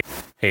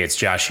Hey, it's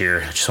Josh here.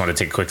 Just wanted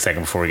to take a quick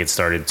second before we get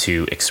started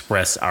to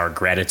express our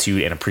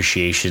gratitude and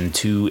appreciation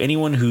to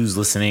anyone who's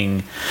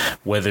listening,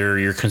 whether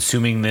you're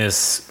consuming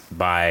this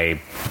by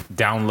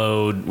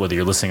download, whether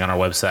you're listening on our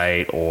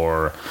website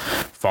or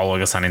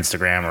following us on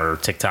Instagram or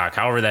TikTok,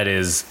 however that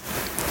is,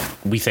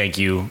 we thank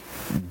you.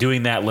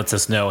 Doing that lets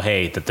us know,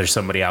 hey, that there's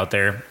somebody out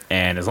there.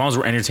 And as long as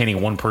we're entertaining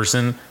one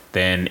person,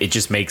 then it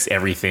just makes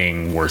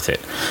everything worth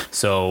it.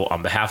 So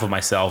on behalf of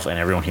myself and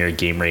everyone here at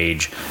Game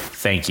Rage,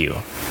 thank you.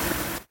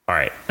 All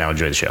right, now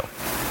enjoy the show.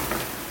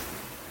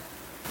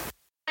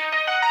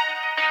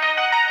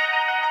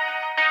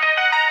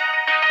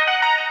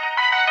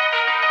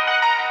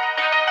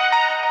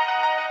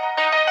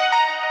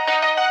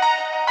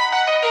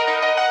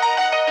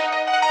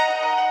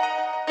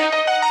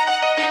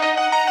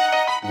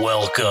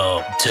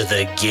 Welcome to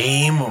the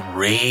Game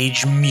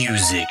Rage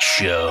Music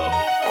Show.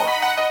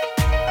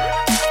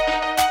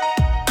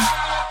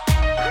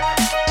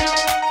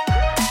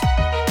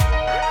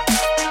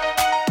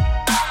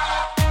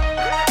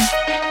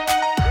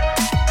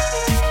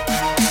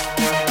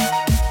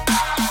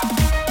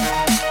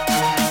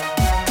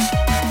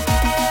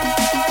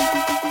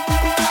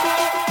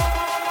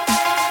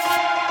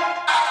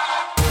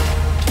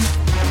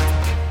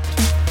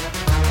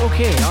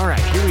 Okay, all right,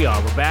 here we are.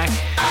 We're back.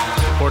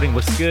 Recording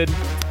what's good.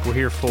 We're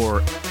here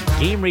for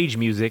Game Rage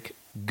Music,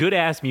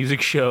 good-ass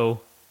music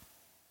show,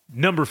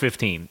 number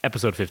 15,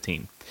 episode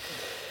 15.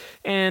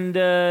 And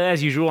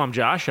as usual, I'm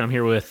Josh. I'm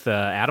here with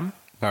Adam.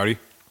 Howdy.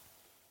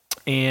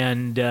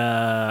 And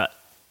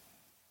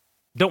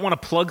don't want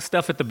to plug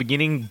stuff at the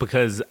beginning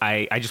because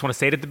I just want to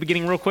say it at the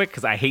beginning real quick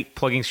because I hate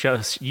plugging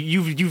shows.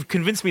 You've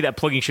convinced me that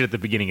plugging shit at the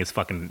beginning is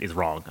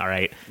wrong. All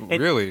right.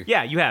 And, really?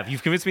 Yeah, you have.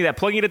 You've convinced me that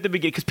plugging it at the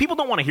beginning because people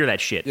don't want to hear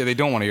that shit. Yeah, they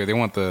don't want to hear. They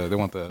want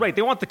the right.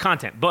 They want the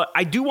content. But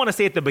I do want to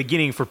say at the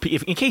beginning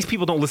in case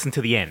people don't listen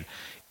to the end.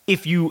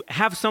 If you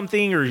have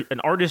something or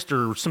an artist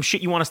or some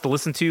shit you want us to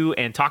listen to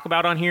and talk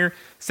about on here,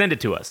 send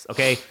it to us.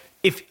 Okay.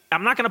 If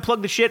I'm not going to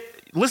plug the shit,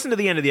 listen to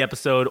the end of the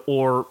episode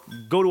or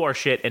go to our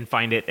shit and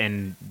find it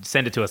and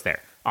send it to us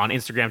there on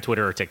Instagram,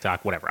 Twitter, or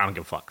TikTok, whatever. I don't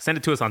give a fuck. Send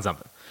it to us on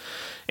something.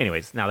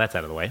 Anyways, now that's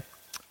out of the way.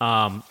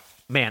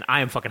 Man, I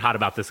am fucking hot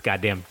about this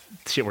goddamn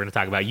shit we're going to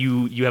talk about.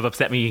 You have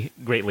upset me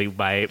greatly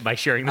by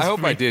sharing this. I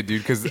hope I did,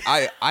 dude, because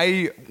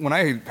I when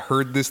I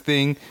heard this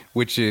thing,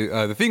 which is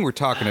the thing we're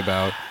talking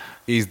about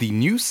is the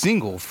new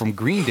single from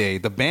Green Day,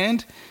 the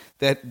band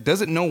that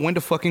doesn't know when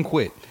to fucking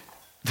quit.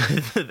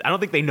 I don't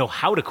think they know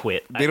how to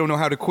quit. They don't know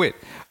how to quit.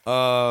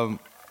 So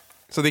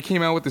they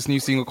came out with this new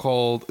single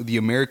called "The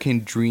American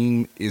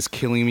Dream Is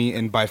Killing Me,"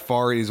 and by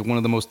far it is one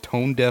of the most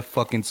tone-deaf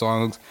fucking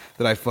songs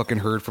that I fucking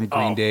heard from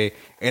Green Day,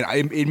 and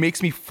it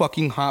makes me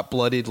fucking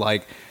hot-blooded.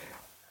 Like,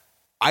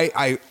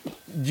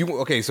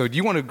 okay, so do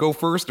you want to go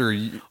first or?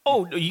 You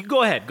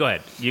go ahead. Go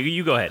ahead.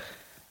 You go ahead.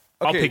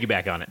 I'll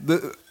piggyback on it.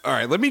 All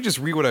right, let me just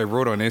read what I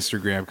wrote on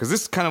Instagram because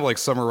this kind of like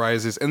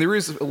summarizes, and there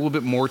is a little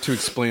bit more to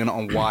explain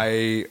on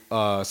why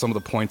some of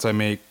the points I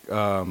make,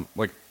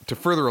 like to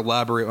further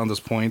elaborate on those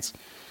points.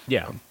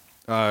 Yeah.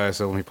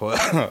 So let me pull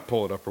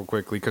it up real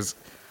quickly because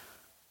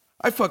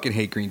I fucking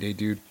hate Green Day,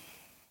 dude.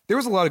 There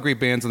was a lot of great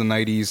bands in the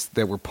 90s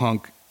that were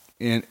punk,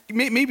 and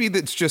maybe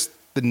that's just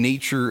the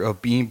nature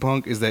of being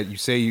punk is that you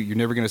say you're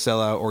never going to sell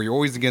out or you're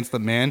always against the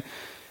man.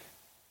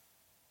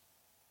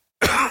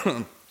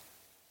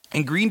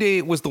 And Green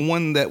Day was the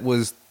one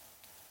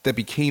that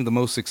became the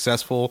most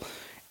successful,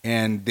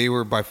 and they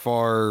were by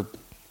far,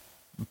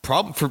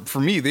 for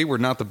me, they were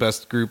not the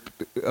best group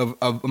of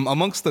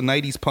amongst the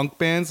 90s punk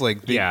bands.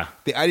 Like, I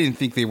didn't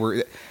think they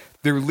were.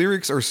 Their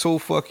lyrics are so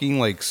fucking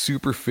like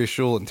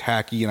superficial and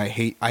tacky, and I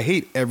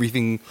hate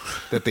everything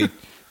that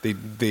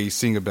they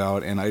sing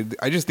about, and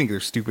I just think they're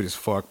stupid as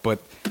fuck. But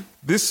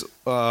this,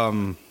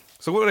 so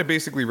what I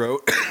basically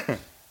wrote,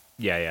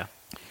 yeah.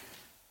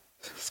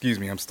 Excuse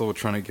me, I'm still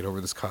trying to get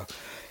over this cough.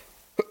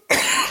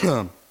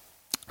 I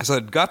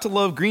said, got to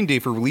love Green Day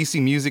for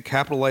releasing music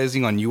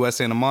capitalizing on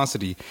U.S.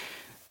 animosity.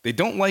 They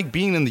don't like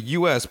being in the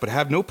U.S., but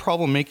have no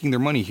problem making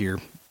their money here.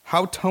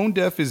 How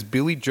tone-deaf is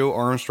Billy Joe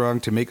Armstrong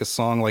to make a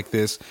song like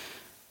this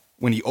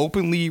when he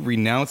openly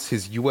renounced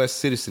his U.S.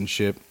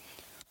 citizenship?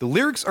 The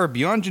lyrics are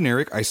beyond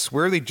generic. I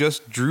swear they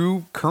just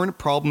drew current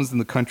problems in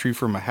the country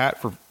from a hat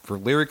for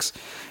lyrics.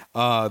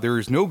 There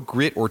is no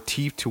grit or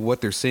teeth to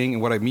what they're saying,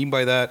 and what I mean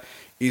by that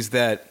is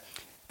that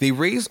they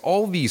raise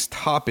all these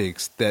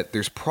topics that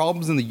there's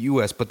problems in the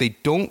U.S., but they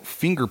don't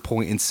finger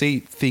point and say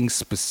things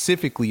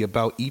specifically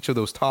about each of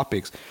those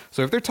topics.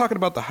 So if they're talking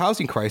about the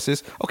housing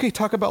crisis, okay,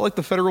 talk about like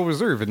the Federal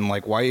Reserve and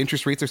like why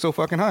interest rates are so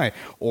fucking high.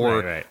 Or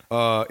right.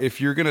 If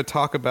you're going to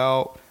talk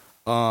about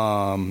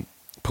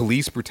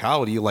police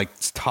brutality, like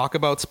talk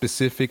about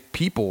specific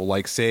people,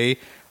 like say,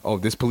 oh,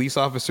 this police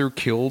officer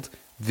killed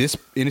this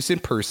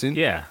innocent person.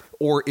 Yeah.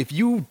 Or if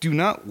you do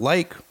not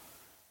like,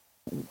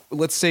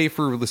 let's say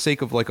for the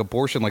sake of like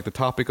abortion, like the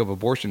topic of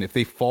abortion, if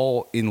they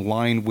fall in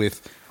line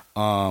with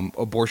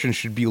abortion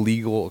should be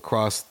illegal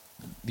across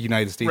the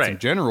United States in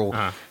general,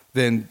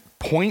 then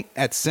point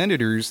at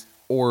senators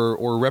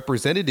or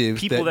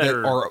representatives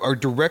that are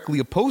directly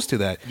opposed to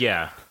that.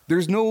 Yeah.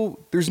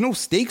 there's no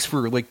stakes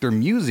for like their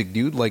music,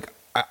 dude. Like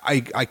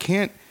I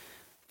can't.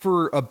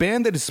 For a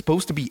band that is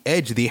supposed to be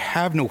edge, they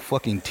have no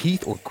fucking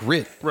teeth or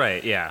grit.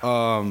 Right. Yeah.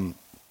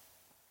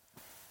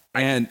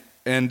 And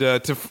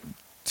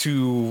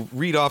to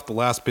read off the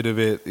last bit of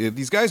it,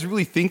 these guys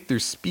really think they're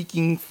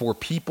speaking for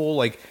people.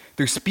 Like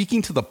they're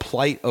speaking to the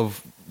plight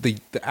of the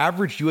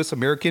average U.S.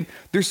 American.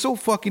 They're so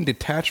fucking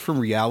detached from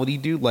reality,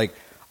 dude. Like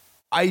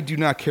I do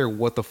not care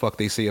what the fuck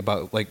they say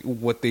about like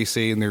what they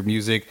say in their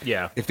music.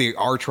 Yeah. If they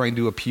are trying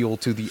to appeal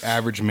to the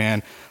average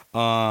man.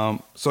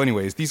 So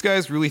anyways, these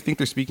guys really think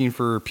they're speaking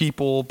for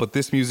people, but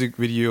this music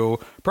video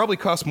probably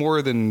costs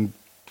more than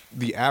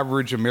the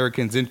average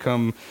American's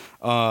income,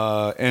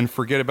 and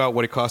forget about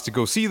what it costs to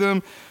go see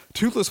them.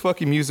 Toothless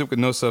fucking music with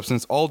no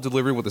substance, all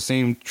delivered with the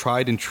same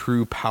tried and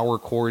true power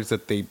chords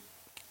that they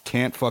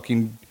can't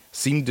fucking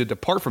seem to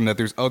depart from. That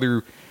there's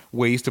other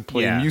ways to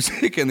play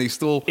music, and they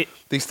still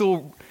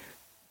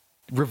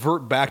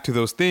revert back to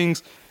those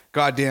things.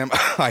 Goddamn,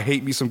 I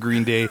hate me some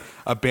Green Day,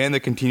 a band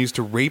that continues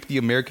to rape the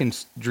American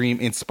dream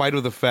in spite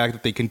of the fact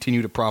that they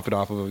continue to profit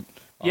off of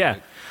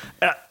it.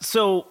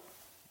 So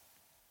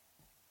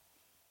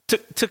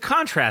to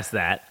contrast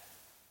that,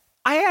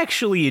 I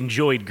actually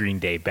enjoyed Green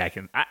Day back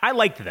in. I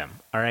liked them.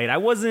 All right, I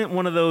wasn't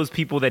one of those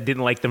people that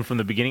didn't like them from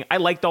the beginning. I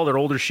liked all their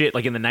older shit,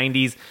 like in the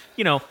 '90s.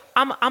 You know,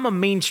 I'm a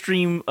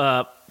mainstream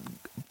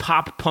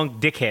pop punk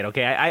dickhead.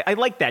 Okay, I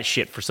like that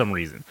shit for some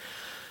reason.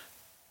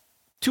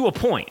 To a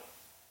point.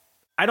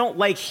 I don't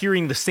like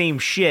hearing the same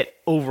shit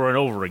over and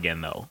over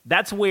again, though.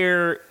 That's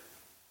where,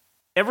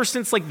 ever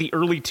since like the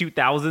early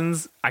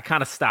 2000s, I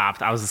kind of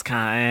stopped. I was just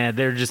kind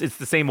of, it's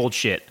the same old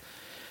shit.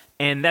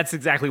 And that's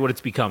exactly what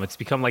it's become. It's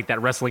become like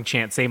that wrestling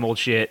chant, same old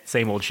shit,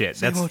 same old shit.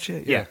 Same old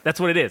shit, yeah. That's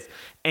what it is.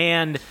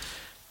 And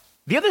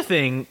the other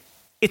thing,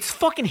 it's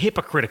fucking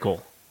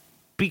hypocritical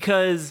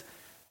because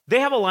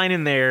they have a line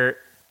in there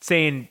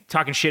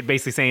talking shit,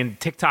 basically saying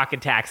TikTok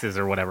and taxes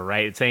or whatever,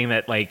 right? It's saying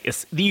that like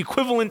it's the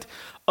equivalent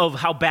of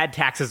how bad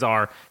taxes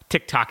are,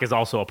 TikTok is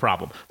also a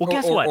problem. Well,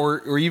 guess what?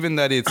 Or even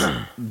that it's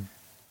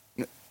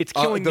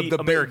killing the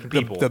American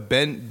people.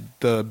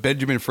 The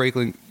Benjamin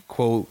Franklin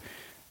quote,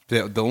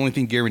 the only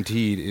thing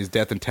guaranteed is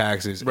death and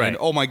taxes. Right. And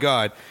oh my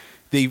God,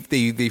 they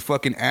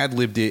fucking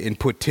ad-libbed it and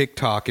put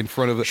TikTok in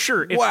front of it.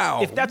 Sure.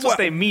 Wow. If that's what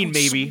they mean,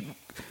 maybe.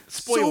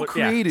 Spoiler, so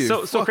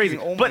creative. So crazy.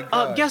 Oh my but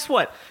God. Guess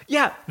what?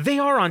 Yeah, they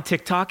are on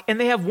TikTok and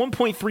they have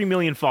 1.3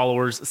 million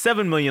followers,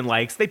 7 million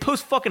likes. They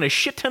post fucking a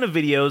shit ton of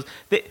videos.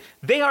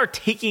 They are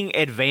taking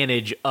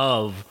advantage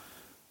of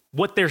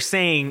what they're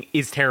saying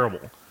is terrible.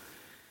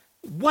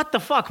 What the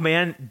fuck,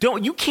 man?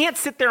 You can't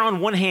sit there on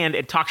one hand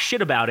and talk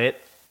shit about it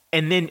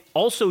and then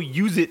also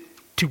use it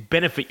to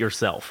benefit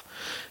yourself.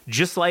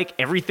 Just like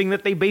everything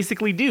that they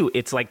basically do.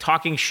 It's like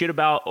talking shit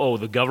about,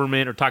 the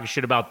government, or talking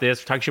shit about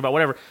this, or talking shit about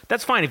whatever.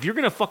 That's fine. If you're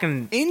going to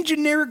fucking... in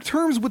generic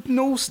terms with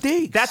no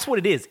stakes. That's what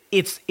it is.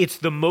 It's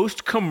the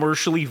most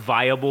commercially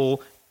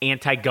viable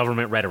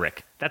anti-government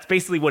rhetoric. That's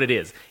basically what it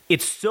is.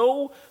 It's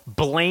so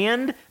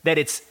bland that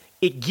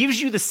it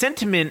gives you the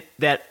sentiment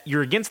that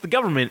you're against the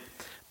government,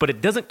 but it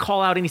doesn't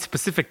call out any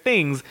specific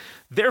things.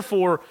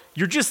 Therefore,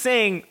 you're just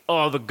saying,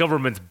 the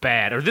government's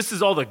bad, or this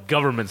is all the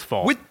government's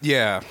fault.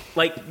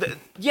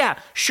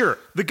 Sure,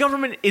 the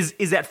government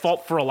is at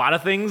fault for a lot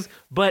of things,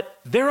 but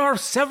there are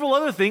several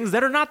other things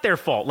that are not their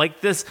fault.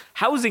 Like this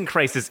housing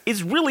crisis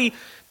is really,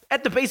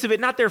 at the base of it,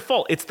 not their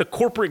fault. It's the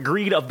corporate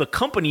greed of the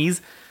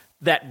companies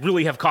that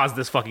really have caused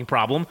this fucking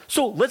problem.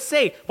 So let's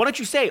say, why don't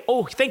you say,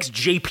 thanks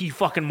JP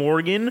fucking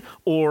Morgan,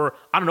 or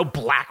I don't know,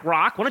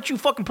 BlackRock. Why don't you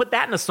fucking put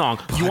that in a song?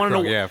 You want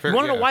to know? You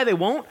want to know why they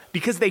won't?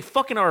 Because they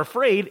fucking are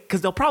afraid.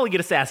 Because they'll probably get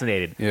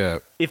assassinated. Yeah.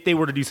 If they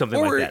were to do something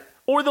like that,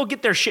 or they'll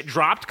get their shit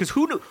dropped. Because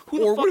who the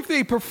or fuck?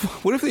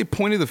 what if they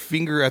pointed the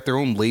finger at their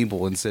own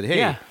label and said,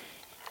 "Hey,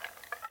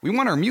 we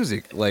want our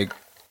music. Like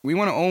we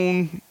want to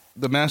own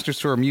the masters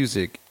to our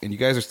music, and you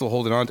guys are still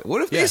holding on to."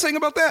 What if they sang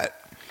about that?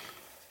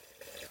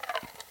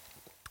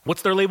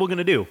 What's their label going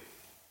to do?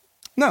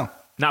 No.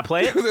 Not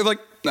play it? They're like,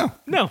 no.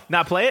 No,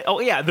 not play it?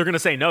 Oh, yeah, they're going to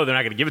say no. They're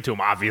not going to give it to them,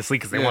 obviously,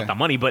 because they want the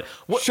money. But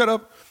shut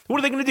up. What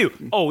are they going to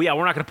do? Oh, yeah,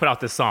 we're not going to put out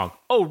this song.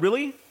 Oh,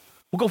 really?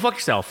 Well, go fuck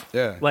yourself.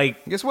 Yeah.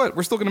 Like, guess what?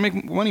 We're still going to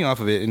make money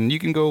off of it, and you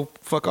can go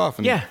fuck off.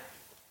 And yeah.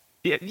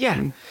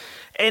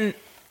 And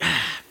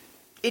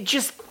it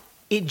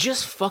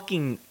just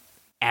fucking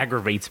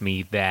aggravates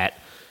me that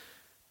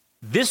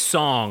this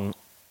song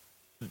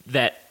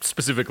that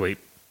specifically...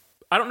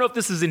 I don't know if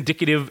this is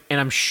indicative, and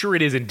I'm sure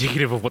it is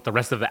indicative of what the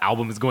rest of the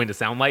album is going to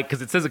sound like,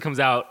 because it says it comes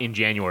out in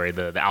January,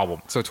 the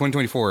album. So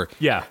 2024.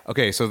 Yeah.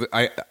 Okay, so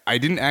I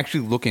didn't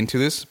actually look into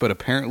this, but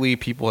apparently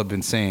people have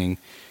been saying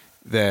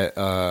that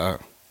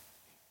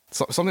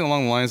something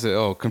along the lines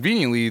that,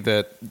 conveniently,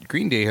 that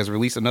Green Day has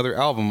released another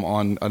album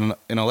on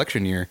an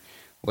election year.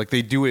 Like,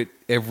 they do it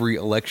every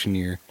election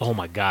year. Oh,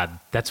 my God.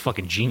 That's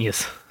fucking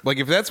genius. Like,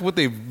 if that's what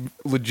they've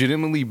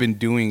legitimately been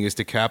doing is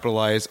to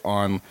capitalize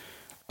on,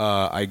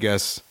 I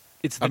guess...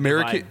 It's the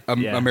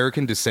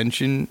American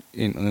dissension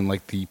in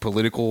like the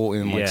political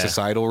and like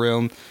societal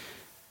realm.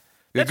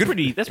 That's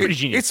pretty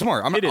genius. It's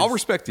smart. I'll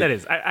respect it. That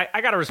is.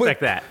 I gotta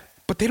respect that.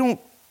 But they're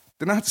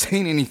not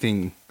saying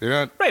anything. They're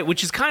not right,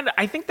 which is kind of.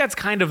 I think that's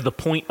kind of the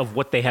point of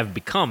what they have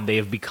become. They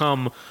have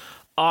become.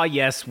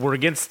 Yes, we're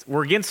against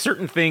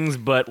certain things,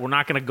 but we're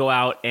not going to go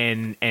out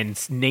and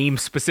name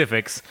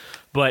specifics.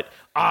 But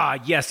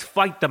yes,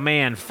 fight the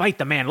man,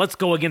 let's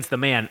go against the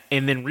man.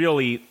 And then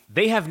really,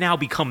 they have now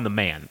become the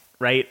man,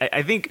 right?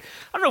 I think,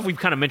 I don't know if we've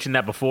kind of mentioned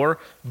that before,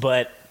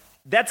 but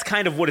that's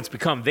kind of what it's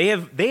become. They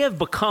have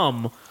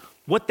become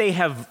what they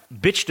have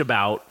bitched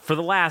about for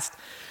the last,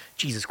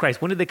 Jesus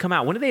Christ, when did they come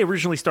out? When did they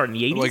originally start? In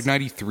the 80s? Like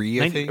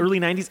 93, I think.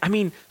 Early 90s. I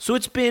mean, so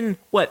it's been,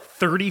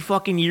 30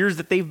 fucking years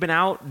that they've been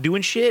out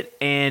doing shit?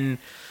 And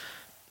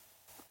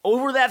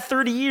over that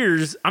 30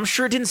 years, I'm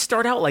sure it didn't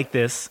start out like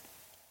this,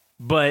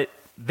 but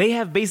they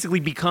have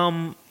basically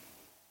become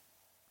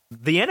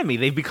the enemy.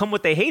 They've become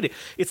what they hated.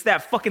 It's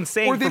that fucking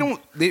saying. Or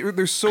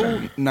they're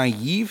so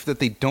naive that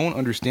they don't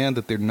understand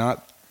that they're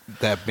not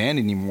that band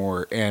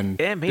anymore, and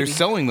they're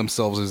selling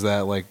themselves as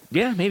that. Like,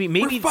 yeah, maybe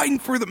we're fighting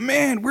for the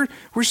man.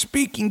 We're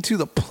speaking to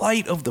the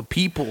plight of the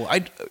people.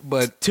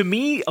 But to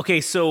me,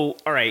 okay, so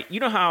all right, you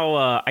know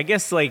how I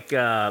guess like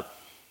I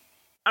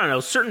don't know,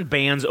 certain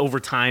bands over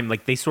time,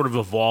 like they sort of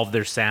evolve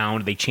their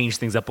sound, they change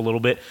things up a little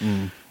bit.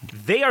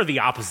 They are the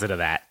opposite of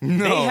that.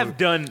 No. They have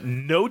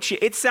done no.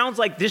 It sounds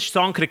like this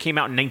song could have came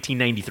out in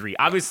 1993.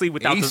 Obviously,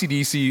 without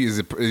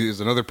AC/DC is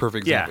another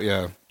perfect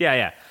example.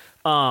 Yeah.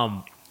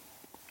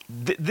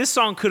 This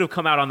song could have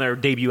come out on their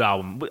debut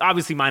album,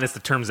 obviously minus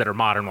the terms that are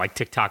modern, like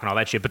TikTok and all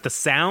that shit. But the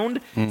sound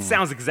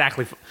sounds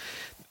exactly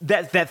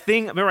that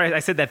thing. Remember,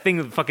 I said that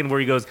thing, fucking where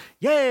he goes,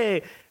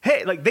 "Yay,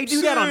 hey!" Like they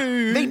do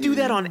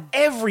that on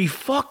every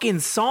fucking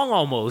song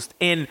almost,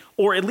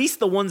 or at least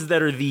the ones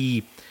that are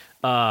the.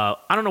 I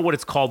don't know what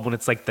it's called when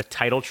it's like the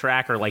title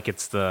track or like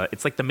it's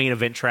like the main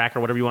event track or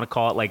whatever you want to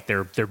call it. Like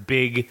their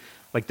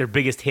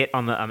biggest hit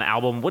on the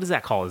album. What is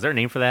that called? Is there a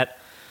name for that?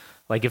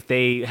 Like if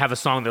they have a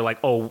song, they're like,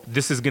 oh,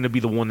 this is going to be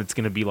the one that's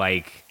going to be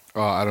like,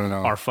 I don't know,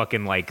 our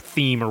fucking like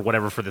theme or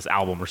whatever for this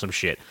album or some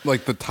shit.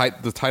 Like the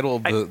title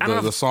of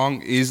the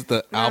song is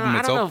the album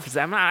itself. I don't know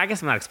if I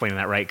guess I'm not explaining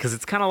that right because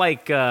it's kind of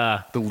like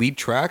the leading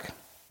track.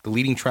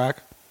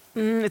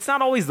 It's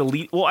not always the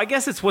lead. Well, I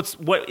guess it's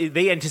what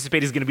they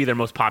anticipate is going to be their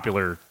most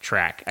popular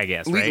track. I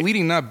guess right?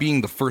 Leading not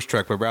being the first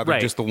track, but rather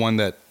just the one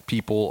that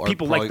people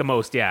like the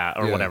most,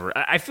 whatever.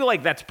 I feel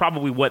like that's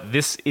probably what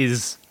this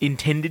is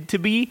intended to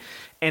be.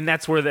 And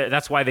that's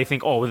why they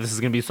think, oh, this is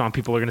going to be a song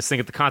people are going to sing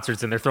at the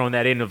concerts, and they're throwing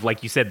that in of,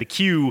 like you said, the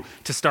cue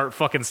to start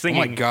fucking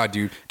singing. Oh my god,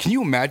 dude! Can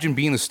you imagine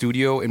being in the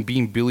studio and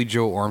being Billy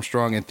Joe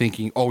Armstrong and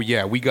thinking, oh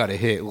yeah, we got a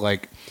hit?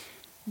 Like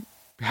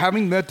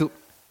having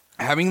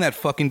that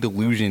fucking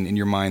delusion in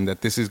your mind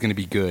that this is going to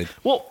be good.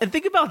 Well, and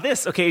think about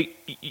this, okay?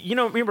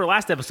 Remember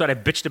last episode I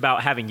bitched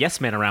about having yes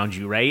men around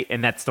you, right?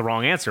 And that's the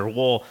wrong answer.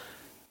 Well,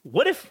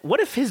 what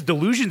if his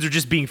delusions are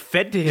just being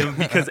fed to him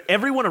because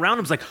everyone around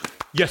him's like,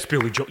 yes,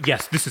 Billy Joe,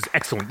 yes, this is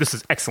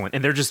excellent,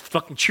 and they're just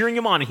fucking cheering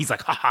him on, and he's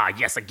like, haha,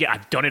 yes, again,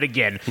 I've done it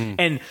again.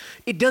 And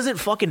it doesn't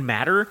fucking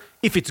matter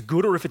if it's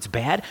good or if it's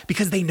bad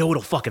because they know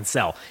it'll fucking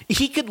sell.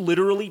 He could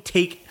literally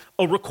take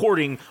a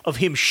recording of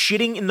him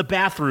shitting in the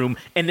bathroom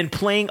and then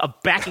playing a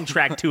backing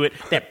track to it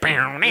that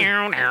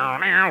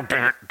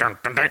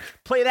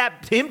play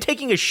that, him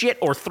taking a shit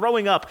or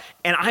throwing up,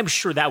 and I'm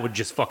sure that would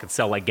just fucking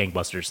sell like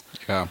gangbusters.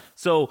 Yeah.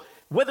 So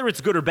whether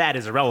it's good or bad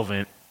is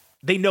irrelevant.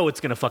 They know it's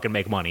gonna fucking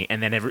make money,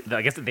 and then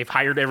I guess they've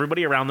hired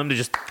everybody around them to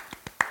just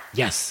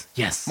yes.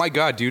 My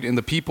god, dude, and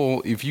the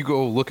people, if you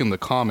go look in the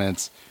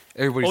comments,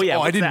 everybody's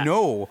I didn't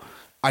know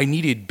I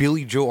needed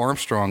Billy Joe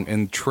Armstrong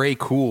and Trey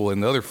Cool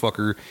and the other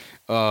fucker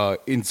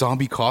in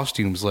zombie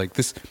costumes. Like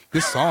this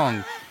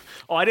song.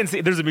 Oh, I didn't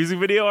see. There's a music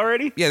video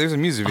already. Yeah, there's a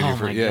music video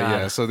for it. God.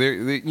 Yeah. So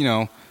they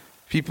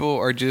people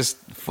are just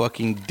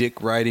fucking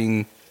dick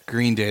riding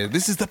Green Day.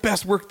 This is the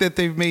best work that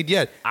they've made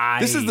yet.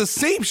 This is the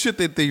same shit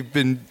that they've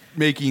been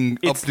making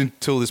up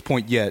until this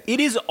point yet. It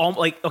is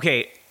like,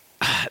 okay,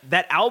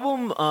 that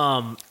album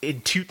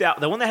in 2000,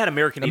 the one that had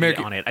American Idiot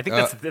on it. I think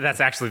that's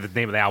actually the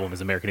name of the album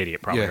is American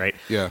Idiot, probably, right?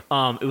 Yeah.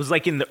 It was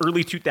like in the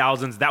early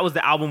 2000s. That was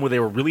the album where they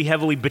were really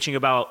heavily bitching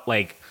about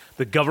like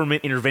the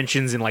government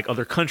interventions in like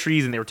other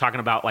countries, and they were talking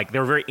about like they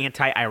were very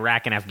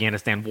anti-Iraq and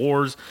Afghanistan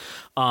wars.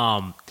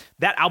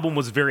 That album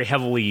was very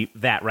heavily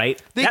that,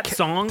 right? That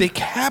song, they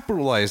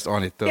capitalized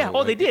on it though. Yeah,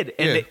 they did,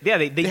 and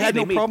they had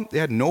no problem. They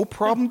had no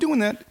problem doing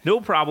that. No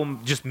problem,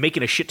 just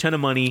making a shit ton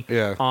of money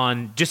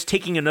on just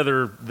taking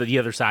the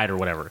other side or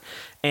whatever.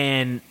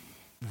 And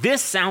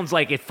this sounds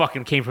like it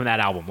fucking came from that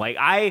album. Like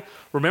I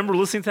remember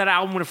listening to that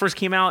album when it first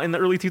came out in the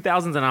early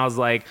 2000s, and I was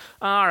like,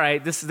 all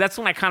right, that's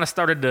when I kind of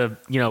started to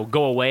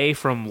go away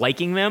from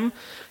liking them.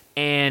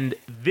 And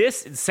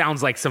this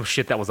sounds like some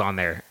shit that was on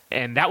there.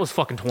 And that was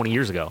fucking 20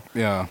 years ago.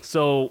 Yeah.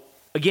 So,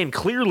 again,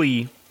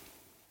 clearly,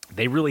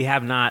 they really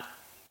have not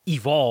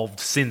evolved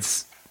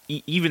since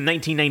even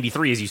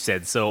 1993, as you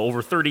said. So,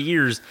 over 30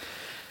 years,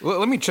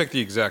 Let me check the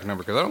exact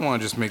number because I don't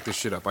want to just make this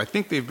shit up. I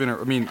think they've been.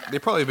 I mean, they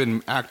probably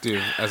been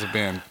active as a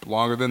band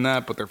longer than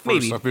that, but their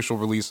first official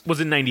release was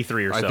in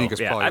 '93 or so. I think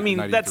it's probably. I mean,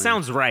 93. that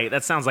sounds right.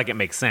 That sounds like it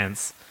makes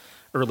sense.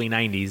 Early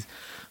 '90s,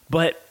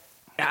 but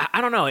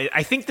I don't know.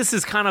 I think this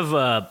is kind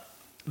of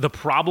the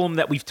problem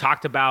that we've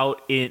talked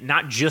about,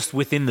 not just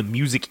within the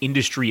music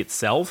industry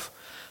itself,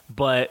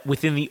 but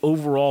within the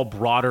overall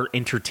broader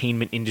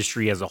entertainment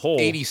industry as a whole.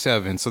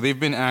 87. So they've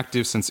been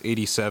active since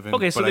 87.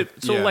 Okay, so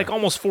like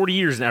almost 40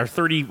 years now, or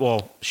 30,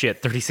 well,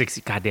 shit, 36.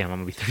 Goddamn,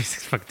 I'm going to be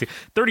 36.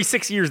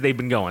 36 years they've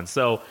been going.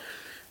 So,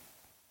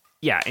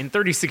 yeah, in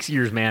 36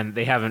 years, man,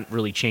 they haven't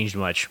really changed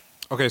much.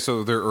 Okay,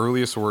 so their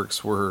earliest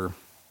works were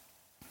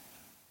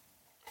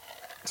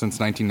since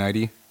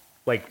 1990?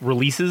 Like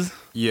releases?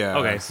 Yeah.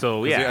 Okay,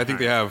 so, yeah. I think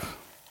they have...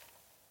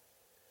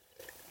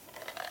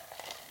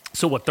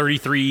 So what,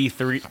 33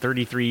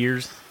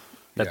 years?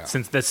 Yeah.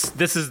 Since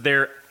this is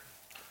their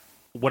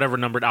whatever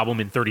numbered album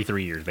in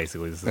 33 years,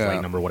 basically. This is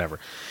like number whatever.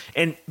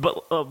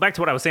 But back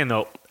to what I was saying,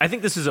 though. I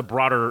think this is a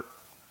broader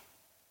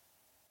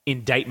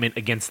indictment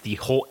against the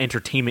whole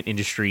entertainment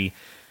industry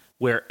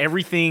where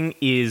everything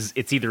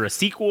it's either a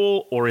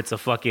sequel or it's a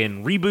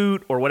fucking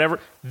reboot or whatever.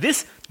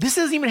 This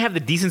doesn't even have the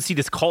decency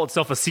to call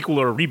itself a sequel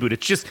or a reboot.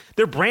 It's just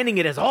they're branding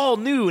it as all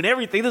new and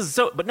everything.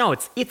 But no,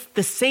 it's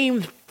the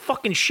same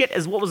fucking shit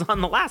as what was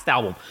on the last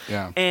album.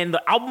 Yeah. And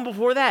the album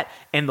before that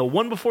and the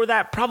one before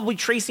that, probably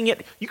tracing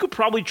it. You could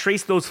probably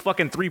trace those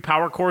fucking 3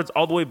 power chords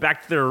all the way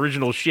back to their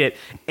original shit.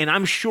 And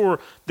I'm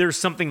sure there's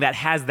something that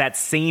has that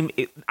same...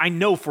 I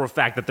know for a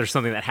fact that there's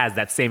something that has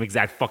that same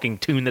exact fucking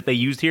tune that they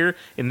used here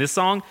in this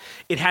song.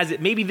 It has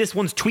it. Maybe this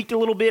one's tweaked a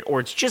little bit or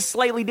it's just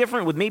slightly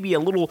different with maybe a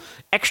little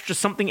extra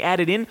something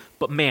added in.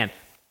 But man,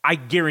 I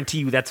guarantee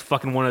you that's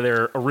fucking one of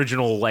their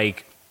original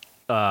like...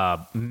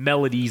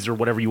 melodies or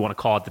whatever you want to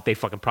call it that they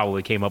fucking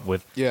probably came up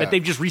with that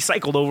they've just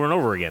recycled over and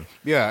over again.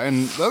 Yeah,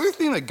 and the other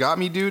thing that got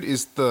me, dude,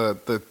 is the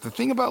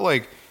thing about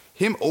like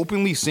him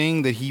openly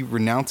saying that he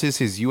renounces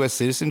his U.S.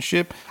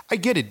 citizenship. I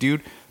get it,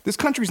 dude. This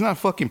country's not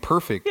fucking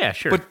perfect. Yeah,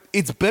 sure. But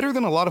it's better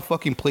than a lot of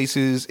fucking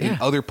places in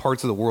other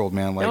parts of the world,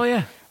 man. Like, oh,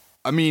 yeah.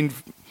 I mean,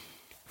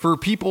 for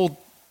people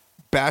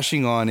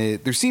bashing on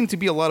it, there seem to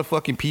be a lot of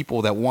fucking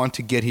people that want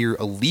to get here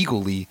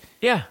illegally.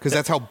 Yeah. Because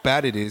that's how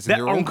bad it is in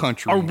their own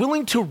country. Are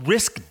willing to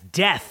risk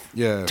death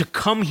to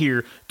come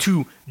here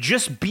to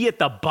just be at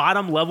the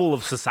bottom level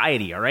of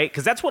society, all right?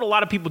 Because that's what a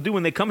lot of people do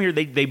when they come here.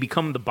 They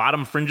become the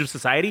bottom fringe of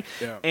society.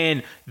 Yeah.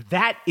 And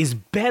that is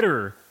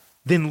better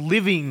than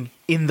living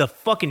in the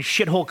fucking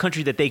shithole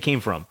country that they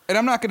came from. And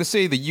I'm not going to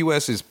say the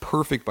U.S. is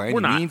perfect by any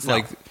means. No.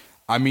 Like,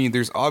 I mean,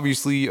 there's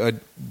obviously a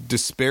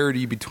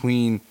disparity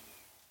between...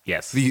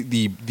 Yes.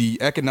 The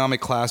economic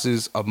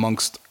classes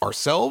amongst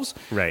ourselves.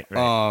 Right.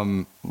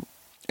 And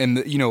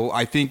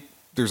I think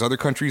there's other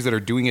countries that are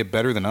doing it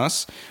better than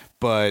us,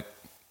 but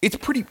it's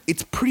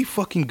pretty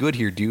fucking good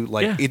here, dude.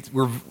 Like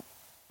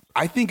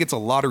I think it's a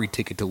lottery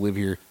ticket to live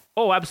here.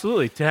 Oh,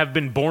 absolutely. To have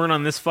been born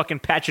on this fucking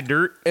patch of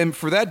dirt. And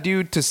for that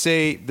dude to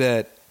say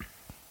that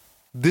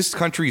this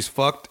country is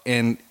fucked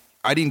and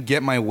I didn't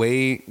get my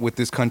way with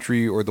this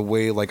country or the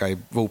way like I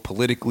vote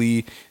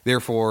politically,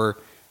 therefore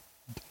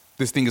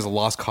this thing is a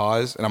lost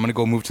cause and I'm going to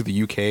go move to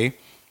the UK.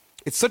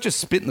 It's such a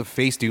spit in the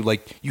face, dude.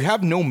 Like, you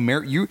have no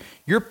merit. Your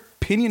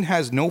opinion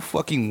has no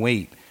fucking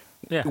weight.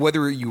 Yeah.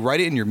 Whether you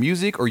write it in your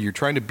music or you're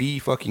trying to be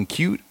fucking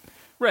cute.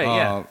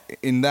 Right,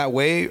 in that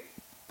way,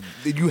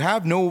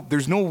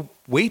 there's no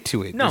weight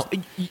to it. No,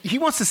 he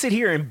wants to sit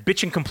here and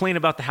bitch and complain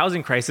about the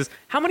housing crisis.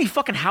 How many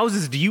fucking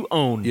houses do you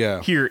own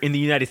here in the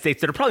United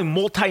States that are probably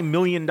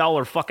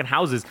multi-million-dollar fucking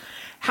houses?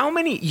 How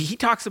many? He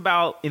talks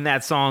about in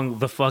that song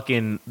the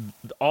fucking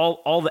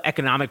all the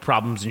economic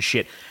problems and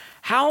shit.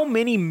 How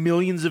many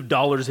millions of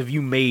dollars have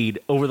you made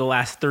over the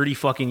last 30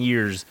 fucking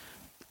years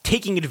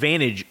taking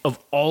advantage of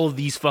all of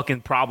these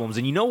fucking problems?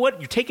 And you know what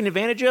you're taking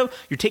advantage of?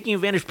 You're taking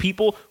advantage of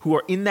people who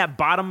are in that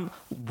bottom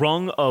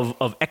rung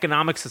of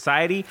economic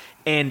society,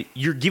 and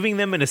you're giving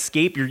them an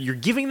escape. You're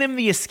giving them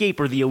the escape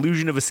or the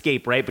illusion of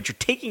escape, right? But you're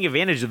taking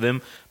advantage of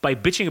them by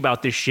bitching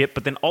about this shit,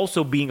 but then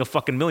also being a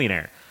fucking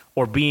millionaire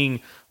or being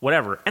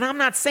whatever. And I'm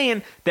not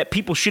saying that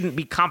people shouldn't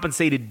be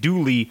compensated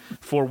duly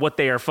for what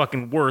they are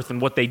fucking worth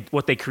and what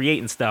they create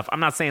and stuff. I'm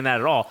not saying that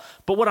at all.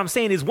 But what I'm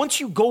saying is once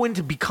you go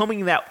into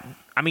becoming that,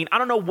 I mean, I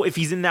don't know if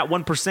he's in that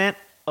 1%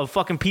 of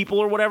fucking people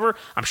or whatever.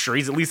 I'm sure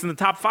he's at least in the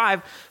top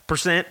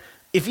 5%.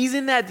 If he's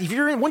in that,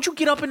 once you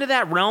get up into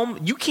that realm,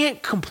 you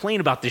can't complain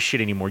about this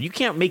shit anymore. You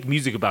can't make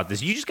music about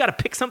this. You just got to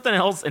pick something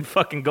else and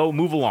fucking go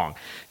move along.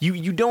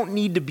 You don't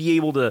need to be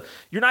able to,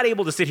 you're not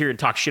able to sit here and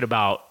talk shit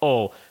about,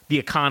 the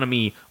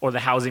economy or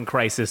the housing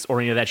crisis or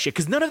any of that shit,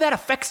 because none of that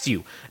affects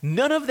you.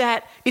 None of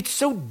that. It's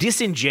so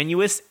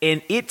disingenuous,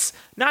 and it's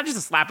not just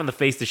a slap in the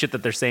face, the shit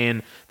that they're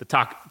saying to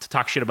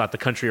talk shit about the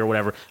country or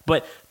whatever,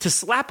 but to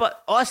slap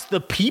us,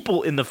 the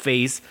people, in the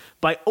face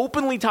by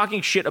openly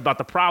talking shit about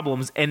the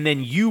problems and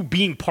then you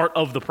being part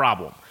of the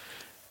problem.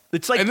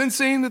 It's like, and then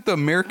saying that the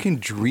American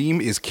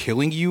dream is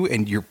killing you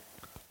and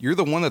you're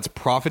the one that's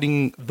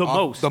profiting the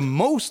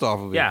most off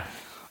of it. Yeah.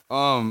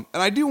 And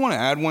I do want to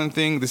add one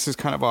thing. This is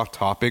kind of off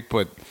topic,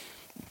 but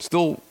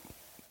still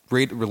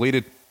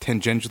related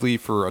tangentially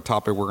for a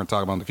topic we're going to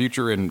talk about in the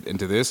future and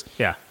into this.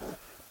 Yeah.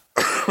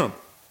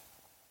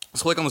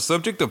 So, like, on the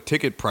subject of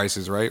ticket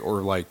prices, right,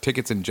 or like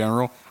tickets in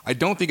general, I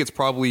don't think it's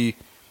probably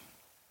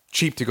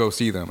cheap to go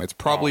see them. It's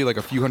probably like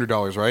a few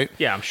 $100s, right?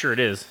 Yeah, I'm sure it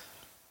is.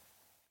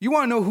 You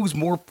want to know who's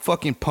more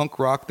fucking punk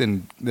rock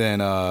than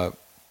Green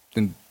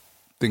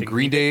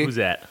Day? Who's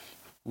that?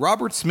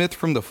 Robert Smith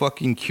from the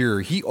fucking Cure.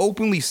 He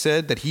openly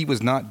said that he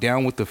was not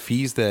down with the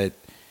fees that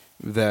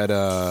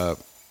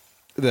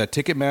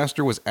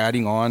Ticketmaster was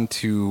adding on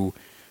to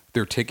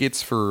their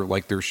tickets for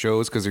like their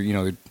shows because they're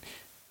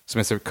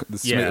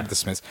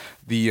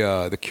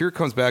the Cure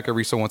comes back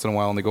every so once in a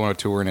while and they go on a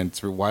tour and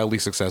it's wildly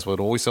successful. It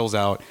always sells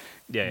out.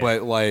 Yeah.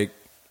 But like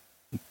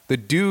the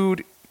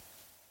dude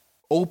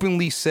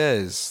openly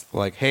says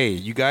like, hey,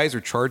 you guys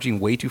are charging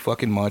way too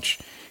fucking much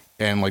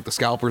and like the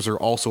scalpers are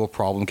also a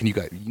problem. You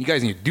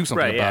guys need to do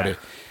something about it.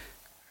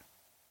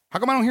 How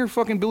come I don't hear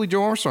fucking Billy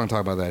Joe Armstrong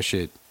talk about that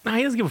shit? Nah,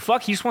 he doesn't give a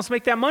fuck. He just wants to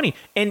make that money.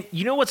 And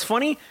you know what's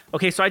funny?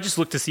 Okay, so I just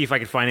looked to see if I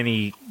could find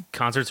any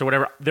concerts or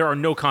whatever. There are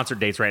no concert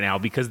dates right now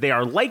because they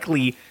are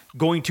likely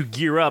going to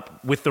gear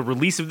up with the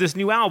release of this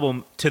new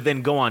album to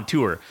then go on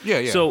tour.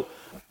 Yeah. So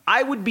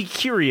I would be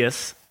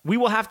curious. We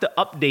will have to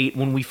update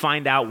when we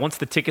find out once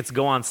the tickets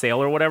go on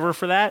sale or whatever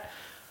for that.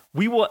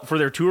 We will for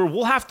their tour.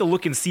 We'll have to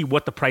look and see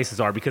what the prices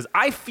are because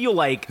I feel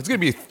like it's gonna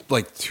be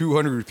like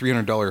 $200 or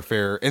 $300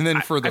 fare, and then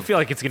for the I feel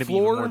like it's gonna be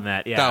even more than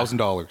that. Yeah,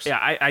 $1,000. Yeah,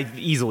 I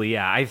easily.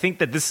 Yeah, I think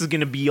that this is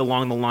gonna be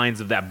along the lines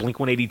of that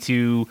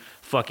Blink-182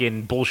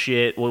 fucking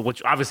bullshit,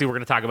 which obviously we're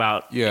gonna talk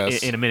about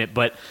in a minute.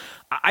 But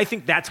I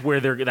think that's where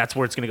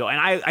it's gonna go, and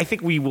I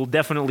think we will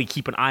definitely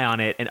keep an eye on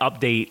it and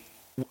update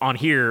on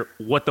here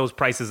what those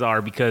prices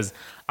are because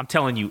I'm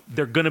telling you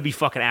they're gonna be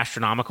fucking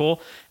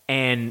astronomical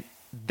and.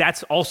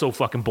 That's also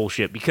fucking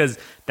bullshit because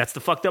that's the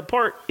fucked up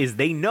part is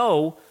they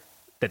know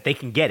that they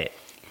can get it.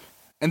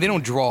 And they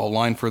don't draw a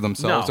line for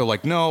themselves. No. They're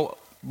like, no,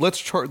 let's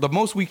charge the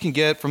most we can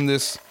get from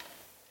this.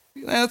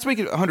 Let's make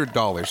it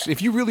 $100.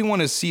 If you really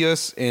want to see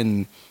us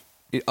in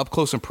up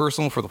close and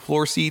personal for the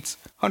floor seats,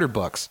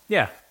 $100.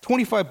 Yeah.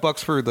 $25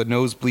 for the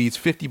nosebleeds,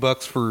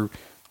 $50 for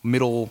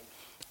middle.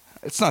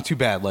 It's not too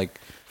bad. Like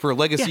for a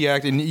legacy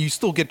act, and you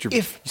still get your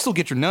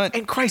nut.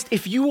 And Christ,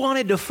 if you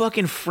wanted to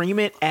fucking frame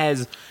it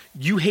as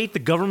you hate the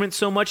government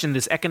so much in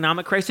this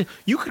economic crisis,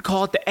 you could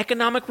call it the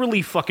economic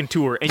relief fucking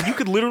tour, and you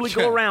could literally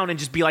go around and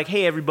just be like,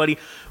 "Hey, everybody,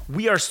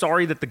 we are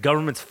sorry that the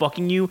government's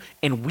fucking you,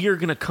 and we are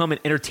gonna come and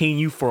entertain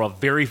you for a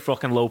very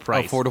fucking low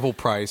price, affordable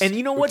price." And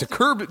you know what? To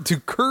curb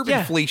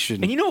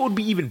inflation. And you know what would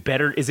be even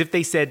better is if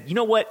they said, "You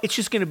know what? It's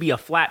just gonna be a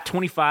flat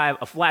 25,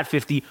 a flat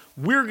 50.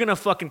 We're gonna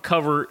fucking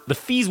cover the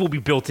fees. Will be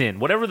built in.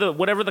 Whatever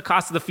the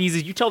cost of the fees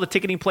is. You tell the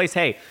ticketing place,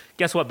 hey,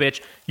 guess what,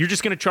 bitch? You're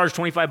just gonna charge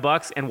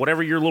 $25, and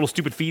whatever your little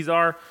stupid fees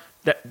are."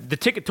 The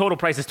ticket total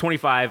price is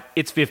 $25,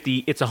 it's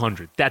 $50, it's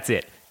 $100. That's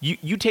it.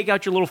 You take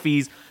out your little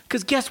fees,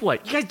 because guess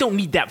what? You guys don't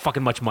need that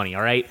fucking much money,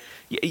 all right?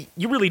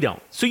 You really don't.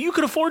 So you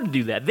could afford to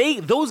do that.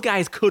 Those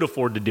guys could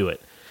afford to do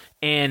it.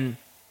 And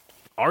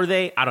are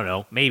they? I don't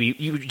know. Maybe.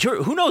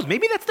 Who knows?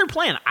 Maybe that's their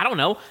plan. I don't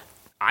know.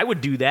 I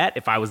would do that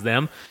if I was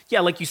them.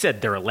 Yeah, like you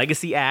said, they're a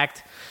legacy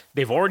act.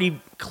 They've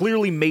already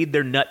clearly made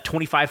their nut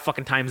 25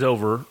 fucking times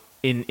over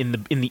in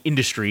the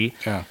industry.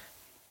 Yeah.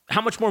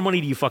 How much more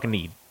money do you fucking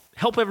need?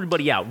 Help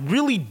everybody out.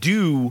 Really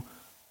do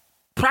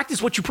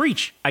practice what you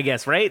preach, I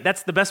guess, right?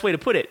 That's the best way to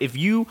put it. If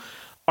you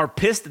are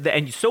pissed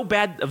and you're so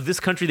bad of this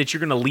country that you're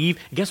going to leave,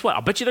 guess what?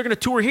 I'll bet you they're going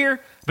to tour here. I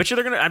bet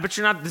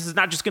you're not, this is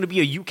not just going to be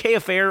a UK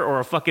affair or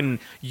a fucking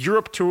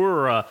Europe tour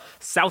or a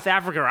South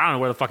Africa or I don't know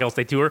where the fuck else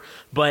they tour,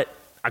 but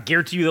I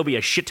guarantee you there'll be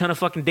a shit ton of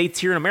fucking dates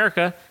here in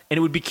America, and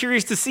it would be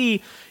curious to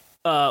see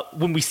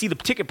when we see the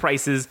ticket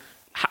prices,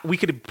 we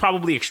could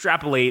probably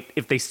extrapolate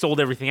if they sold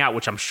everything out,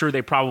 which I'm sure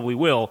they probably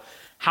will,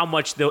 how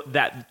much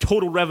that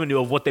total revenue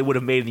of what they would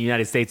have made in the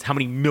United States, how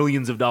many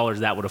millions of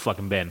dollars that would have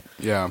fucking been.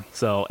 Yeah.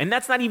 So, and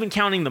that's not even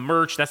counting the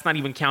merch. That's not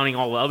even counting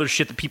all the other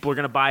shit that people are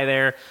going to buy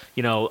there.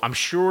 You know, I'm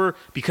sure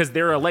because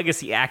they're a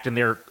legacy act and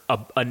they're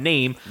a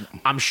name,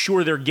 I'm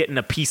sure they're getting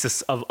a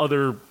piece of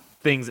other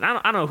things. And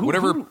I don't know who.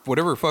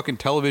 Whatever fucking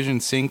television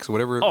syncs,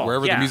 wherever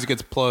the music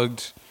gets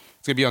plugged.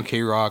 It's gonna be on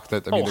K-Rock.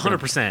 100%. Gonna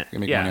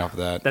make money off of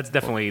that. That's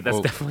definitely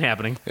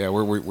happening. Yeah,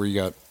 where you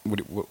got?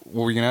 What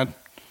were you gonna add?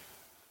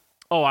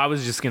 Oh, I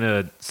was just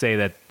gonna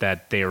say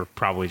that they are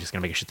probably just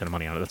gonna make a shit ton of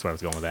money on it. That's where I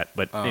was going with that.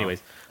 But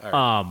anyways,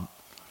 right.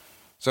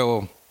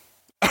 So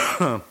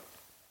I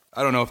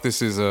don't know if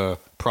this is a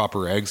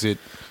proper exit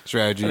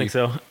strategy. I think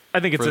so. I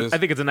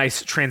think it's a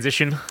nice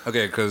transition.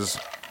 Okay, because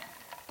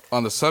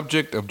on the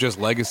subject of just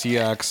legacy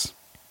acts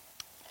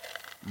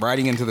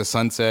riding into the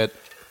sunset,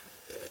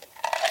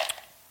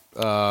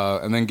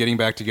 and then getting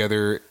back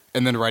together,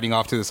 and then riding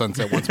off to the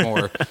sunset once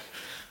more.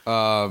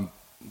 I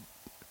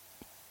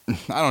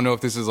don't know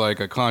if this is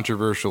like a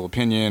controversial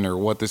opinion or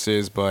what this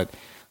is, but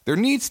there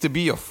needs to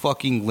be a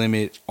fucking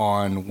limit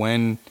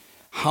on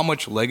how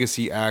much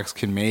legacy acts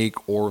can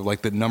make or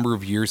like the number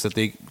of years that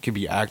they can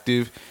be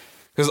active.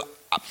 Because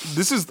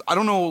this is, I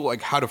don't know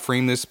like how to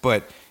frame this,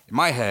 but in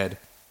my head,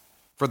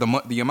 for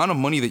the amount of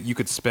money that you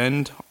could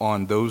spend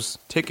on those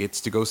tickets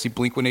to go see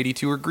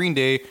Blink-182 or Green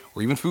Day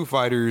or even Foo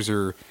Fighters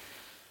or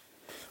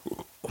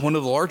one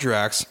of the larger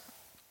acts,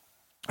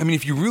 I mean,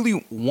 if you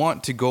really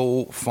want to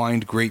go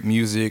find great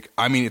music,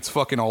 I mean, it's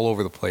fucking all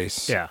over the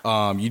place.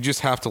 Yeah. You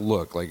just have to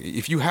look. Like,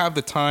 if you have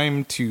the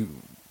time to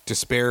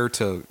spare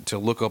to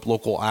look up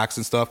local acts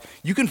and stuff,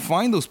 you can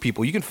find those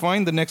people. You can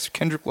find the next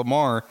Kendrick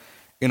Lamar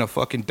in a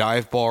fucking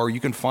dive bar. You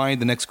can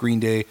find the next Green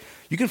Day.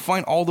 You can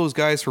find all those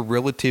guys for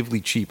relatively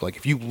cheap. Like,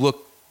 if you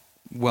look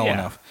well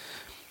enough.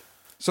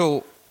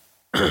 So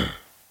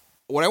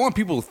what I want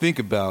people to think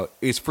about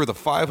is for the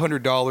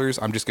 $500,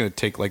 I'm just going to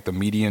take like the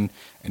median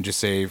and just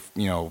say,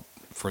 you know,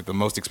 for the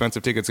most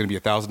expensive ticket, it's going to be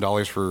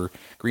 $1,000 for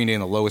Green Day,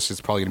 and the lowest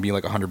is probably going to be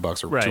like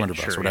 $100 or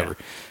 $200, whatever.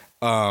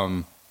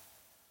 Yeah.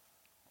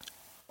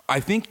 I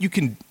think you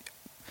can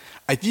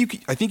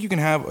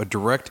have a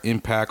direct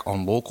impact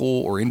on local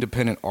or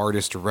independent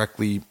artists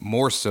directly,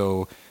 more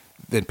so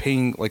than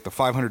paying like the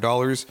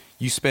 $500.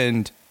 You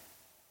spend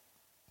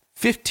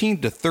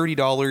 $15 to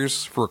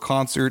 $30 for a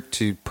concert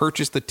to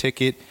purchase the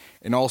ticket,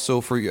 and also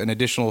for an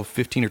additional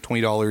 $15 or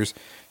 $20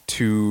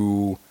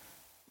 to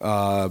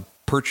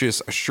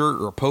purchase a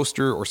shirt or a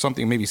poster or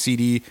something, maybe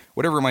CD,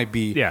 whatever it might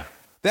be. Yeah.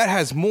 That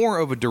has more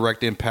of a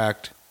direct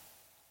impact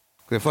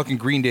than fucking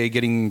Green Day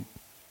getting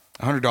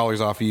 $100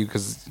 off of you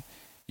because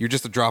you're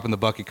just a drop in the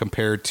bucket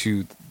compared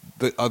to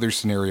the other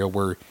scenario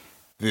where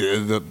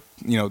the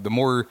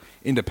more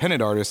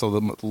independent artists or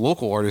the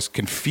local artists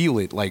can feel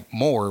it like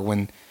more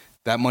when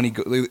that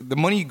the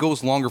money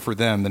goes longer for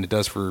them than it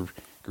does for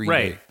Green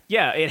Day.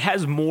 Yeah, it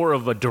has more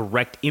of a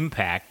direct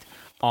impact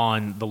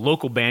on the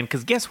local band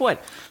because guess what?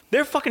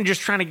 They're fucking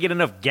just trying to get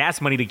enough gas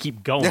money to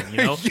keep going, you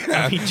know?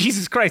 Yeah. I mean,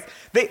 Jesus Christ.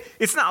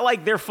 It's not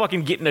like they're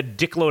fucking getting a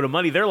dickload of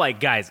money. They're like,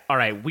 guys, all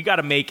right, we got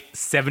to make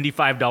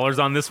 $75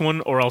 on this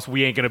one or else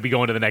we ain't going to be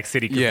going to the next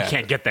city because we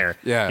can't get there.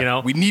 Yeah. You know?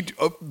 We need,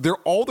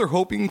 all they're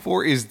hoping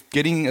for is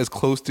getting as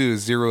close to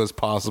zero as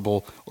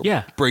possible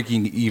or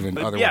breaking even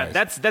otherwise.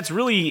 Yeah, that's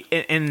really,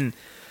 and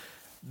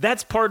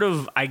that's part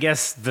of, I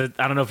guess, I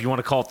don't know if you want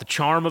to call it the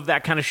charm of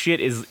that kind of shit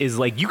is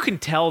like you can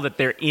tell that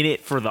they're in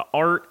it for the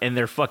art and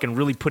they're fucking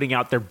really putting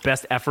out their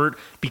best effort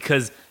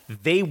because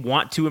they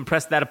want to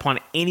impress that upon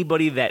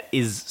anybody that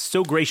is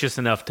so gracious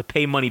enough to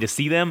pay money to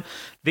see them.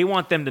 They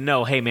want them to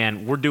know, hey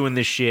man, we're doing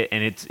this shit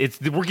and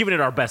we're giving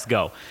it our best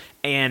go.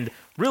 And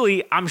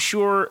really, I'm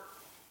sure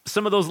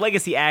some of those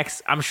legacy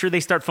acts, I'm sure they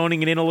start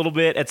phoning it in a little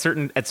bit at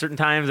certain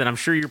times, and I'm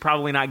sure you're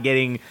probably not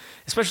getting,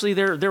 especially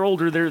they're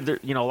older, they're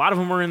a lot of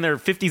them are in their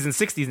 50s and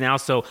 60s now,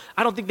 so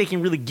I don't think they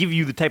can really give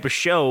you the type of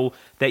show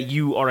that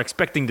you are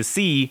expecting to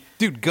see.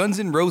 Dude, Guns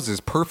N'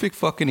 Roses, perfect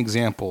fucking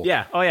example.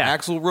 Yeah, oh yeah.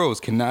 Axl Rose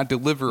cannot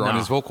deliver on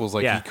his vocals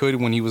like he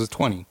could when he was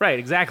 20. Right,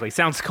 exactly.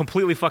 Sounds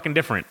completely fucking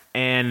different.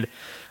 And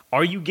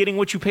are you getting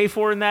what you pay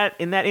for in that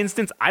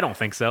instance? I don't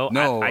think so.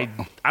 No. I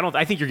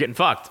think you're getting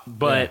fucked.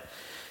 But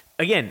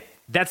again,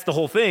 that's the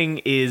whole thing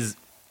is,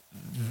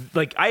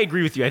 like, I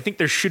agree with you. I think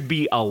there should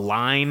be a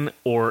line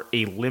or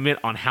a limit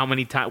on how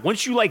many times.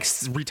 Once you, like,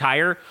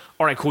 retire,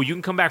 all right, cool, you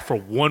can come back for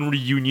one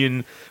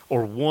reunion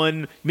or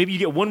maybe you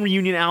get one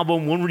reunion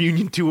album, one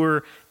reunion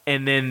tour,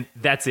 and then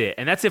that's it.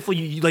 And that's if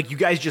you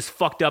guys just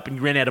fucked up and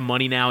you ran out of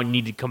money now and you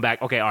need to come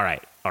back. Okay, all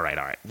right.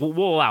 We'll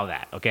allow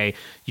that, okay?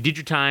 You did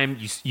your time.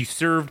 You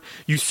served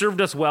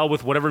us well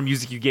with whatever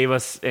music you gave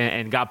us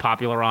and got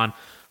popular on.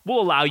 We'll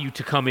allow you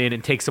to come in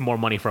and take some more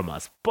money from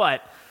us.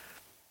 But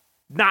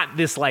not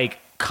this, like,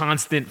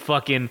 constant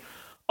fucking,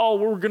 oh,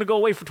 we're going to go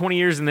away for 20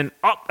 years and then,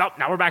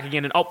 now we're back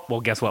again. And, well,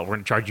 guess what? We're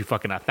going to charge you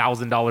fucking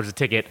 $1,000 a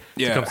ticket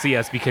to come see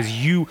us because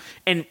you,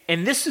 and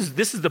this is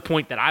the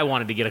point that I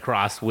wanted to get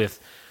across with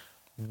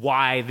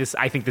why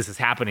I think this is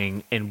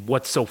happening and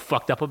what's so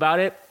fucked up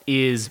about it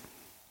is,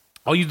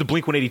 I'll use the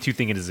Blink-182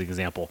 thing as an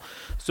example.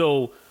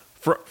 So,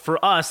 For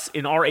us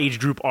in our age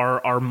group,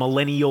 our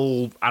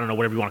millennial, I don't know,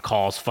 whatever you want to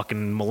call us,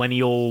 fucking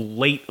millennial,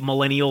 late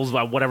millennials,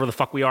 whatever the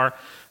fuck we are,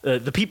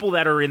 the people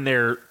that are in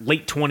their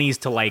late 20s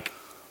to like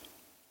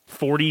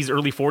 40s,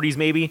 early 40s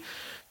maybe,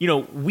 you know,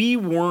 we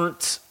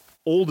weren't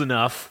old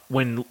enough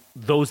when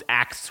those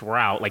acts were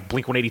out, like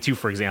Blink-182,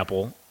 for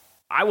example.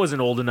 I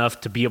wasn't old enough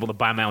to be able to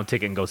buy my own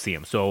ticket and go see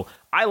them. So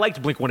I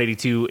liked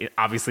Blink-182,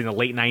 obviously in the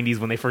late 90s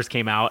when they first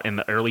came out and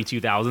the early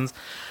 2000s.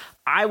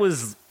 I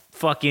was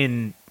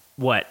fucking,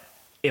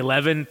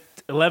 11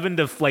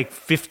 to like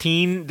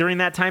 15 during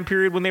that time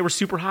period when they were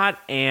super hot,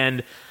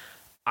 and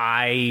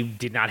I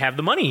did not have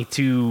the money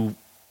to,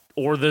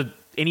 or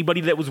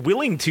anybody that was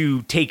willing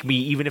to take me,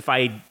 even if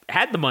I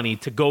had the money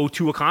to go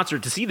to a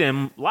concert to see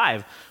them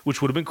live,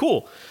 which would have been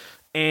cool.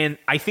 And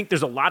I think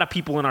there's a lot of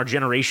people in our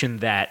generation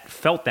that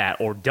felt that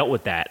or dealt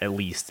with that at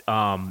least.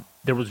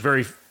 There was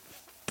very,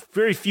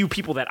 very few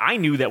people that I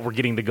knew that were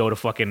getting to go to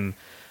fucking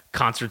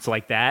concerts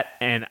like that,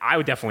 and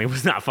I definitely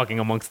was not fucking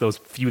amongst those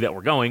few that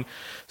were going.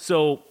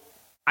 So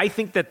I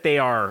think that they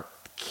are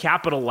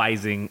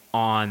capitalizing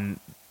on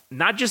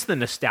not just the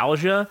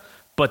nostalgia,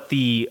 but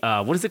the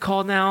what is it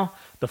called now?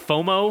 The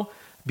FOMO,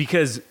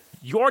 because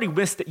we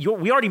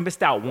already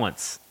missed out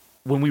once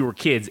when we were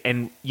kids,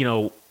 and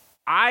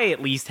I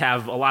at least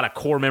have a lot of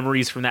core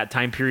memories from that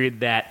time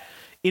period that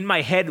in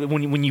my head,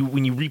 when you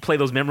replay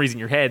those memories in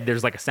your head,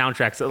 there's like a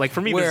soundtrack. So like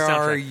for me, Where there's a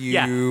soundtrack. are you?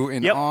 Yeah.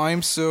 And Yep.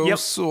 I'm so Yep.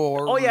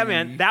 sorry. Oh yeah,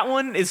 man, that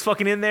one is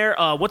fucking in there.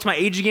 What's My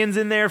Age Again's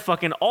in there.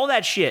 Fucking all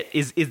that shit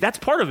is that's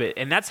part of it,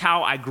 and that's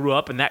how I grew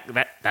up, and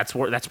that's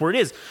where it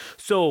is.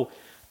 So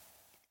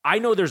I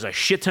know there's a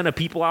shit ton of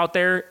people out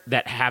there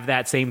that have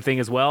that same thing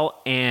as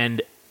well,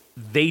 and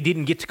they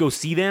didn't get to go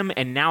see them,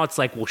 and now it's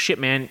like, well, shit,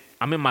 man,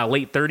 I'm in my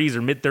late 30s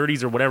or mid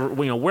 30s or whatever,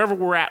 wherever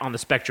we're at on the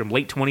spectrum,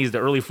 late 20s to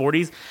early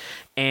 40s,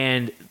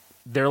 and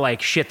they're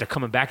like, shit, they're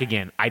coming back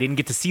again. I didn't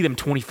get to see them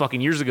 20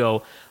 fucking years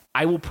ago.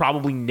 I will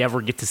probably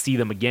never get to see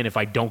them again if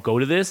I don't go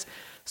to this.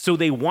 So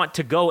they want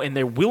to go, and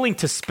they're willing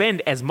to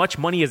spend as much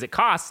money as it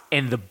costs,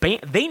 and the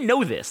band, they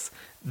know this.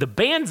 The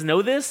bands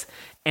know this,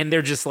 and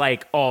they're just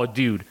like, oh,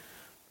 dude,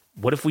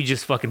 what if we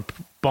just fucking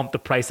bump the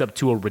price up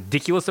to a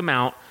ridiculous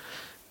amount?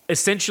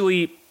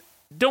 Essentially,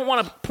 don't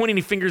want to point any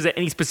fingers at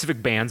any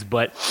specific bands,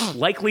 but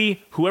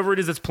likely whoever it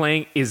is that's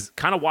playing is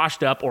kind of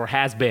washed up or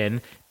has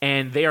been,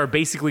 and they are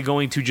basically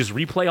going to just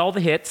replay all the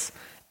hits,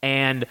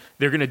 and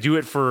they're going to do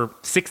it for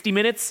 60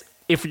 minutes.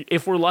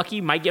 If we're lucky,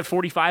 might get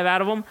 45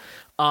 out of them.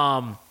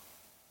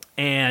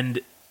 And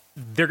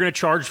they're going to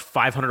charge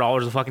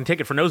 $500 a fucking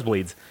ticket for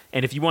nosebleeds.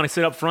 And if you want to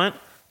sit up front,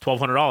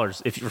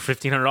 $1,200. If you're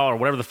 $1,500,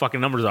 whatever the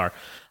fucking numbers are.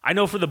 I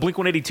know for the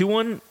Blink-182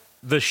 one,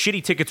 the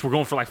shitty tickets were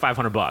going for like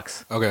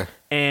 $500. Okay.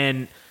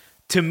 And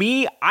to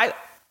me, I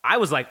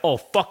was like, oh,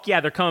 fuck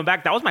yeah, they're coming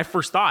back. That was my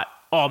first thought.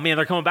 Oh, man,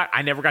 they're coming back.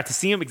 I never got to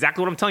see them.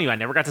 Exactly what I'm telling you. I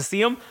never got to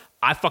see them.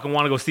 I fucking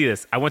want to go see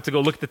this. I went to go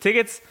look at the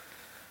tickets.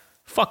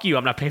 Fuck you.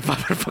 I'm not paying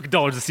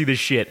 $500 to see this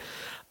shit.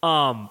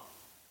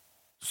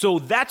 So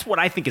that's what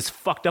I think is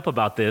fucked up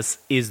about this,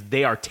 is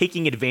they are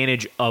taking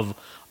advantage of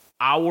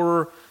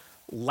our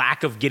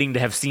lack of getting to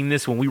have seen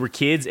this when we were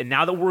kids. And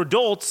now that we're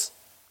adults,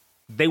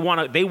 they want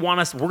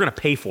us, we're going to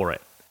pay for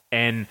it.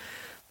 And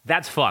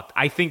that's fucked.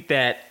 I think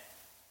that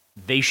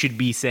they should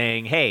be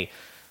saying, hey,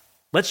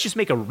 let's just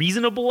make a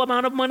reasonable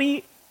amount of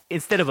money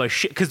instead of a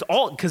shit.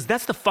 Because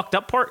that's the fucked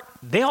up part.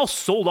 They all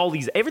sold all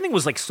these, everything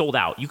was like sold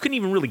out. You couldn't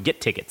even really get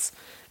tickets.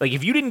 Like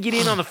if you didn't get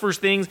in on the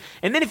first things,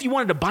 and then if you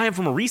wanted to buy them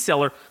from a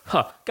reseller,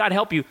 God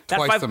help you. That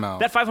Twice the amount.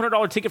 That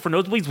 $500 ticket for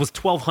nosebleeds was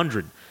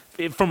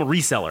 $1,200 from a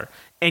reseller.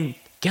 And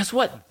guess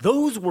what?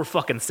 Those were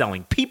fucking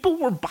selling. People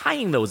were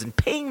buying those and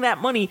paying that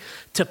money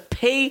to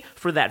pay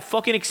for that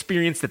fucking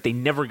experience that they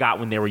never got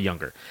when they were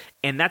younger.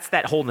 And that's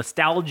that whole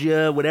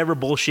nostalgia, whatever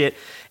bullshit.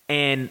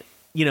 And,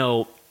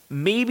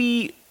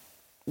 maybe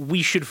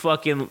we should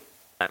fucking...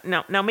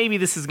 Now maybe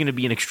this is going to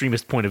be an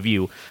extremist point of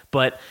view,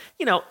 but,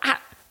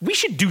 we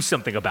should do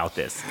something about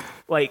this.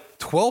 Like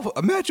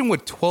Imagine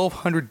what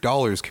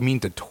 $1,200 can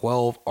mean to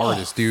 12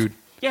 artists, dude.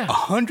 Yeah.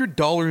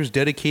 $100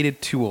 dedicated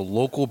to a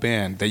local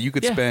band that you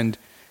could spend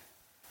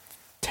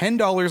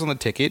 $10 on the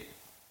ticket.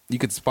 You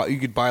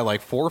could buy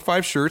like 4 or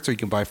 5 shirts, or you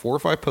can buy 4 or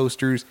 5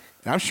 posters,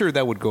 and I'm sure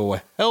that would go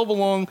a hell of a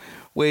long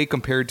way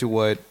compared to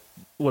what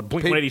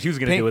Blink-182 is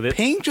going to do with it.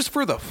 Paying just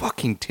for the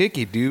fucking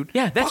ticket, dude.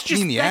 Yeah, that's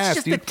just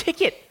the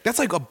ticket. That's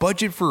like a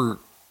budget for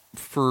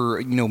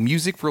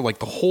music for like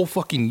the whole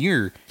fucking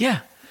year.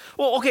 Yeah.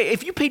 Well, okay,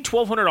 if you paid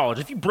 $1,200,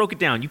 if you broke it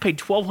down, you paid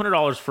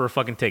 $1,200 for a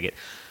fucking ticket.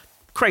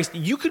 Christ,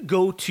 you could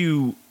go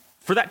to,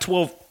 for that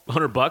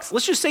 $1,200,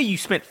 let's just say you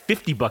spent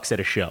 $50 at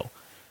a show.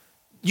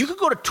 You could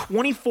go to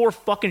 24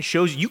 fucking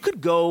shows. You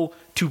could go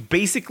to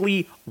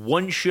basically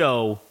one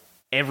show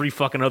every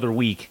fucking other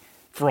week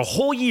for a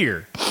whole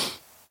year.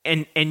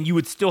 And you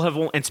would still have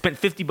spent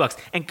 $50.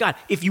 And God,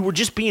 if you were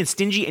just being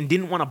stingy and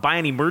didn't want to buy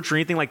any merch or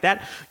anything like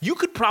that, you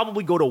could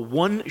probably go to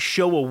one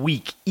show a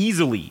week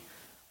easily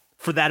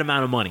for that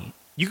amount of money.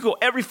 You could go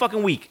every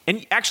fucking week,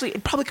 and actually,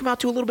 it'd probably come out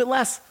to a little bit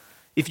less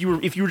if you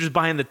were just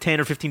buying the $10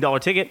 or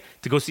 $15 ticket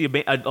to go see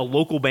a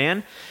local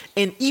band.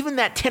 And even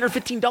that $10 or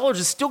 $15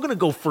 is still going to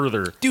go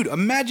further. Dude,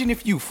 imagine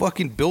if you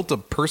fucking built a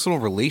personal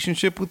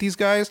relationship with these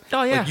guys.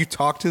 Oh yeah, like you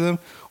talk to them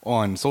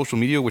on social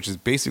media, which is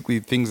basically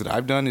things that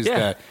I've done. Is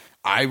that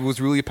I was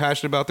really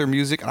passionate about their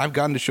music, and I've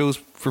gotten to shows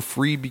for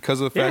free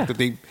because of the fact that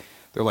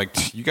they're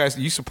like, you guys,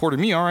 you supported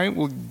me, all right?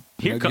 Well,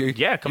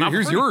 come out.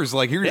 Here's yours.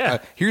 Like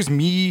here's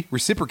me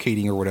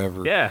reciprocating or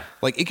whatever. Yeah,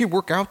 like it could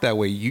work out that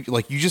way.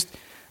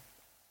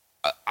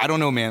 I don't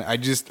know, man.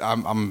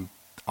 I'm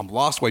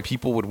lost why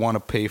people would want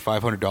to pay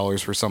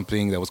 $500 for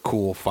something that was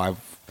cool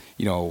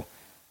 15,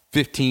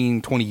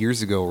 20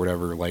 years ago or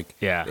whatever. Like,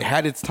 it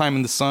had its time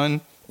in the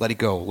sun. Let it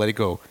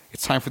go.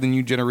 It's time for the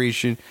new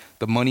generation.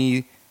 The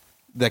money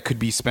that could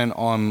be spent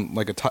on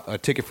like a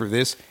ticket for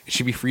this, it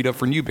should be freed up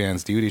for new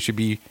bands, dude. It should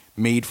be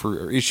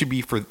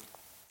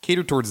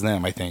catered towards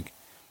them, I think.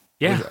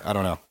 Yeah. I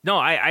don't know. No,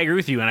 I agree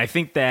with you. And I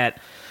think that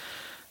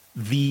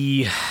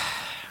the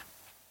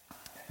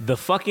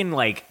fucking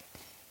like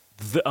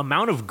the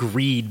amount of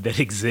greed that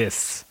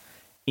exists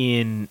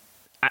in,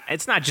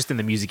 it's not just in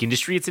the music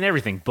industry, it's in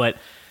everything, but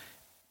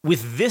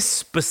with this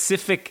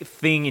specific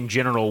thing in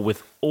general,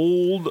 with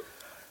old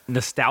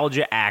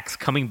nostalgia acts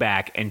coming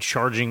back and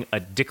charging a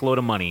dickload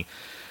of money,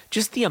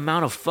 just the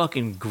amount of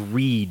fucking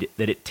greed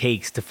that it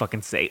takes to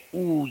fucking say,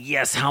 "Ooh,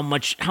 yes, how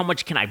much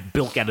can I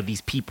bilk out of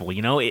these people?"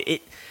 You know,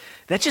 it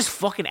that just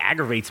fucking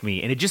aggravates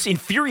me, and it just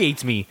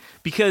infuriates me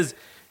because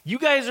you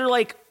guys are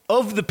like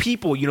of the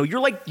people, you know,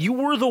 you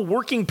were the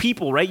working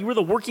people, right? You were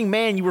the working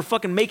man. You were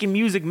fucking making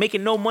music,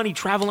 making no money,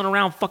 traveling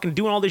around, fucking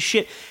doing all this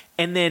shit,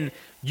 and then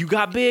you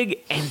got big,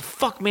 and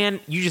fuck, man,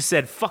 you just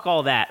said fuck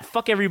all that,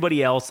 fuck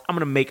everybody else. I'm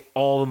gonna make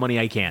all the money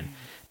I can,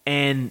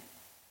 and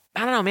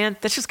I don't know, man,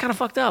 that's just kind of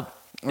fucked up.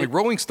 Like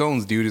Rolling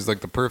Stones, dude, is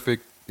like the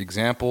perfect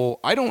example.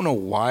 I don't know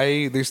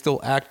why they're still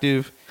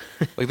active.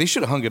 Like they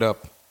should have hung it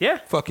up. Yeah.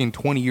 Fucking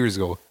 20 years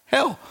ago.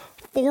 Hell,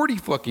 40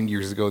 fucking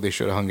years ago they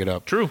should have hung it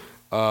up. True.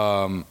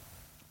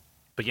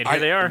 But yet here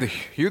they are.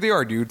 Here they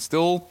are, dude.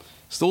 Still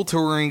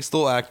touring,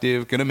 still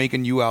active, gonna make a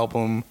new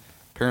album.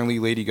 Apparently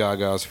Lady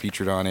Gaga's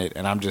featured on it,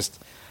 and I'm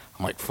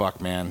like, fuck,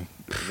 man.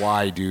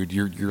 Why, dude?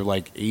 You're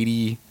like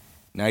 80,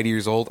 90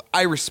 years old.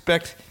 I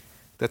respect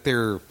that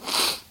they're,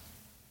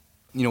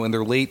 you know, in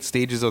their late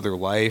stages of their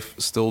life,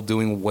 still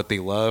doing what they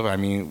love. I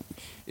mean,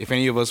 if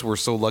any of us were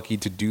so lucky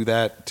to do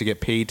that, to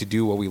get paid to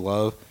do what we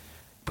love,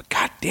 but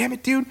god damn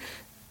it, dude,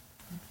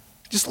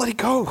 just let it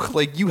go.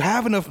 Like, you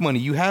have enough money,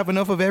 you have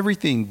enough of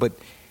everything, but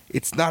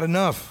it's not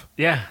enough.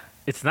 Yeah,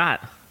 it's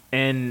not.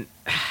 And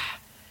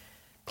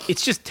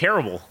it's just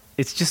terrible.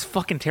 It's just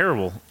fucking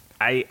terrible.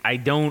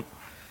 I don't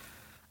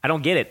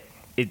get it.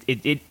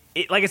 It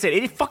like I said,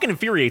 it fucking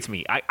infuriates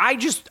me. I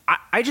just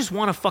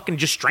want to fucking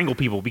just strangle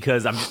people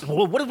because I'm just,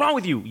 well, what is wrong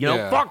with you? You know,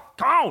 Yeah. fuck,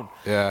 down.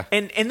 Yeah.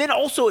 And then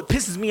also it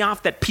pisses me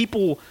off that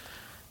people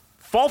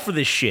fall for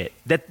this shit.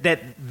 That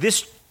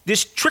this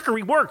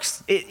trickery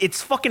works.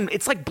 It's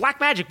like black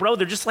magic, bro.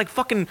 They're just like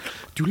fucking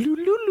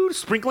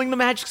sprinkling the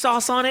magic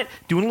sauce on it,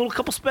 doing a little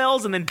couple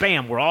spells, and then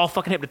bam, we're all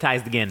fucking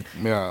hypnotized again.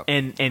 Yeah.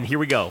 And here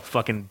we go,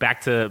 fucking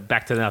back to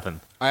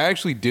nothing. I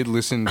actually did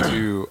listen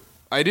to.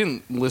 I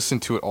didn't listen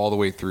to it all the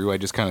way through. I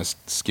just kind of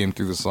skimmed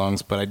through the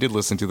songs, but I did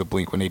listen to the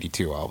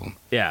Blink-182 album.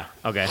 Yeah.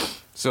 Okay.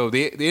 So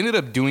they ended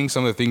up doing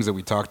some of the things that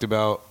we talked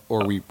about,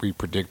 or we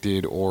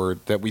predicted, or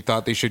that we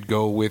thought they should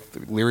go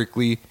with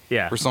lyrically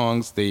for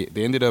songs. They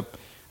ended up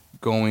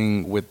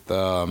going with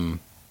talking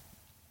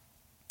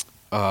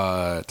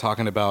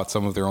about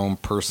some of their own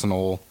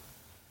personal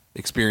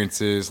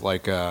experiences,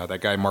 like that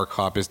guy Mark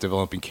Hoppus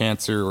developing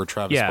cancer, or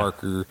Travis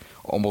Barker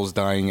almost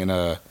dying in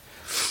a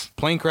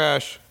plane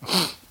crash.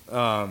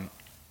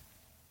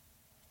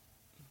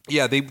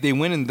 They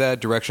went in that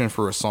direction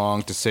for a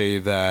song to say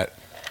that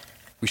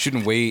we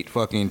shouldn't wait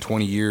fucking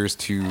 20 years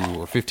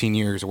or 15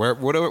 years, or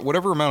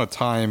whatever amount of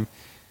time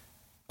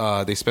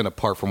they spent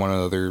apart from one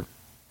another,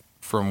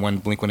 from when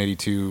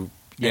Blink-182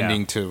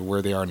 ending to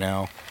where they are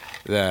now.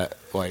 That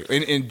like,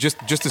 and just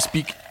to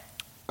speak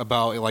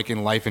about like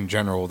in life in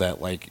general,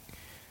 that like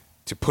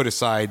to put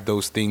aside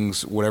those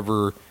things,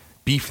 whatever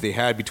beef they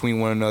had between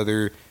one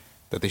another,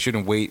 that they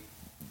shouldn't wait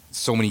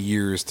so many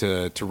years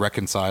to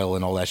reconcile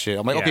and all that shit.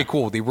 I'm like, okay,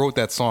 cool. They wrote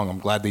that song. I'm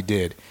glad they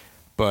did,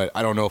 but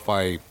I don't know if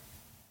I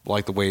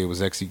like the way it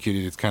was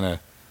executed. It's kind of,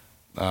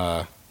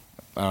 I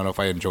don't know if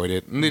I enjoyed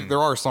it. And there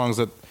are songs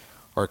that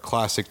are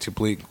classic to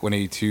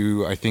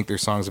Blink-182. I think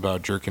there's songs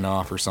about jerking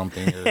off or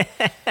something. Or,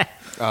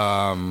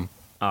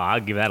 I'll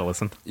give that a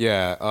listen.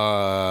 Yeah.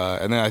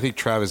 And then I think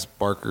Travis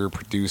Barker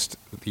produced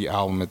the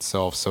album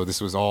itself. So this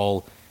was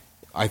all,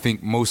 I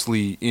think,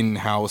 mostly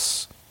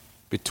in-house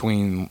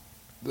between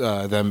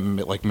them,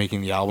 like making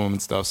the album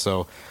and stuff.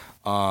 So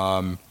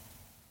I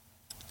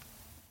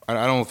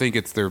don't think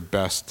it's their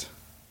best.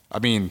 I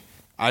mean,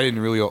 I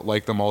didn't really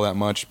like them all that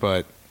much,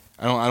 but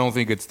I don't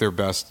think it's their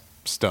best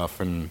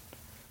stuff, and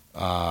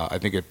I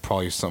think it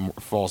probably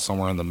falls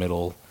somewhere in the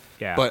middle.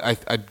 Yeah. But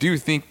I do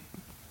think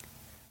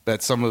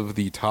that some of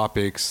the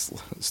topics,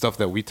 stuff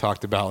that we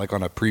talked about, like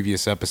on a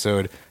previous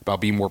episode, about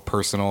being more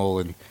personal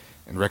and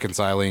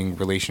reconciling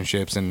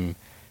relationships and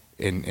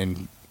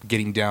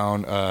getting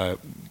down,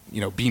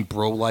 being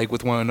bro-like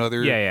with one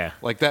another. Yeah.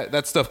 Like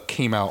that stuff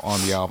came out on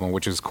the album,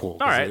 which is cool.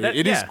 All right.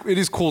 It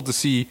is cool to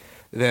see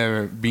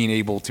them being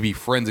able to be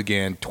friends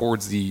again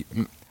towards the,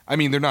 I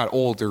mean, they're not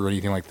old or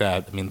anything like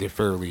that. I mean, they're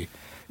fairly,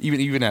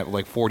 even at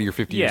like 40 or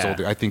 50 years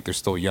old, I think they're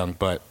still young,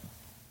 but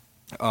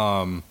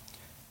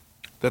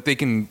that they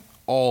can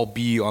all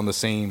be on the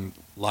same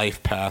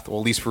life path, or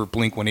at least for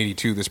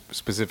Blink-182, this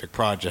specific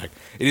project.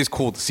 It is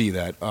cool to see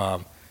that.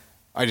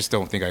 I just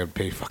don't think I would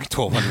pay fucking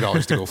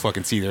 $1,200 to go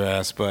fucking see their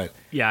ass, but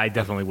yeah, I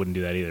definitely wouldn't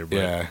do that either. But.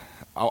 Yeah,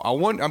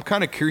 I'm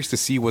kind of curious to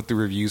see what the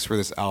reviews for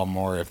this album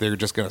are. If they're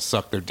just gonna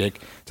suck their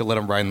dick to let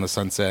them ride in the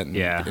sunset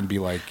and be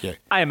like, yeah.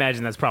 I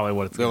imagine that's probably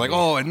what it's. They're like,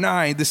 oh, a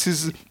 9. This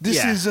is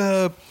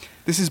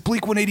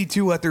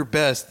Blink-182 at their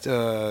best.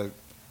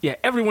 Yeah,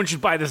 everyone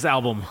should buy this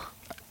album.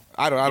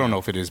 I don't know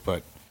if it is,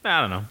 but I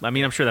don't know. I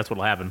mean, I'm sure that's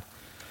what'll happen.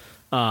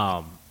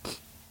 But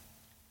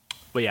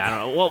yeah, I don't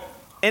know. Well,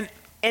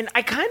 and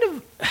I kind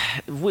of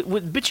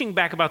with bitching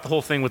back about the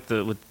whole thing with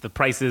the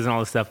prices and all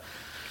this stuff.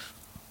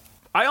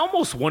 I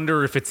almost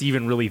wonder if it's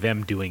even really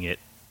them doing it.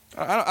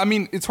 I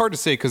mean, it's hard to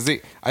say because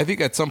I think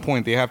at some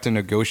point they have to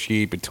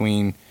negotiate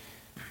between,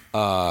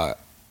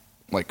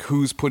 like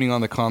who's putting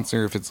on the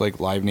concert, if it's like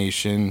Live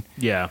Nation.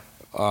 Yeah.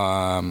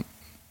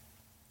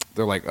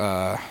 They're like,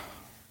 well,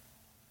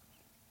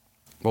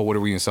 what are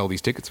we gonna sell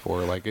these tickets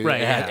for? Like, it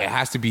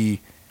has to be.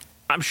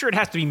 I'm sure it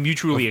has to be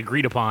mutually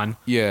agreed upon.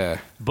 Yeah.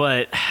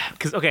 But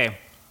because okay,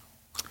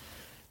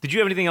 did you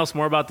have anything else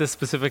more about this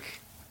specific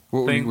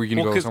thing? Were you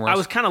gonna go somewhere else? I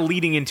was kind of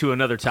leading into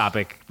another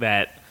topic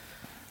that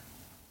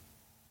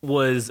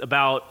was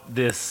about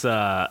this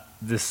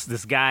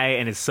this guy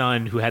and his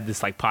son who had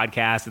this like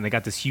podcast, and they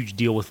got this huge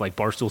deal with like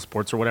Barstool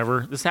Sports or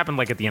whatever. This happened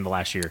like at the end of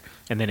last year,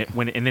 and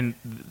then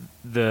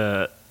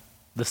the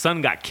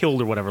son got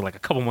killed or whatever like a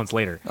couple months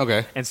later.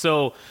 Okay. And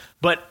so,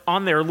 but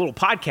on their little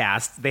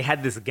podcast, they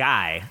had this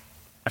guy.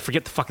 I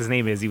forget the fuck his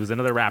name is. He was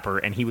another rapper,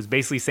 and he was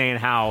basically saying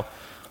how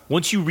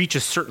once you reach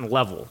a certain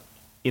level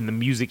in the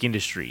music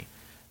industry,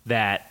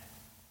 that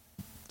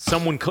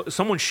someone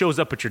shows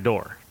up at your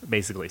door.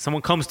 Basically,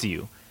 someone comes to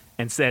you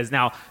and says,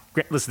 "Now,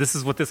 listen, this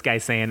is what this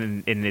guy's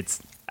saying," and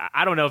it's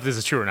I don't know if this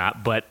is true or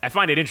not, but I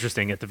find it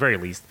interesting at the very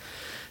least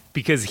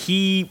because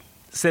he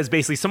says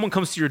basically someone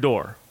comes to your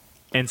door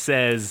and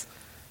says,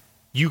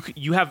 "You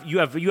have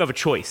a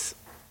choice.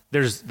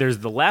 There's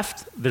the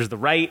left, there's the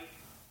right."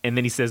 And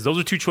then he says, those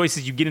are two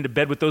choices. You get into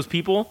bed with those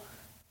people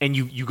and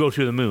you go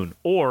to the moon.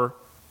 Or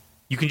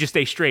you can just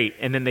stay straight.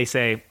 And then they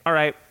say, all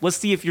right, let's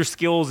see if your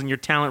skills and your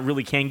talent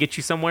really can get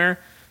you somewhere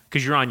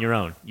because you're on your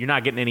own. You're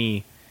not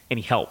getting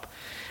any help.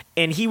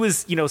 And he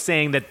was,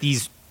 saying that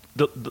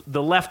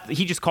the left,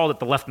 he just called it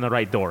the left and the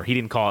right door. He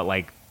didn't call it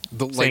like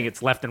saying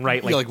it's left and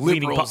right, like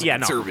liberals,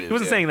 no, he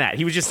wasn't saying that.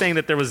 He was just saying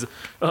that there was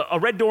a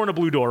red door and a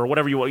blue door or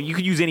whatever you want. You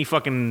could use any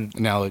fucking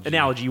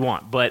analogy you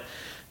want, but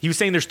he was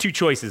saying there's two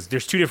choices.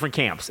 There's two different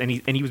camps, and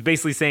he was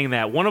basically saying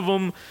that one of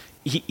them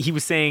he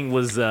was saying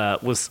was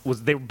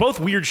they were both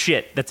weird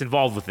shit that's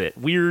involved with it.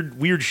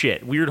 Weird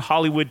shit, weird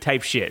Hollywood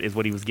type shit is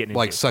what he was getting into.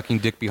 Like sucking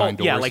dick behind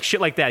doors. Yeah, like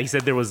shit like that. He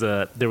said there was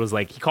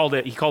like he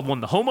called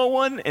one the homo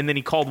one, and then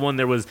he called one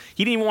he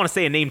didn't even want to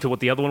say a name to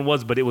what the other one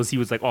was, but he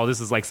was like, oh, this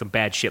is like some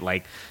bad shit,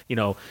 like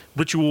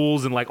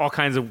rituals and like all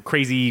kinds of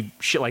crazy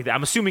shit like that.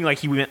 I'm assuming like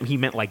he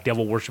meant like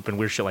devil worship and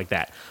weird shit like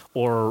that,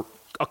 or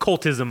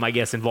occultism, I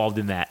guess, involved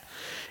in that.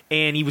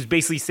 And he was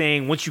basically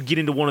saying once you get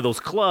into one of those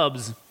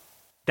clubs,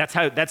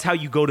 that's how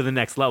you go to the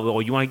next level. Oh,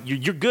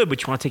 you're good,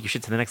 but you want to take your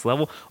shit to the next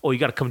level. Oh, you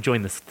got to come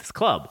join this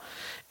club.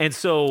 And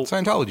so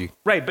Scientology,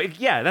 right? But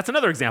yeah, that's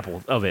another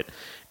example of it.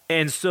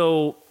 And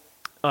so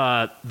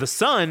the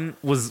son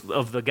was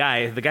of the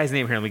guy's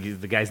name here. Let me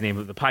give the guy's name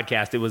of the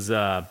podcast. It was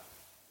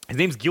his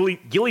name's Gilly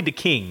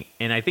DeKing,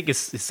 and I think his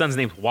son's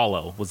name's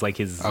Wallow was like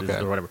his or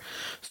whatever.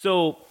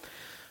 So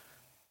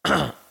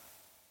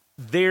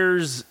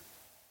the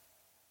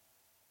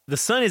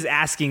son is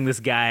asking this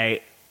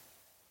guy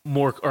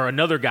or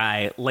another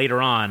guy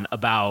later on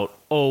about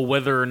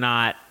whether or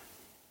not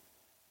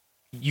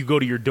you go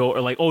to your door,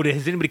 or like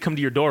has anybody come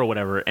to your door or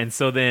whatever. And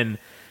so then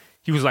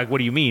he was like, what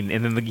do you mean?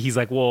 And then he's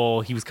like,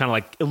 well, he was kind of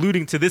like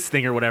alluding to this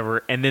thing or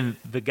whatever. And then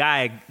the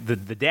guy, the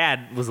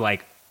dad was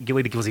like,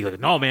 Gilly was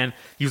like, no, man.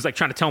 He was like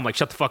trying to tell him, like,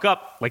 shut the fuck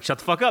up. Like, shut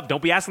the fuck up.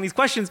 Don't be asking these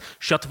questions.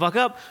 Shut the fuck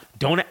up.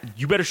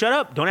 You better shut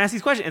up. Don't ask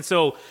these questions. And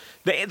so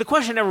the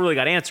question never really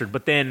got answered.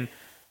 But then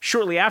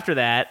shortly after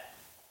that,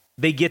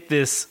 they get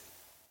this.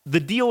 The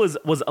deal was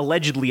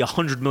allegedly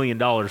 $100 million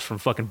from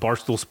fucking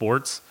Barstool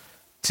Sports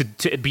to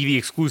be the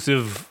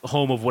exclusive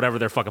home of whatever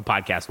their fucking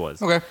podcast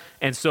was. Okay.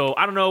 And so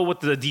I don't know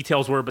what the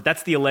details were, but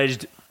that's the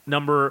alleged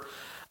number.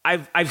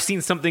 I've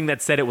seen something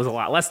that said it was a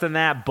lot less than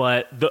that,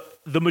 but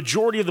the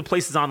majority of the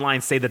places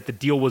online say that the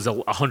deal was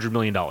 $100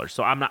 million.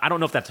 So I don't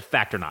know if that's a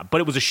fact or not, but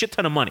it was a shit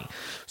ton of money.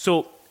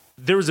 So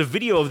there was a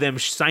video of them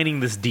signing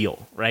this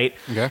deal, right?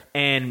 Okay.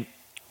 And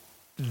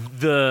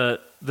the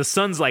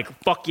son's like,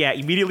 fuck yeah,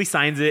 immediately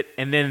signs it,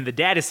 and then the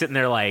dad is sitting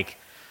there like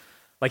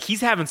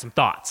he's having some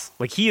thoughts.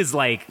 Like he is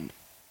like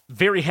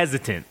very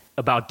hesitant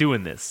about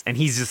doing this, and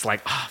he's just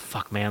like, oh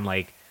fuck man,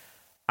 like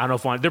I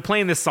don't know if they're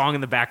playing this song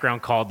in the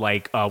background called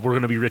like We're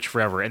Gonna Be Rich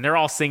Forever, and they're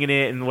all singing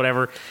it and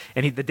whatever,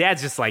 and the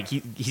dad's just like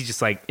he's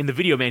just like in the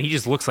video, man, he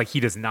just looks like he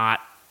does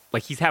not,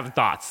 like he's having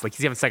thoughts, like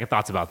he's having second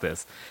thoughts about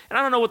this, and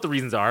I don't know what the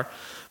reasons are,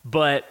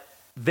 but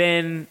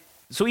then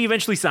so he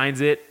eventually signs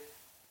it.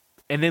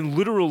 And then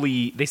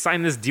literally they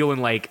signed this deal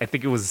in like, I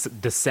think it was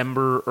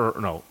November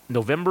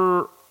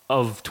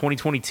of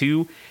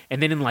 2022.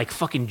 And then in like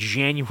fucking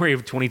January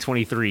of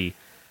 2023,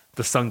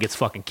 the son gets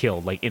fucking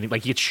killed. Like he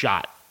gets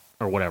shot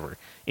or whatever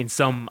in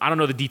some, I don't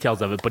know the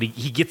details of it, but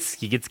he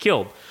gets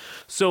killed.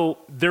 So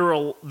there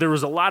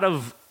was a lot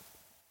of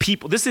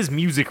people, this is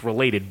music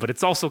related, but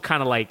it's also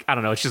kind of like, I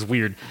don't know, it's just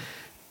weird.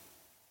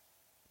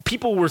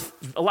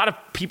 A lot of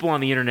people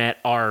on the internet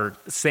are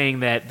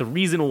saying that the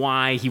reason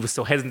why he was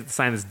so hesitant to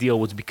sign this deal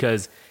was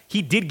because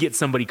he did get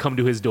somebody come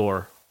to his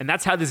door, and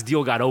that's how this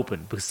deal got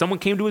opened. Because someone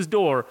came to his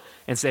door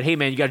and said, hey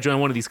man, you got to join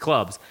one of these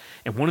clubs.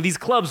 And one of these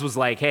clubs was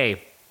like,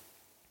 hey,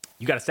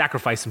 you got to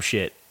sacrifice some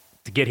shit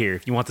to get here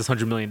if you want this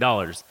 $100 million.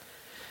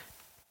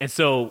 And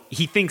so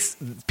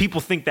people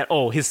think that,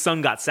 oh, his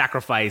son got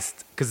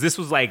sacrificed because this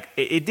was like,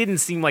 it didn't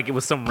seem like it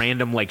was some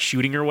random like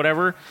shooting or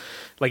whatever.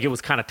 Like it was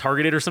kind of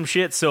targeted or some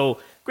shit. So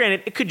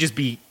granted, it could just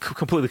be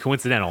completely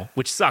coincidental,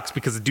 which sucks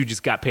because the dude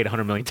just got paid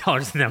 $100 million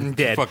and now I'm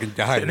dead. Fucking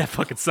died. And that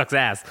fucking sucks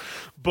ass.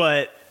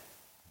 But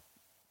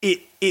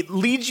it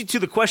leads you to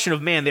the question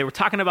of, man, they were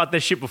talking about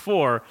this shit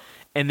before.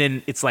 And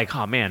then it's like,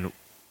 oh man,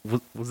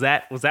 was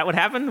that what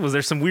happened? Was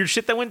there some weird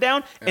shit that went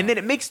down? Yeah. And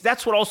then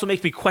that's what also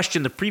makes me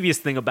question the previous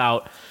thing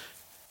about,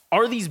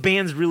 are these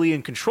bands really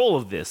in control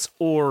of this?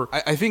 Or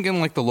I think in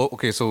like the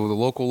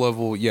local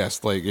level,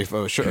 yes. Like if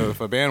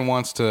a band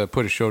wants to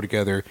put a show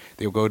together,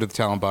 they'll go to the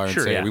talent bar and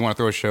say, we want to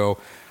throw a show.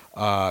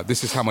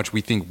 This is how much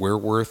we think we're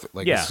worth.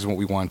 Like this is what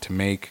we want to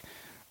make.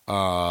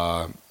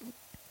 I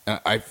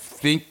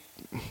think,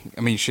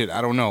 I mean, shit,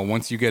 I don't know.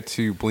 Once you get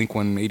to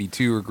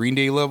Blink-182 or Green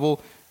Day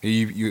level,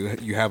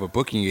 you have a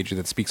booking agent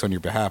that speaks on your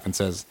behalf and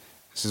says,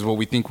 this is what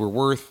we think we're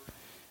worth,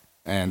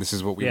 and this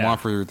is what we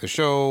want for the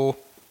show.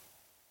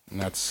 And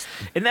that's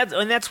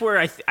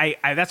where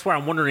that's where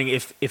I'm wondering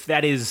if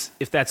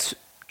that's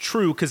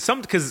true, because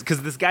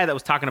this guy that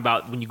was talking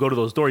about when you go to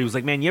those doors, he was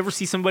like, man, you ever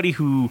see somebody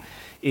who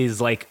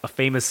is like a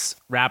famous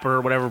rapper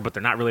or whatever, but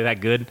they're not really that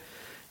good?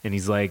 And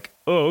he's like,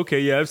 oh, okay,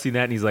 yeah, I've seen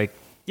that. And he's like,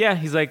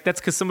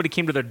 that's because somebody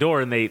came to their door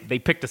and they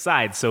picked a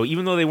side. So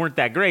even though they weren't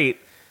that great,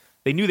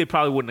 they knew they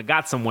probably wouldn't have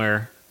got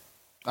somewhere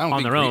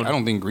on their own. I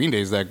don't think Green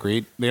Day is that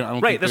great.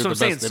 Right, that's what I'm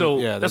saying.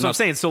 So that's what I'm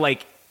saying. So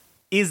like,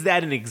 is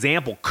that an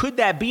example? Could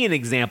that be an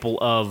example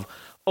of,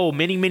 oh,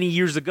 many, many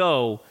years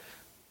ago,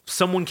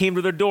 someone came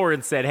to their door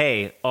and said,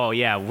 hey, oh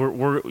yeah,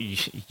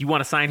 you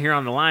want to sign here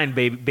on the line,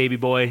 baby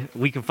boy?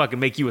 We can fucking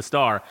make you a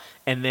star.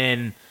 And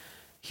then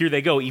here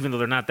they go, even though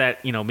they're not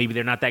that, maybe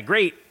they're not that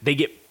great, they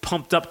get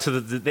pumped up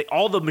to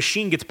all the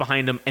machine gets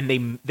behind them,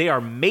 and they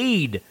are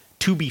made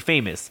to be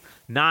famous,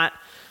 not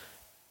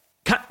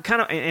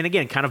kind of, and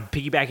again, kind of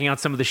piggybacking on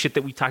some of the shit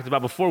that we talked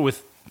about before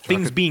with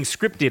things being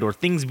scripted or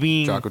things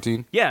being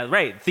Chocotine. Yeah,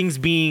 right. Things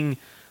being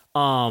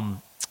the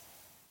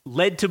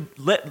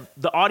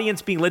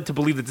audience being led to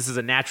believe that this is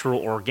a natural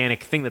or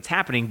organic thing that's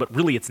happening, but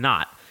really it's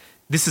not.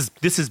 This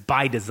is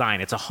by design.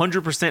 It's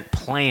 100%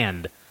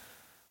 planned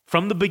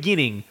from the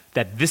beginning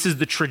that this is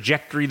the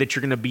trajectory that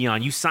you're going to be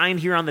on. You signed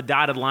here on the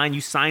dotted line.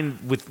 You signed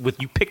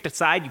with you picked a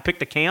side, you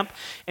picked a camp,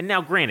 and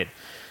now granted,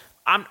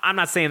 I'm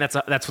not saying that's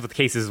what the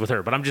case is with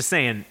her, but I'm just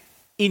saying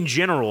in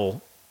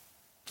general,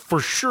 for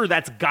sure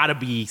that's got to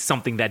be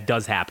something that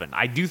does happen.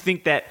 I do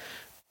think that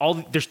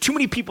there's too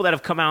many people that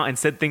have come out and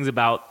said things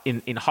about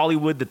in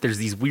Hollywood that there's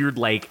these weird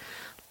like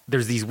I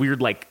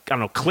don't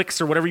know, cliques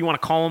or whatever you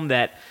want to call them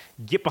that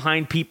get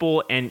behind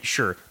people, and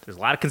sure, there's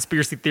a lot of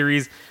conspiracy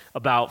theories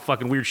about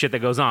fucking weird shit that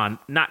goes on.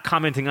 Not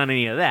commenting on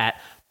any of that,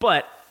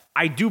 but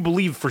I do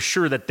believe for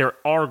sure that there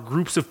are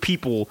groups of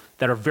people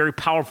that are very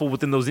powerful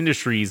within those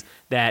industries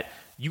that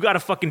you got to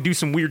fucking do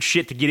some weird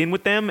shit to get in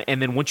with them,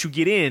 and then once you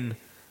get in,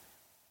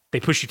 they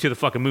push you to the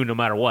fucking moon no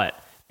matter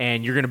what,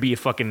 and you're going to be a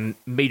fucking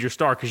major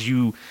star because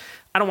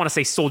I don't want to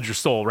say sold your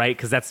soul, right?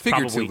 Because that's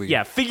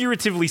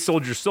figuratively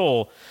sold your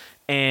soul,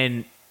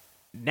 and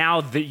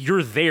now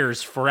you're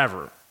theirs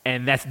forever,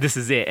 and this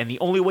is it. And the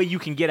only way you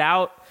can get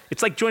out,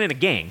 it's like joining a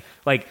gang.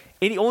 Like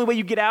the only way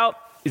you get out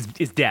is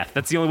death.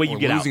 That's the only way you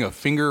get out. Losing a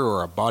finger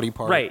or a body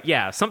part. Right,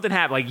 yeah. Something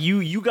happened. Like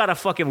you got to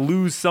fucking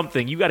lose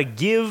something. You got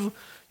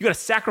to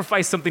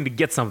sacrifice something to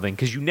get something,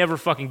 because you never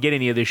fucking get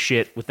any of this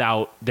shit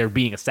without there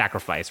being a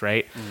sacrifice,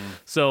 right?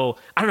 So,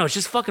 I don't know. It's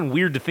just fucking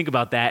weird to think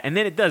about that. And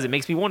then it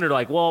makes me wonder,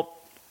 like, well,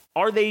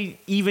 are they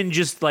even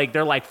just like,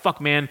 they're like, fuck,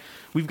 man,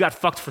 we've got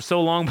fucked for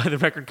so long by the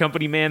record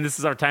company, man. This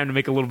is our time to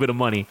make a little bit of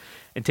money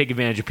and take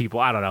advantage of people.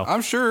 I don't know.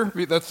 I'm sure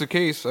that's the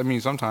case. I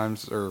mean,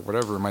 sometimes, or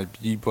whatever it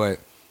might be, but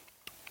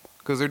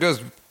because there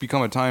does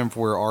become a time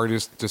where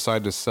artists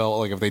decide to sell,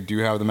 like if they do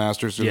have the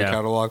masters through the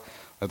catalog,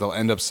 that they'll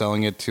end up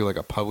selling it to like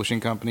a publishing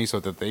company so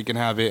that they can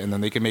have it and then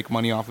they can make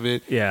money off of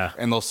it. Yeah.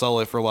 And they'll sell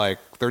it for like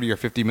 $30 or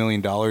 $50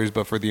 million,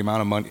 but for the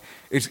amount of money,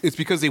 it's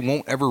because they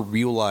won't ever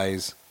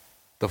realize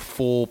the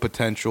full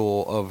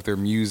potential of their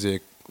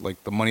music,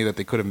 like the money that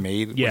they could have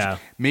made. Yeah.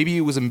 Maybe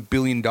it was $1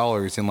 billion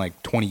in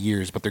like 20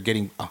 years, but they're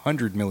getting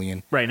 $100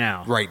 million right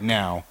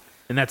now.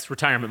 And that's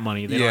retirement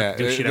money. They don't have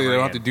to do shit ever. They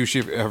don't have to do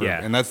shit ever.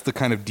 Yeah. And that's the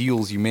kind of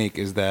deals you make,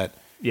 is that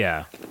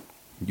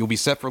you'll be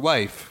set for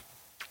life,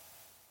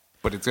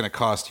 but it's going to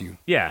cost you.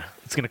 Yeah.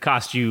 It's going to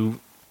cost you,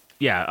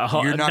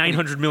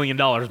 $900 million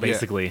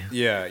basically.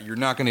 Yeah. You're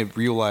not going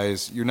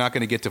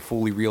to get to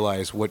fully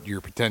realize what your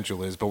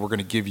potential is, but we're going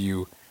to give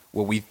you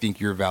what we think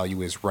your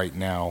value is right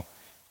now.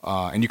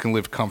 And you can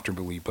live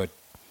comfortably, but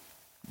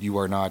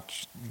you're not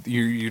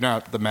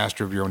the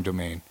master of your own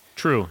domain.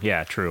 True.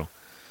 Yeah, true.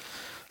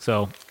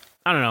 So,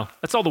 I don't know.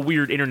 That's all the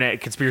weird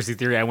internet conspiracy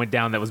theory I went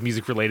down that was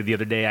music related the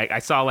other day. I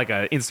saw like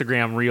an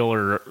Instagram reel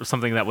or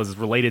something that was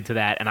related to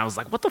that, and I was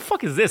like, what the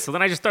fuck is this? So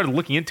then I just started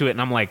looking into it,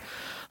 and I'm like,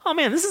 oh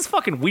man, this is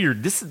fucking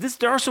weird.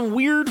 There are some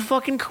weird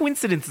fucking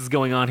coincidences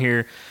going on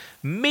here.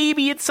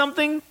 Maybe it's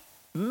something,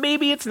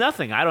 maybe it's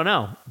nothing. I don't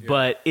know. Yeah.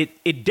 But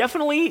it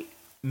definitely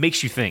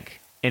makes you think.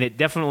 and it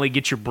definitely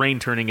gets your brain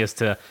turning as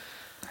to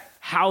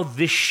how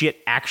this shit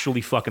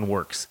actually fucking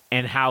works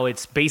and how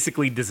it's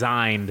basically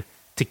designed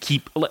to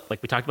keep,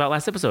 like we talked about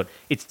last episode,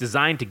 it's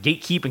designed to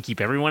gatekeep and keep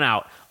everyone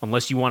out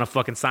unless you want to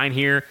fucking sign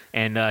here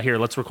and here,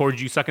 let's record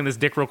you sucking this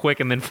dick real quick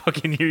and then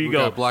fucking here you We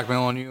go. got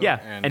blackmail on you. Yeah,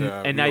 and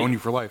and we now own you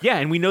for life. Yeah,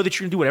 and we know that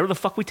you're gonna do whatever the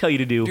fuck we tell you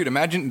to do.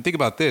 Dude, think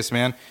about this,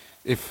 man.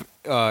 If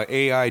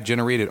AI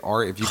generated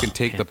art, if you can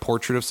take the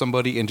portrait of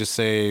somebody and just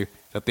say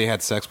that they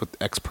had sex with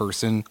X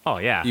person. Oh,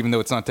 yeah. Even though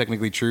it's not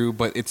technically true,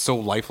 but it's so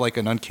lifelike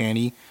and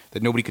uncanny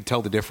that nobody could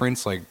tell the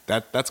difference. Like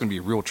that's gonna be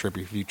a real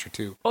trippy future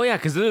too. Oh yeah,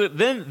 because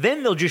then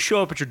they'll just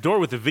show up at your door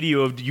with a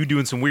video of you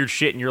doing some weird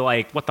shit, and you're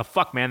like, "What the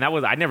fuck, man?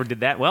 I never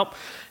did that." Well,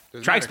 try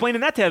matter.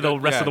 explaining that to the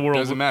rest of the world.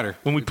 Doesn't matter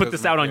when we It put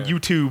doesn't this out matter, on yeah.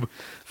 YouTube,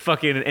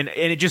 fucking, and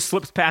it just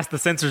slips past the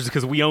censors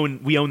because we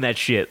own that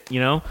shit. You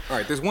know? All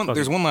right, there's one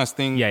last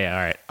thing. Yeah.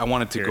 All right. I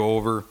wanted to Here. go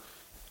over.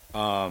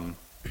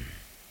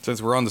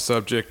 Since we're on the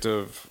subject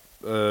of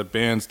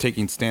bands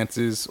taking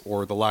stances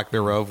or the lack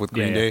thereof with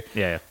Green Day.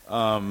 Yeah.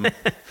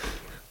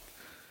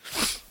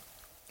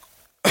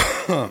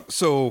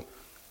 So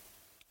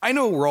I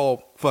know we're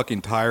all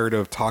fucking tired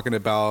of talking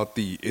about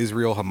the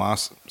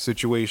Israel-Hamas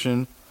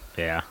situation,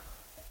 Yeah.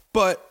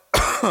 but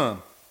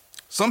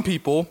some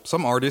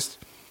artists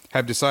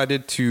have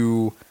decided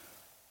to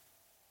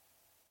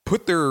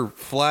put their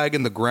flag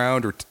in the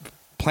ground or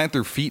plant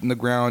their feet in the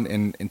ground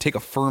and take a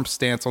firm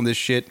stance on this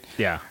shit.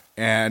 Yeah.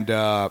 And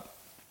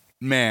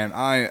man,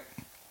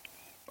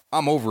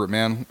 I'm over it,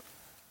 man.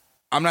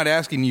 I'm not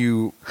asking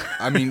you.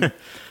 I mean,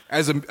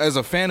 as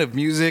a fan of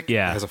music,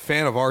 Yeah. as a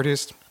fan of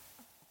artists,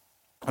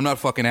 I'm not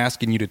fucking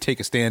asking you to take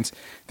a stance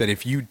that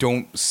if you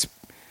don't,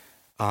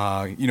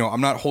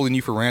 I'm not holding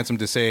you for ransom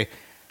to say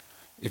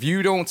if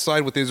you don't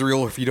side with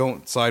Israel, if you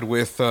don't side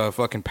with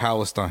fucking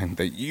Palestine,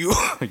 that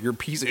you're a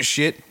piece of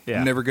shit. Yeah.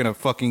 You're never gonna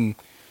fucking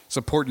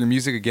support your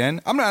music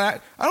again. I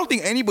don't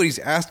think anybody's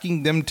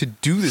asking them to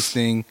do this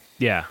thing.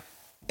 Yeah.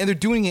 And they're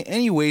doing it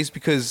anyways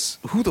because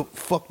who the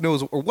fuck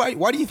knows? Or why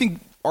do you think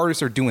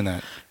artists are doing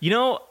that? You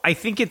know, I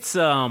think it's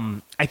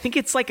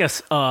like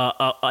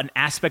an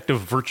aspect of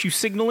virtue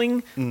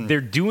signaling.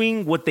 They're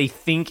doing what they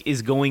think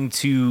is going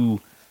to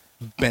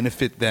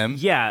Benefit them?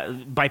 Yeah,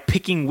 by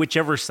picking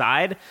whichever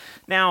side.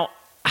 Now,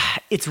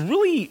 it's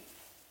really.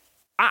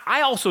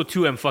 I also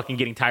too am fucking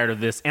getting tired of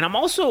this, and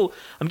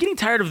I'm getting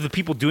tired of the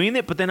people doing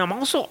it. But then I'm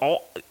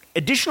also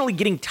additionally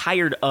getting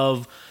tired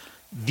of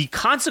the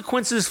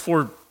consequences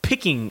for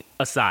picking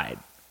a side.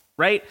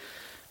 Right?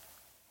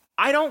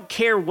 I don't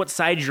care what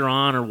side you're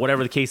on or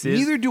whatever the case is.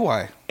 Neither do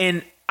I.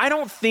 And I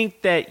don't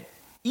think that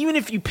even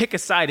if you pick a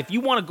side, if you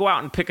want to go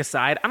out and pick a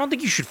side, I don't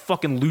think you should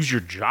fucking lose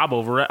your job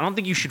over it. I don't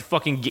think you should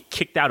fucking get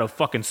kicked out of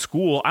fucking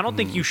school. I don't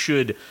think you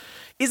should.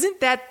 Isn't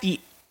that the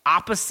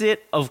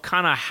opposite of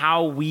kind of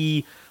how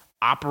we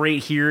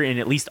operate here in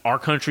at least our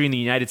country in the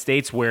United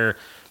States, where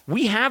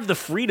we have the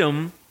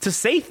freedom to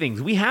say things.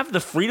 We have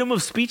the freedom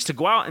of speech to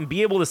go out and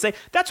be able to say.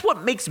 That's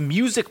what makes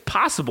music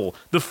possible.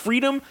 The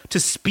freedom to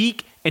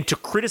speak and to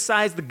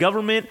criticize the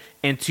government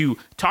and to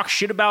talk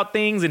shit about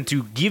things and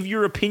to give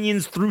your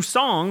opinions through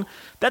song.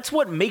 That's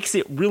what makes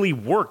it really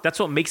work. That's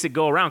what makes it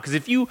go around. Because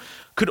if you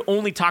could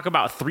only talk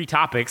about 3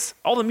 topics,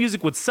 all the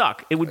music would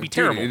suck. It would be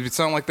terrible. It would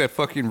sound like that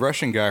fucking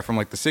Russian guy from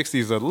like the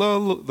 60s. The la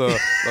la la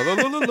la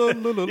la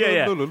la la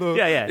Yeah, la la.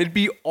 yeah. It'd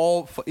be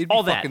all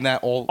fucking that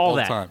all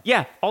the time.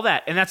 Yeah, all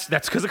that. And that's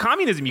because of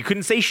communism. You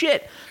couldn't say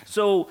shit.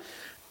 So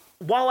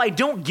while I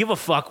don't give a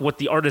fuck what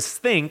the artists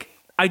think,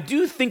 I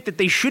do think that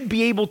they should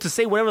be able to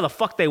say whatever the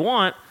fuck they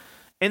want,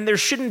 and there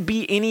shouldn't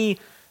be any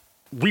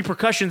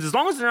repercussions as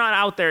long as they're not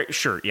out there.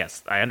 Sure,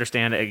 yes, I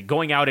understand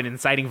going out and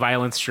inciting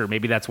violence. Sure,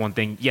 maybe that's one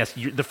thing. Yes,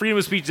 the freedom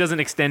of speech doesn't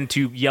extend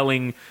to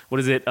yelling. What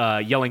is it?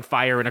 Yelling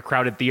fire in a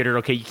crowded theater.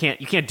 Okay, you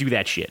can't do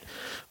that shit.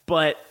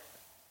 But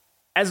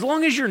as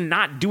long as you're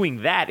not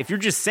doing that, if you're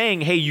just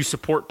saying, hey, you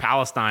support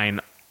Palestine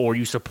or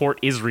you support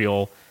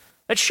Israel,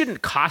 that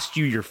shouldn't cost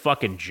you your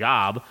fucking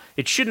job.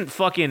 It shouldn't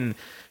fucking...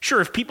 Sure,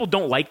 if people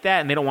don't like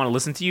that and they don't want to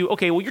listen to you,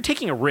 okay, well, you're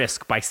taking a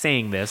risk by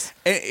saying this.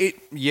 And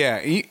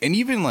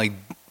even like,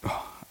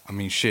 I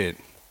mean, shit.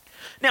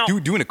 Now,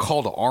 Doing a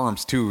call to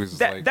arms too is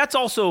like that's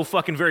also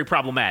fucking very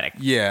problematic.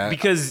 Yeah.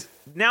 Because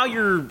now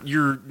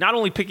you're not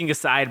only picking a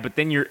side, but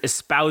then you're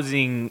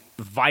espousing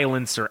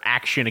violence or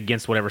action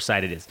against whatever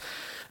side it is.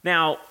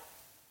 Now,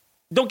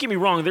 don't get me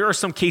wrong, there are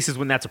some cases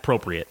when that's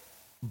appropriate.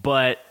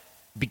 But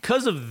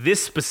because of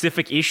this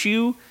specific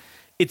issue,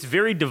 it's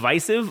very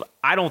divisive.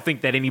 I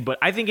think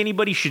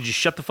anybody should just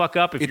shut the fuck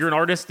up. If you're an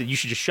artist, then you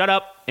should just shut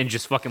up and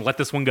just fucking let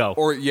this one go.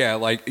 Or yeah,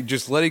 like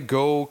just let it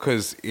go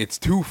because it's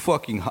too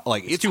fucking hot.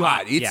 Like it's too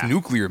hot. It's Yeah.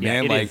 nuclear,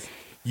 Yeah, man. it Like is.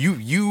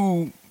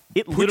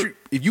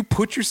 if you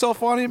put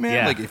yourself on it, man.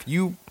 Yeah. Like if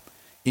you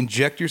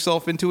inject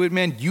yourself into it,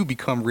 man, you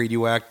become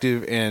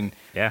radioactive and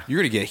Yeah. you're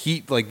gonna get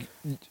heat. Like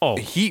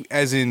heat,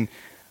 as in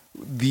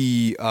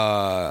the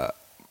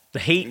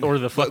hate or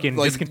the fucking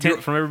like,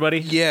 discontent from everybody.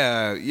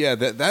 Yeah,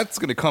 that's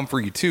gonna come for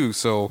you too.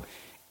 So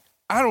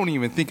I don't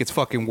even think it's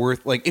fucking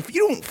worth. Like if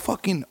you don't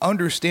fucking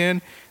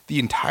understand the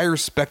entire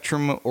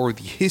spectrum or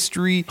the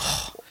history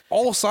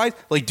all sides.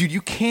 Like, dude,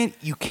 you can't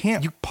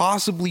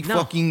possibly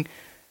fucking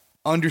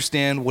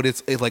understand what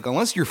it's like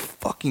unless you're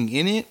fucking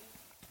in it.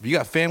 If you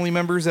got family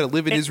members that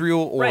live in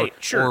Israel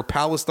or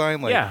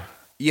Palestine, like,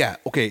 yeah,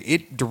 okay,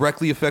 it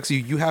directly affects you.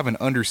 You have an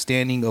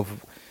understanding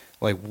of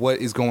like what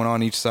is going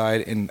on each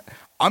side, and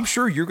I'm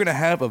sure you're gonna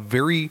have a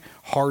very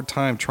hard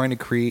time trying to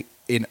create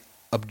an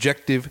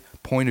objective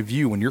point of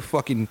view when your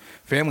fucking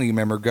family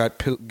member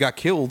got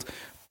killed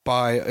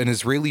by an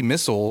Israeli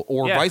missile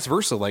or vice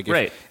versa. Like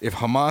if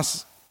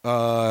Hamas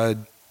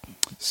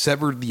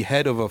severed the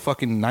head of a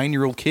fucking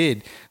 9-year-old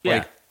kid,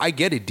 like, I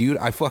get it, dude.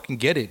 I fucking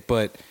get it.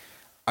 But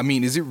I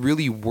mean, is it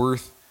really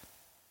worth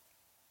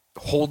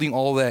holding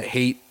all that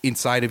hate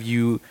inside of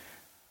you,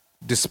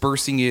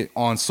 dispersing it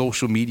on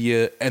social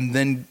media, and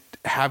then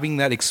having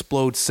that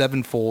explode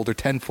 7-fold or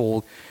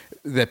 10-fold,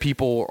 that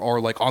people are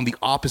like on the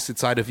opposite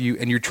side of you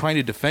and you're trying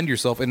to defend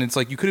yourself? And it's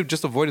like, you could have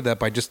just avoided that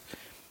by just,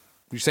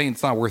 you're saying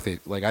it's not worth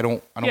it. Like, I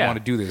don't want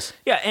to do this.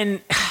 Yeah.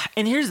 And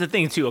here's the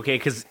thing too. Okay.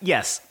 Cause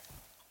yes,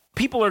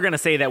 people are going to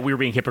say that we're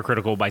being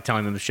hypocritical by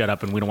telling them to shut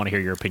up and we don't want to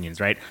hear your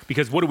opinions, right?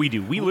 Because what do?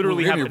 We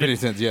literally have your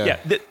opinions.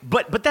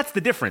 But that's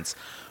the difference.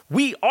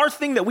 Our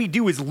thing that we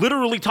do is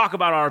literally talk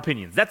about our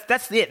opinions.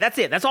 That's it.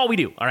 That's all we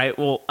do. All right.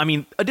 Well, I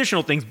mean,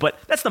 additional things, but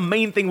that's the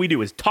main thing we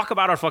do is talk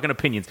about our fucking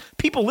opinions.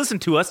 People listen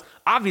to us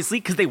obviously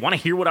because they want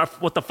to hear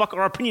what the fuck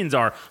our opinions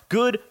are,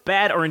 good,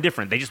 bad, or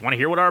indifferent. They just want to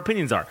hear what our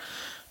opinions are.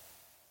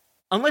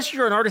 Unless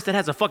you're an artist that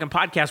has a fucking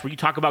podcast where you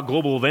talk about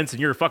global events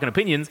and your fucking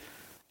opinions.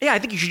 Yeah, I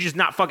think you should just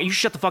you should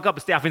shut the fuck up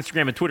and stay off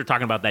Instagram and Twitter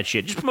talking about that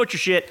shit. Just promote your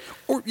shit.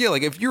 Or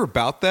like if you're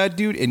about that,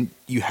 dude, and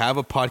you have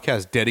a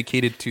podcast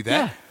dedicated to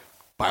that,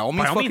 by all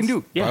means, do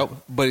it. Yeah.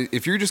 But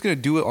if you're just gonna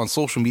do it on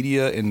social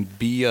media and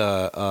be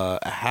a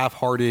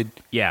half-hearted,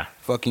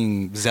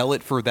 fucking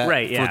zealot for that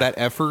for that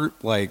effort,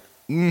 like,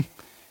 I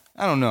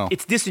don't know.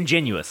 It's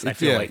disingenuous. I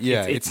feel like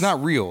it's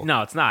not real.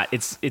 No, it's not.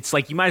 It's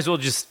like you might as well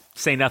just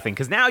say nothing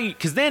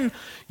because then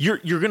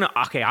you're gonna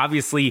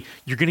obviously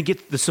you're gonna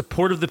get the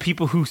support of the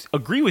people who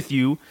agree with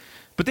you,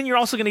 but then you're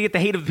also gonna get the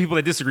hate of the people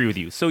that disagree with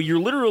you. So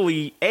you're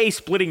literally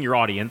splitting your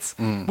audience,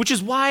 which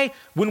is why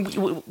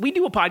when we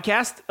do a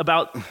podcast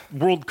about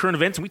world current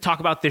events and we talk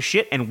about this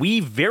shit, and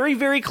we very,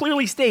 very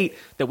clearly state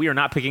that we are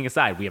not picking a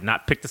side. We have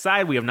not picked a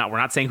side. We're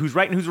not saying who's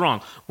right and who's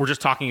wrong. We're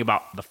just talking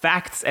about the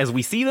facts as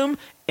we see them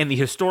and the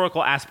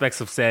historical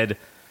aspects of said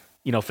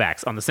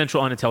facts on the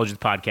Central Unintelligence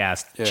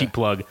podcast. Cheap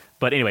plug.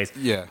 But anyways,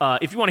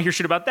 if you want to hear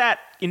shit about that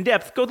in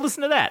depth, go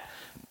listen to that.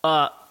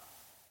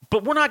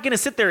 But we're not going to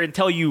sit there and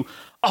tell you,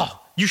 oh,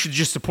 you should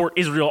just support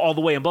Israel all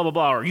the way and blah, blah,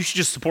 blah, or you should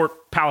just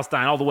support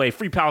Palestine all the way,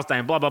 free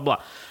Palestine, blah, blah,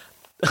 blah.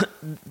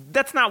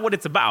 That's not what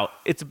it's about.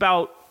 It's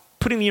about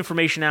putting the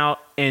information out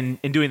and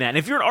doing that. And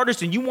if you're an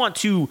artist and you want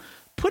to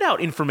put out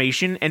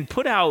information and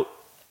put out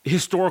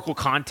historical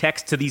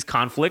context to these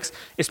conflicts,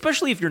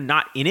 especially if you're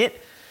not in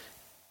it,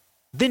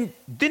 then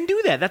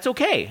do that. That's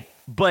okay.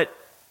 But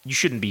you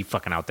shouldn't be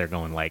fucking out there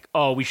going like,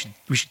 oh, we should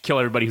kill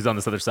everybody who's on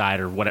this other side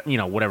or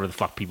whatever the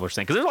fuck people are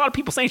saying. Because there's a lot of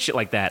people saying shit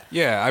like that.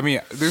 Yeah, I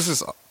mean, there's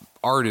this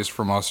artist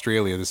from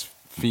Australia, this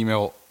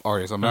female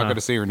artist. I'm not going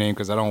to say her name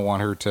because I don't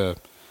want her to.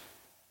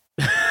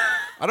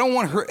 I don't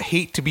want her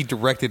hate to be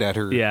directed at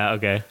her. Yeah.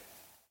 Okay.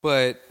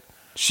 But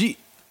she.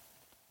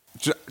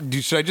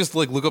 Dude, should I just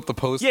like look up the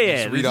post?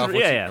 Yeah. Read off.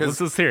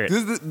 Let's hear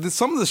it.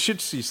 Some of the shit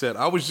she said,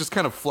 I was just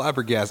kind of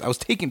flabbergasted. I was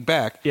taken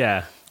back.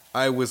 Yeah.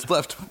 I was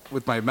left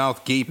with my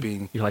mouth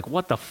gaping. You're like,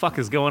 what the fuck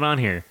is going on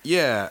here?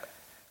 Yeah.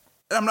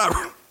 I'm not.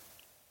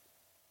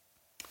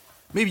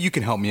 Maybe you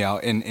can help me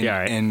out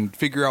and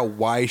figure out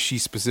why she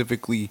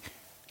specifically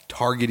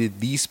targeted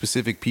these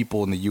specific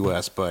people in the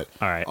U.S. But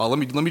all right, let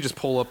me just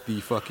pull up the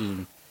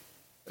fucking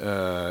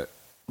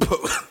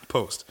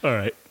post. All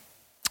right.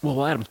 Well,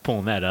 while Adam's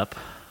pulling that up,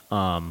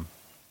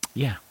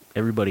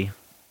 everybody,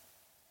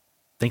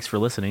 thanks for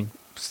listening.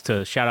 Just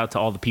to shout out to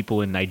all the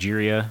people in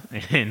Nigeria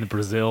and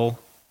Brazil.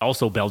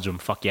 Also Belgium.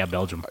 Fuck yeah,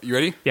 Belgium. You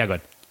ready? Yeah, go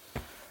ahead.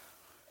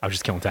 I was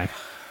just killing time.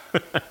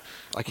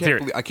 I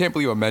can't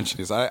believe I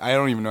mentioned this. I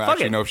don't even know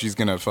know if she's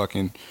gonna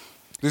fucking.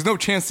 There's no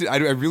chance. I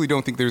really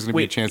don't think there's gonna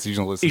be a chance she's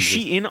gonna listen. Is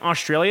she in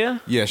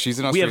Australia? Yeah, she's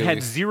in Australia. We have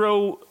had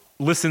 0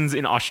 listens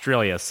in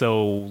Australia,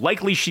 so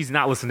likely she's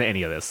not listening to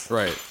any of this.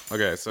 Right.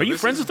 Okay. So are you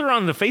friends with her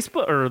on the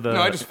Facebook or the?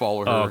 No, I just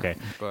follow her. Oh, okay.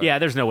 Yeah,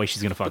 there's no way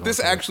she's gonna fuck. But this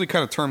actually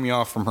kind of turned me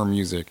off from her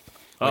music.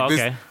 Like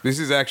okay. This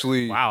is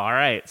actually wow. All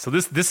right. So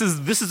this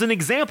is an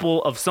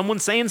example of someone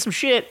saying some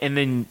shit, and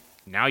then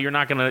now you're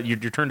not gonna you're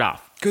turned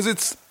off because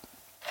it's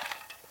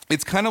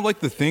kind of like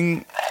the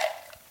thing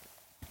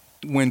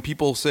when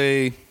people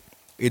say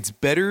it's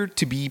better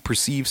to be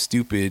perceived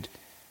stupid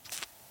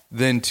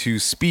than to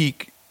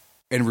speak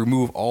and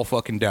remove all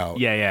fucking doubt.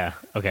 Yeah.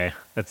 Okay.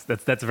 That's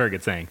a very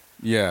good saying.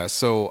 Yeah.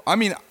 So I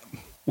mean,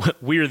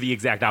 we're the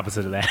exact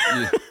opposite of that.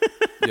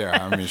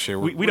 Yeah, I mean, shit.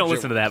 We don't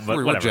listen to that, but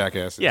whatever. We're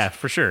jackasses. Yeah,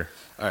 for sure.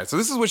 All right, so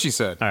this is what she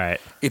said. All right.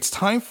 It's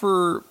time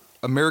for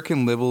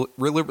American let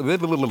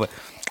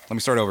me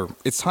start over.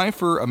 It's time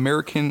for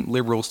American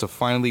liberals to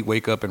finally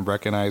wake up and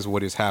recognize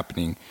what is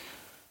happening.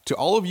 To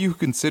all of you who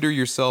consider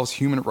yourselves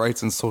human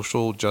rights and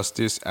social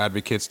justice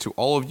advocates, to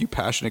all of you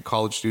passionate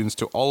college students,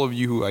 to all of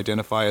you who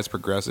identify as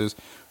progressives,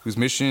 whose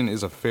mission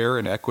is a fair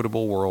and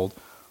equitable world,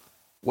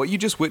 what you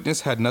just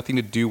witnessed had nothing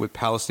to do with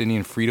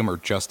Palestinian freedom or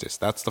justice.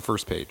 That's the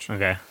first page.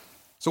 Okay.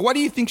 So why do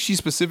you think she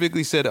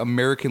specifically said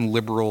American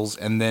liberals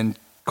and then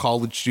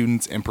college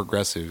students and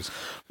progressives?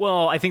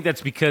 Well, I think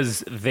that's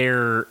because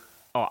they're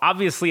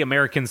obviously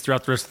Americans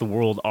throughout the rest of the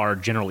world are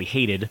generally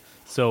hated.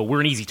 So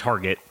we're an easy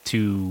target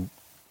to,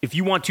 if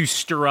you want to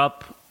stir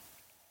up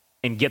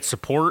and get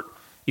support,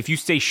 if you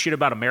say shit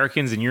about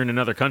Americans and you're in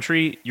another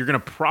country, you're going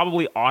to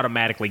probably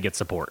automatically get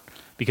support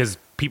because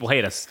people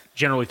hate us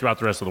generally throughout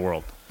the rest of the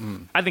world.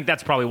 I think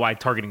that's probably why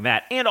targeting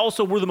that. And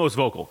also, we're the most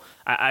vocal.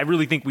 I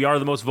really think we are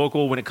the most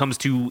vocal when it comes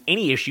to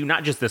any issue,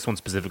 not just this one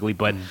specifically,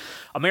 but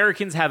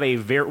Americans have a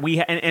very,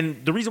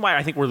 and the reason why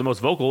I think we're the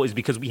most vocal is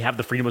because we have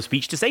the freedom of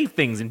speech to say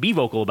things and be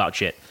vocal about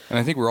shit. And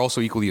I think we're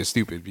also equally as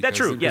stupid. That's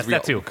true. Yes,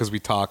 that too. Because we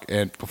talk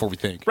and before we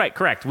think. Right,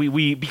 correct.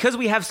 We because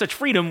we have such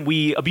freedom,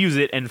 we abuse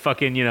it and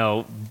fucking,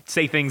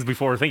 say things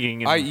before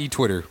thinking. And, I.e.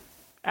 Twitter.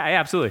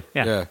 yeah, absolutely.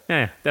 Yeah,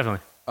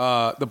 definitely.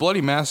 The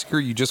bloody massacre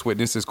you just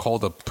witnessed is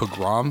called a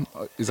pogrom.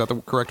 Is that the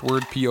correct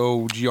word?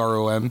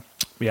 Pogrom?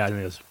 Yeah, I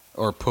think it is.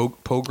 Or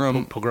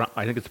pogrom? Pogrom.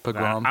 I think it's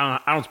Pogrom. I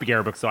don't speak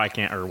Arabic, so I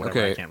can't, or whatever.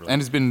 Okay, I can't really.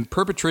 and has been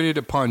perpetrated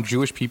upon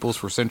Jewish peoples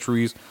for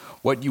centuries.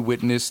 What you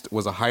witnessed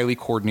was a highly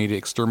coordinated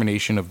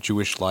extermination of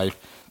Jewish life.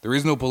 There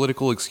is no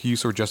political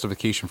excuse or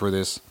justification for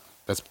this.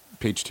 That's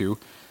page 2.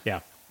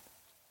 Yeah.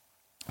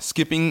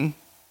 Skipping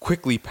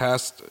quickly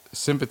past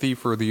sympathy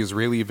for the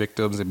Israeli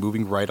victims and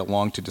moving right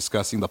along to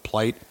discussing the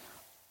plight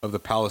of the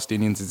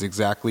Palestinians is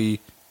exactly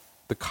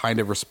the kind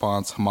of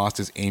response Hamas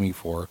is aiming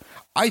for.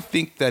 I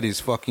think that is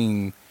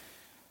fucking...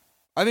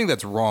 I think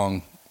that's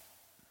wrong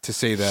to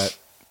say that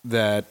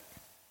the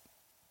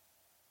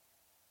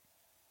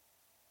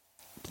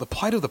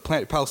plight of the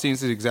Palestinians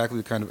is exactly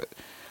the kind of...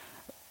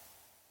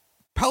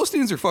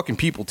 Palestinians are fucking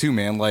people too,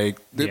 man. Like,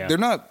 they're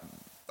not...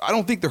 I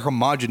don't think they're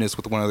homogenous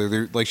with one another.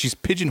 They're like, she's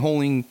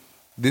pigeonholing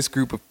this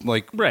group of,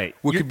 like... Right.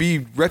 What could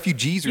be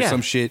refugees or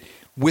some shit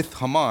with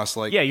Hamas.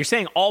 Like, yeah, you're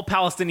saying all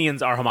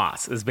Palestinians are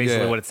Hamas is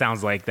basically Yeah. what it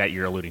sounds like that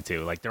you're alluding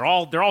to. Like they're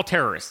all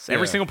terrorists.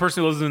 Every Yeah. single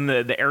person who lives in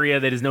the area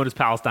that is known as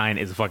Palestine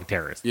is a fucking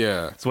terrorist.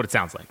 Yeah. That's what it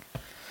sounds like.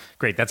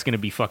 Great, that's going to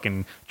be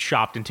fucking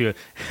chopped into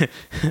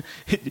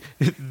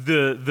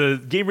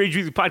the Game Rage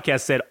Music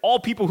podcast said all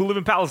people who live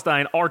in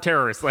Palestine are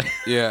terrorists. Like,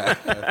 yeah.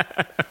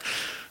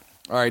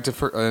 All right,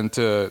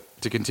 to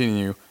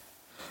continue.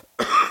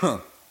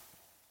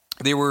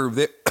 They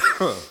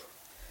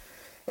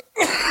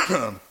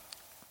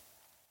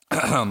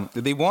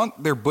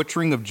want their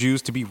butchering of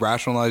Jews to be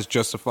rationalized,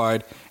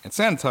 justified, and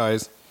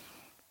sanitized.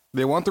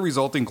 They want the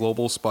resulting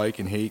global spike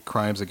in hate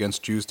crimes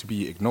against Jews to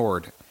be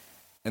ignored.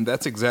 And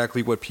that's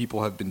exactly what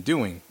people have been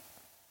doing.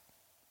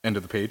 End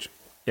of the page.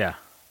 yeah.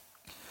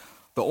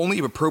 The only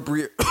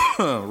appropriate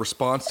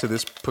response to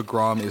this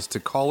pogrom is to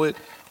call it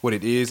what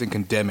it is and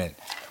condemn it.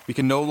 We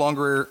can no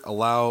longer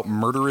allow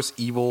murderous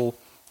evil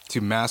to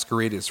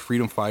masquerade as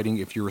freedom fighting.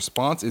 If your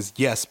response is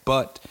yes,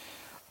 but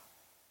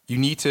you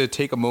need to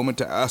take a moment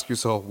to ask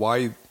yourself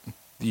why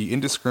the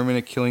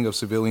indiscriminate killing of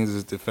civilians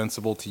is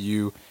defensible to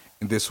you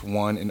in this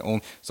one and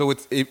only. So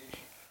it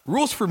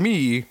rules for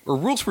me, or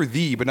rules for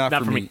thee, but not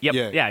for me.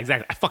 Yep. Yeah,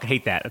 exactly. I fucking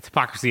hate that. It's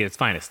hypocrisy at its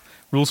finest.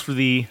 Rules for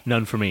thee,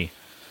 none for me.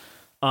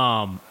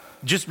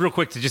 Just real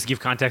quick to just give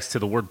context to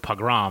the word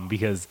pogrom,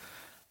 because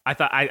I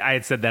thought I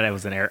had said that it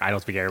was I don't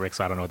speak Arabic,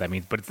 so I don't know what that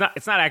means. But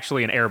it's not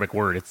actually an Arabic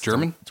word. It's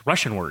German? It's a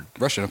Russian word.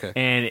 Russian, okay.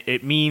 And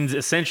it means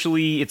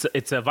essentially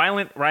it's a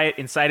violent riot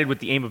incited with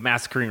the aim of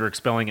massacring or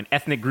expelling an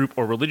ethnic group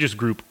or religious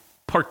group,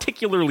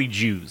 particularly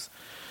Jews.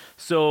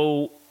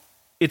 So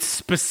it's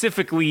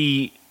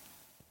specifically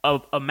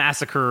a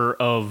massacre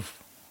of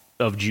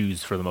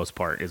Jews for the most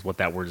part is what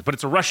that word is. But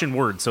it's a Russian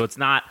word, so it's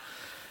not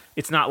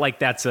like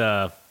that's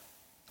an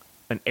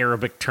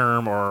Arabic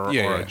term or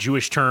a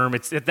Jewish term.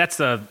 That's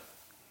a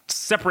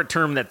separate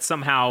term that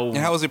somehow. And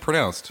how is it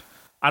pronounced?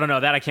 I don't know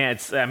that I can't.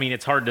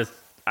 It's hard to.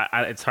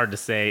 It's hard to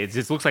say. It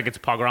just looks like it's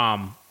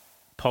pogrom.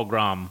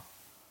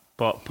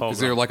 Is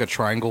there like a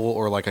triangle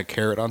or like a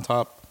carrot on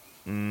top?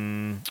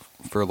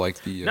 For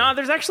like the no,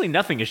 there's actually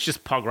nothing. It's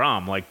just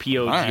pogrom, like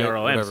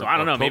Pogrom. whatever. So I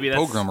don't know. Maybe that's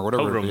pogrom or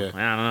whatever. Pogrom. Yeah.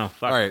 I don't know.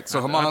 Fuck. All right, so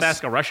I'll have Hamas- to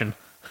ask a Russian.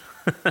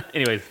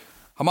 Anyways,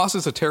 Hamas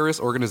is a terrorist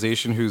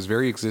organization whose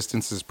very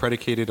existence is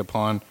predicated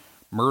upon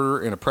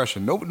murder and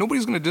oppression.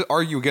 Nobody's going to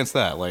argue against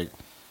that. Like,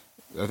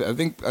 I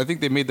think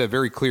they made that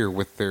very clear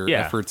with their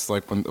efforts,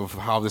 like of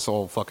how this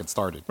all fucking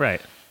started.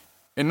 right.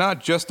 And not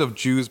just of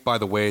Jews, by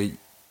the way.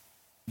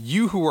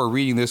 You who are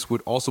reading this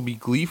would also be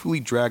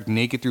gleefully dragged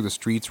naked through the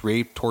streets,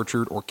 raped,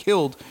 tortured, or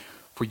killed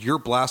for your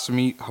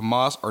blasphemy.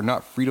 Hamas are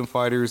not freedom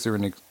fighters. They're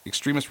an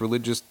extremist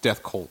religious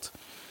death cult.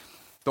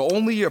 The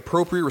only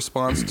appropriate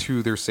response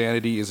to their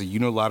sanity is a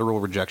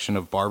unilateral rejection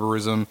of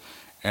barbarism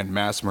and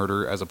mass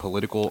murder as a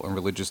political and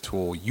religious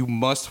tool. You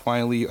must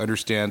finally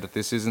understand that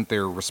this isn't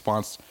their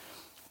response.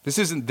 This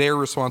isn't their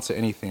response to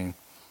anything.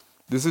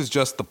 This is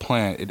just the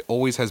plan. It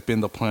always has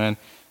been the plan.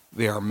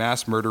 They are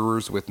mass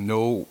murderers with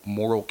no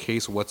moral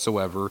case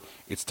whatsoever.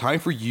 It's time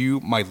for you,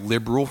 my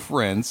liberal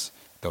friends.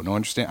 I don't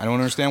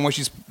understand why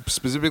she's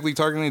specifically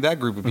targeting that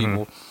group of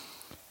people.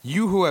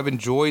 You who have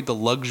enjoyed the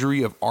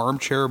luxury of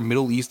armchair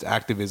Middle East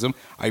activism.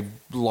 I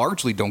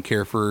largely don't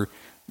care for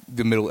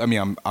the Middle. I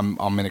mean, I'm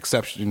an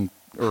exception,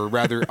 or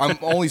rather, I'm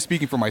only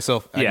speaking for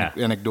myself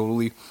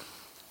anecdotally.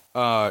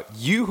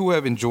 You who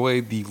have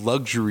enjoyed the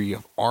luxury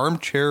of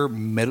armchair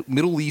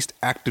Middle East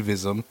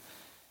activism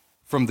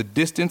from the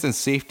distance and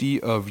safety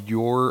of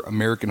your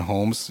American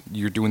homes.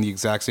 You're doing the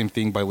exact same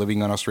thing by living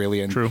in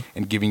Australia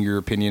and giving your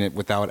opinion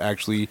without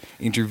actually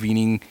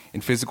intervening in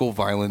physical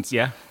violence.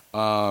 Yeah.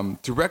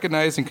 To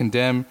recognize and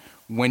condemn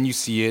when you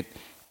see it.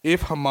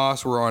 If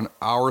Hamas were on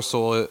our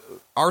soil,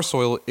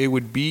 it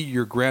would be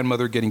your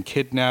grandmother getting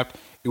kidnapped.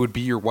 It would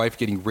be your wife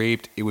getting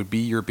raped. It would be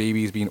your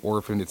babies being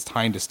orphaned. It's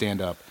time to stand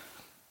up.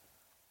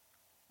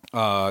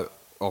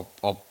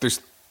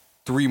 There's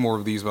 3 more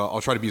of these, but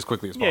I'll try to be as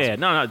quickly as possible. Yeah,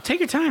 no, take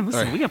your time.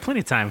 Listen, we got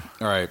plenty of time.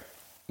 All right.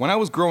 When I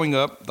was growing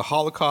up, the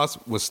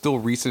Holocaust was still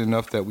recent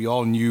enough that we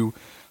all knew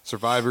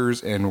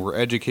survivors and were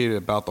educated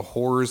about the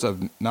horrors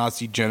of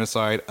Nazi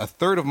genocide. A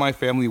third of my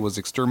family was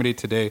exterminated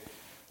today.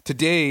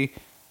 Today,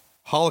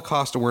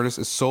 Holocaust awareness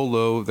is so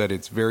low that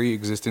its very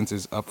existence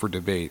is up for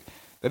debate.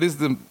 That is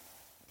the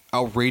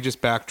outrageous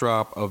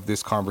backdrop of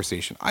this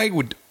conversation. I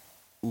would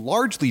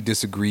largely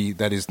disagree.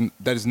 That is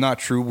not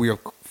true. We are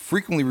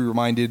frequently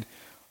reminded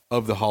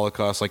of the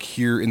Holocaust, like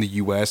here in the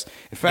U.S.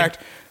 In fact,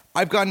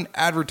 I've gotten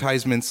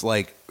advertisements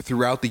like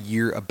throughout the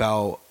year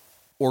about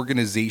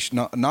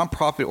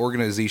nonprofit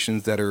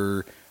organizations that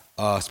are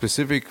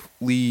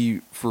specifically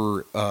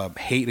for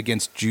hate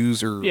against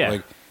Jews or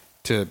like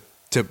to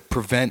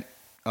prevent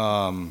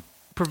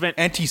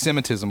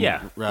anti-Semitism.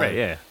 Yeah, right.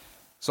 Yeah.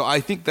 So I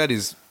think that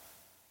is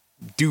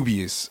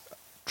dubious.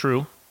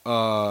 True.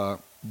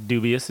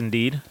 Dubious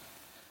indeed.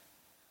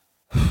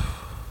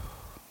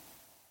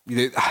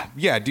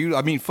 Yeah, dude.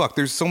 I mean, fuck.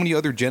 There's so many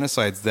other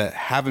genocides that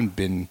haven't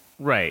been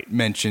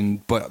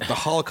mentioned, but the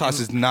Holocaust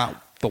is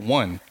not the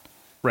one.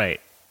 Right.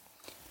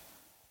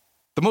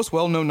 The most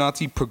well-known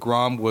Nazi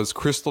pogrom was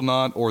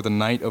Kristallnacht, or the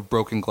Night of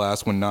Broken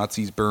Glass, when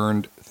Nazis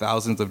burned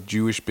thousands of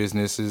Jewish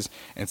businesses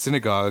and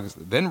synagogues,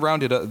 then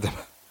rounded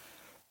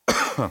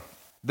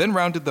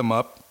them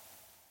up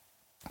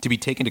to be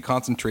taken to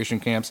concentration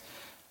camps.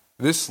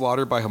 This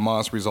slaughter by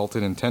Hamas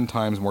resulted in 10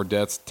 times more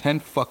deaths. 10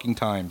 fucking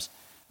times.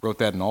 Wrote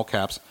that in all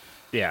caps.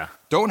 Yeah.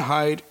 Don't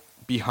hide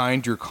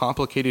behind your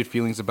complicated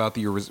feelings about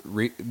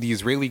the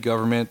Israeli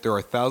government. There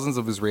are thousands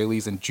of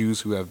Israelis and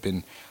Jews who have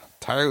been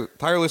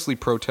tirelessly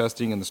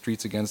protesting in the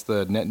streets against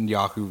the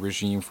Netanyahu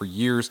regime for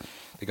years.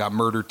 They got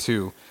murdered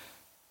too.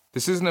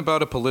 This isn't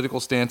about a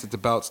political stance. It's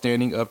about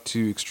standing up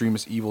to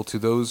extremist evil. To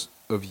those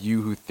of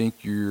you who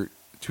think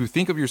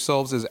of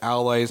yourselves as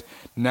allies,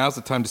 now's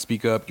the time to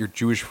speak up. Your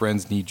Jewish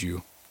friends need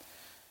you.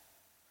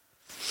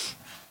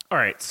 All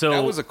right, so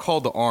that was a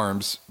call to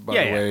arms, by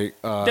the way.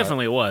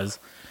 Definitely it was.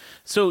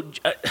 So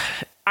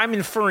I'm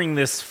inferring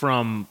this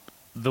from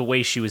the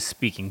way she was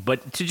speaking,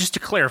 but just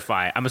to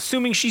clarify, I'm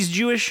assuming she's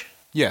Jewish?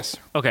 Yes.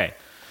 Okay.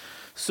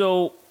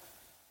 So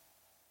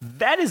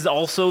that is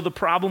also the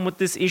problem with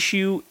this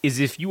issue,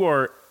 is if you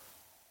are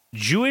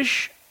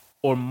Jewish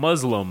or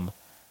Muslim,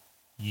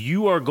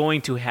 you are going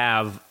to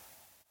have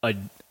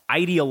an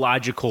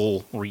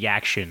ideological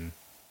reaction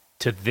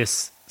to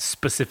this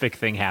specific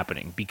thing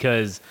happening,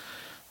 because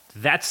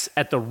that's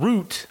at the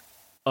root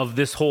of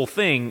this whole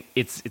thing.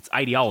 It's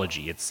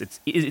ideology.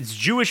 It's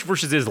Jewish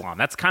versus Islam.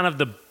 That's kind of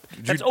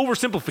that's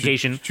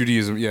oversimplification.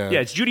 Judaism, yeah. Yeah,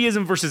 it's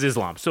Judaism versus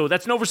Islam. So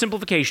that's an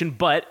oversimplification,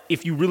 but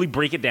if you really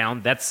break it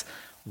down, that's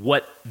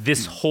what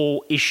this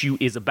whole issue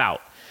is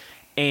about.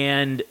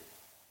 And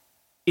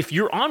if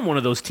you're on one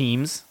of those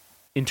teams,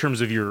 in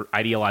terms of your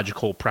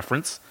ideological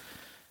preference,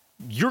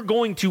 you're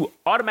going to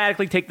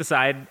automatically take the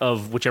side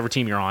of whichever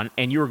team you're on,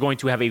 and you're going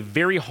to have a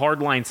very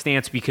hardline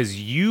stance,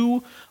 because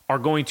you are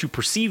going to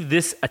perceive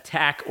this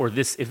attack or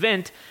this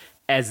event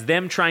as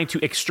them trying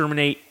to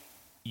exterminate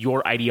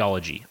your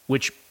ideology,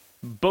 which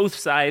both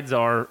sides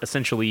are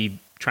essentially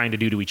trying to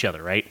do to each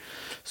other, right?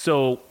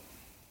 So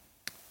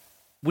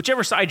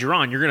whichever side you're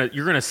on,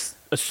 you're gonna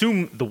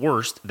assume the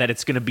worst, that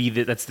it's gonna be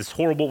that's this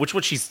horrible,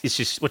 which it's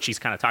just what she's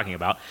kind of talking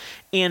about.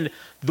 And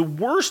the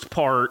worst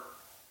part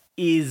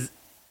is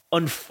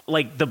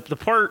like the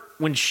part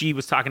when she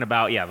was talking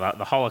about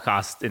the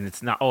Holocaust, and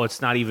it's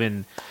not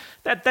even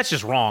that's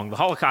just wrong. The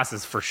Holocaust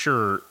is for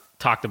sure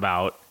talked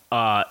about,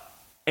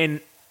 and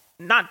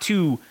not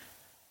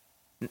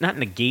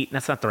negate,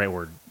 that's not the right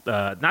word,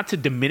 not to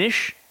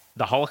diminish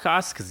the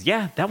Holocaust, because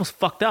that was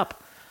fucked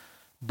up,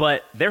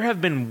 but there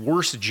have been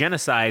worse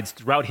genocides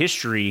throughout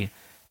history,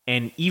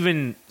 and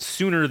even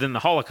sooner than the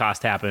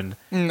Holocaust happened.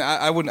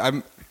 I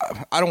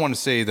don't want to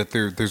say that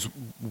there's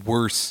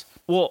worse.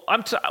 Well,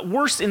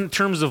 worse in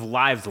terms of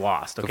lives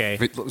lost, okay?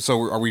 So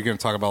are we going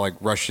to talk about like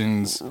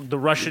Russians? The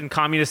Russian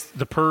communists,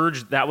 the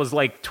Purge, that was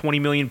like 20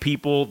 million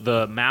people.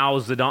 The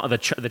Mao's,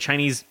 the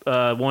Chinese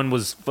one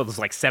was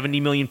like 70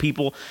 million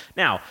people.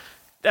 Now,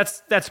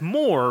 that's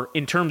more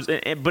in terms,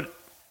 but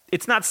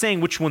it's not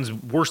saying which one's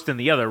worse than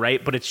the other,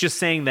 right? But it's just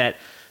saying that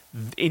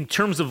in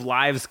terms of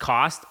lives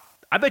cost,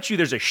 I bet you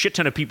there's a shit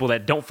ton of people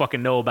that don't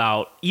fucking know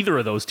about either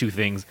of those two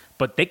things,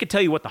 but they could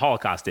tell you what the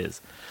Holocaust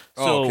is.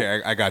 So,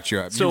 okay, I got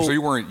you. So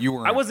you weren't.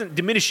 I wasn't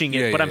diminishing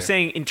it, but I'm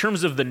saying in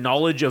terms of the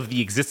knowledge of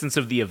the existence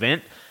of the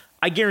event,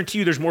 I guarantee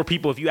you there's more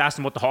people, if you asked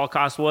them what the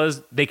Holocaust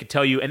was, they could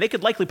tell you, and they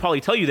could likely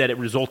probably tell you that it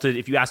resulted,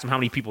 if you asked them how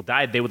many people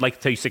died, they would like to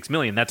tell you 6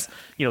 million. That's,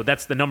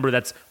 that's the number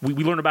we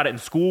learn about it in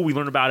school. We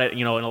learn about it,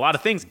 in a lot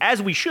of things,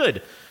 as we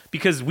should,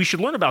 because we should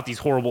learn about these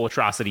horrible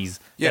atrocities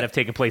that have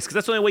taken place, because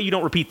that's the only way you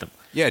don't repeat them.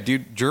 Yeah,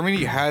 dude,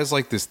 Germany has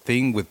like this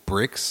thing with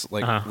bricks,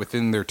 like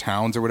within their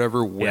towns or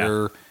whatever,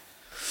 where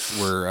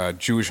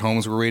Jewish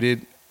homes were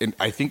raided. And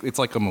I think it's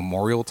like a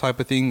memorial type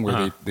of thing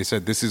where they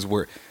said this is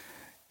where.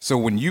 So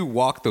when you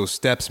walk those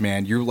steps,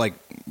 man, you're like,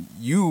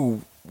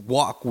 you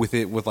walk with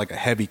it with like a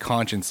heavy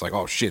conscience, like,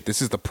 oh shit,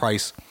 this is the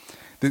price.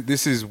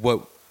 This is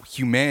what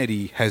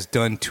humanity has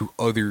done to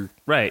other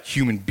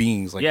human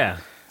beings. Like,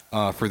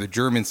 for the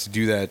Germans to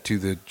do that to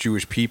the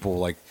Jewish people,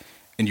 like,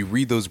 and you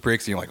read those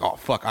bricks and you're like, oh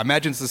fuck. I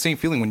imagine it's the same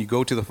feeling when you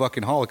go to the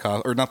fucking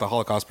Holocaust, or not the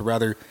Holocaust, but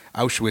rather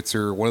Auschwitz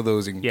or one of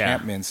those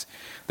encampments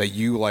that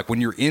you like, when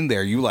you're in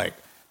there, you like,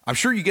 I'm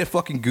sure you get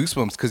fucking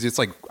goosebumps because it's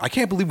like, I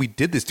can't believe we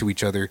did this to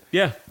each other.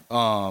 Yeah.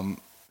 And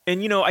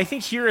I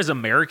think here as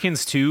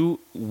Americans too,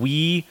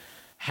 we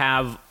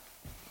have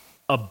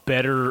a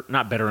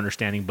not better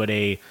understanding, but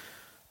a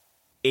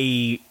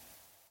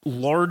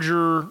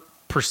larger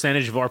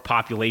percentage of our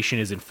population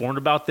is informed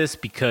about this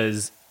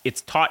because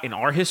it's taught in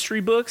our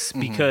history books.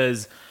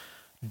 Because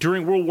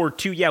during World War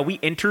II, we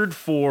entered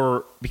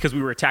because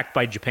we were attacked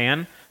by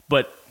Japan,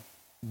 but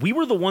we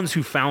were the ones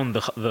who found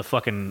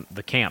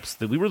the camps.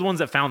 We were the ones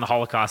that found the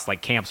Holocaust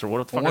like camps or what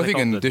the fuck. Well, I think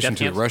in addition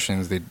to the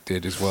Russians, they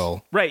did as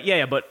well. Right?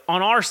 Yeah. But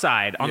on our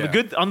side, on the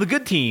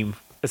good team,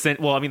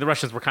 well, I mean the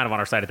Russians were kind of on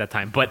our side at that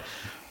time, but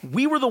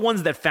we were the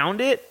ones that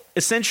found it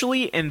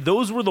essentially, and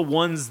those were the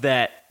ones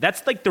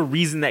that's like the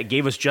reason that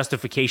gave us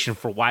justification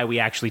for why we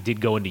actually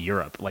did go into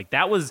Europe. Like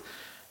that was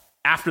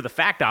after the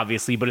fact,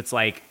 obviously, but it's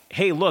like,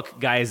 hey, look,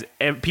 guys,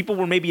 people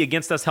were maybe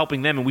against us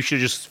helping them and we should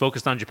have just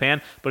focused on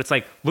Japan. But it's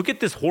like, look at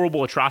this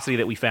horrible atrocity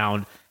that we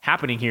found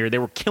happening here. They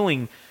were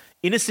killing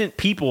innocent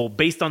people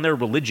based on their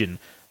religion,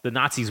 the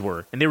Nazis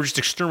were, and they were just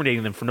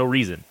exterminating them for no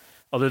reason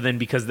other than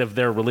because of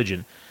their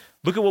religion.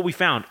 Look at what we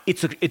found.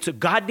 It's a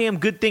goddamn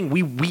good thing.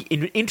 We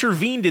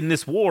intervened in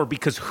this war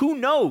because who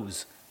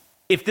knows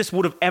if this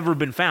would have ever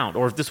been found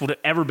or if this would have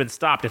ever been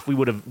stopped if we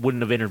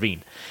wouldn't have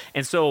intervened.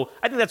 And so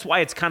I think that's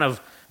why it's kind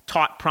of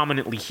taught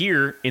prominently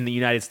here in the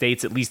United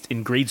States, at least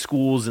in grade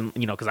schools, and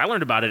because I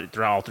learned about it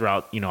throughout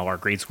our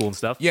grade school and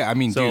stuff. Yeah, I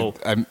mean, so,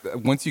 dude,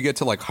 once you get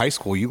to like high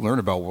school, you learn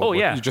about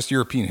just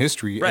European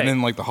history, and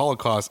then like the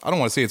Holocaust. I don't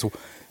want to say it's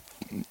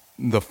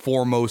the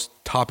foremost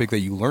topic that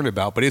you learn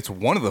about, but it's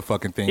one of the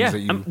fucking things that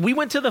you. We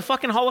went to the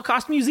fucking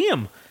Holocaust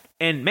Museum.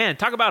 And man,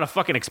 talk about a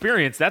fucking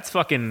experience. That's a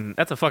fucking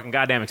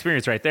goddamn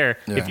experience right there.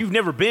 Yeah. If you've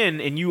never been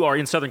and you are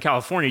in Southern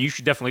California, you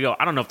should definitely go.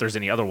 I don't know if there's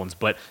any other ones,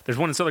 but there's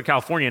one in Southern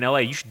California in LA.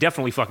 You should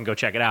definitely fucking go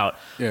check it out.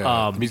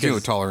 Yeah, Museum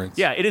of Tolerance.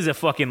 Yeah, it is a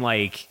fucking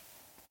it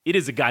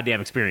is a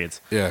goddamn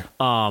experience. Yeah.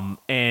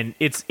 And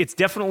it's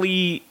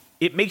definitely,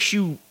 it makes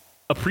you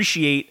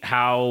appreciate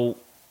how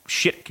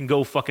shit can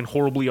go fucking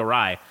horribly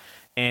awry.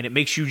 And it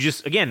makes you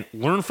just, again,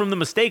 learn from the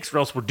mistakes or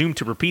else we're doomed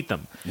to repeat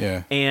them.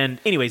 Yeah. And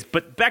anyways,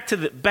 but back to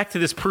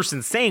this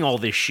person saying all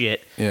this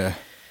shit. Yeah.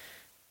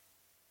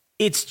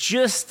 It's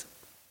just,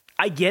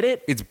 I get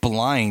it. It's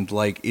blind.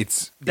 Like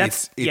it's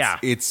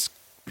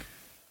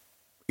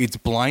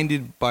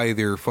blinded by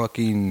their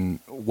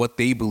fucking, what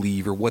they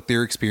believe or what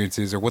their experience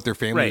is or what their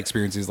family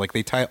experience is. Like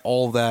they tie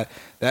all that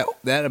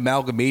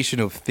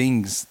amalgamation of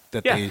things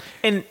that they.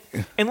 And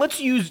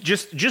let's use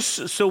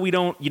just so we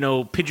don't,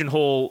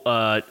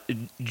 pigeonhole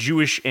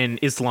Jewish and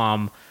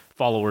Islam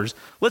followers.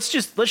 Let's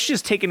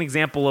just take an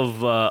example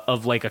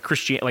of like a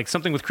Christian, like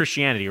something with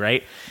Christianity,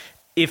 right?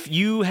 If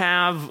you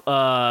have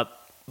the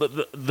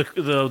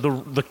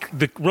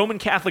Roman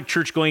Catholic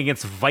Church going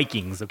against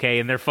Vikings, okay,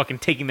 and they're fucking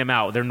taking them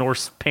out. They're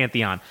Norse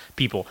pantheon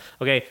people,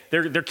 okay.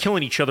 They're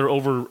killing each other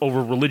over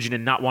religion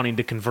and not wanting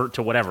to convert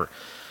to whatever.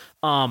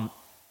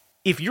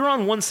 If you're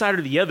on one side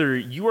or the other,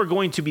 you are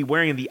going to be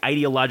wearing the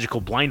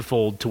ideological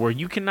blindfold to where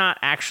you cannot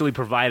actually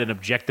provide an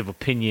objective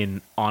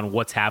opinion on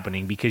what's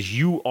happening because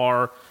you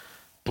are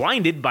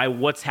blinded by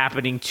what's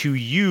happening to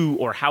you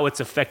or how it's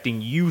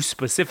affecting you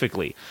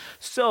specifically.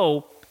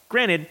 So,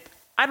 granted,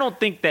 I don't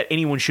think that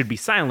anyone should be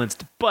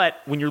silenced,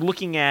 but when you're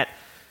looking at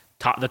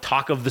the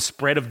talk of the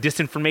spread of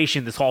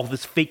disinformation,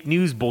 this fake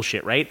news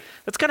bullshit, right?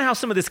 That's kind of how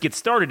some of this gets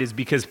started, is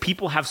because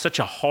people have such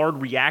a hard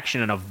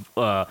reaction and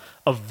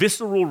a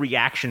visceral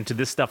reaction to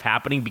this stuff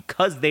happening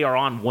because they are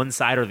on one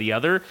side or the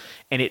other,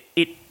 and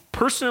it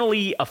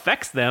personally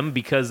affects them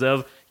because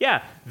of,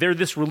 they're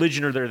this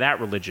religion or they're that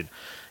religion.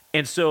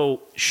 And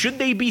so should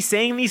they be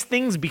saying these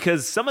things?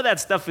 Because some of that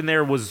stuff in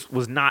there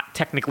was not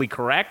technically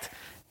correct.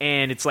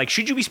 And it's like,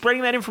 should you be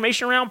spreading that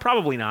information around?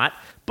 Probably not.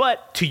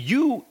 But to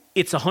you,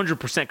 it's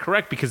 100%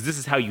 correct because this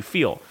is how you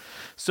feel.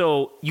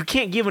 So you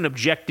can't give an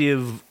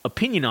objective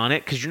opinion on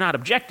it because you're not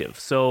objective.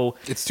 So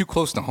It's too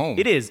close to home.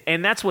 it is.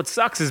 And that's what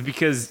sucks is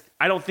because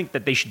I don't think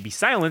that they should be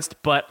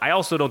silenced, but I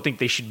also don't think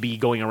they should be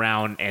going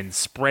around and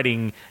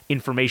spreading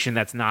information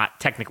that's not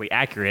technically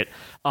accurate.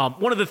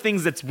 One of the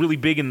things that's really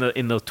big in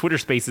the Twitter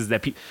space is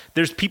that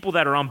there's people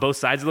that are on both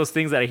sides of those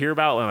things that I hear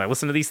about when I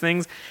listen to these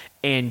things,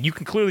 and you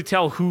can clearly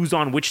tell who's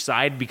on which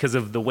side because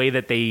of the way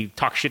that they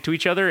talk shit to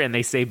each other, and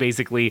they say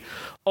basically,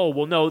 oh,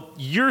 well, no,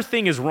 your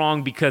thing is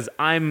wrong because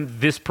I'm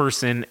this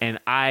person and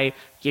I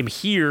am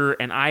here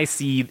and I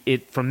see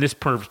it from this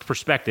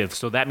perspective,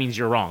 so that means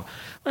you're wrong.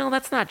 Well,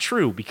 that's not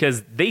true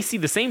because they see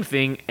the same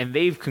thing and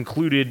they've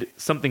concluded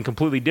something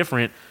completely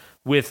different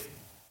with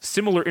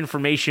similar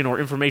information or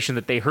information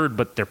that they heard,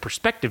 but their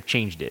perspective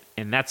changed it.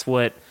 And that's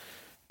what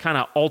kind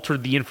of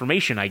altered the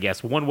information, I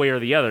guess, one way or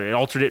the other. It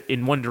altered it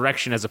in one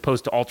direction as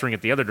opposed to altering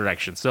it the other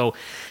direction. So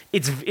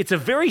it's a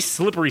very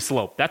slippery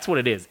slope. That's what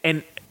it is.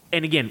 And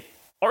again,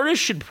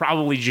 artists should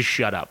probably just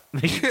shut up.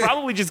 They should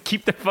probably just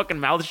keep their fucking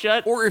mouths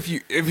shut. Or if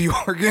you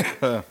are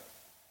gonna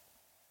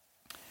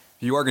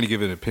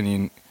give an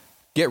opinion,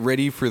 get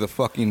ready for the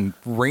fucking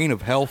rain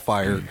of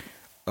hellfire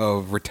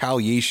of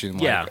retaliation.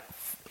 Yeah. Like,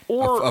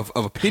 Or of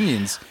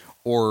opinions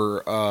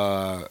or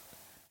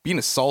being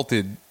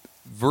assaulted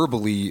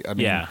verbally. I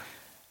mean, yeah.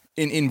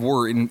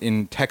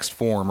 in text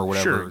form or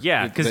whatever. Sure,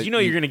 yeah, because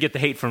you're going to get the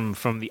hate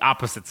from the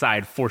opposite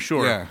side for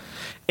sure. Yeah.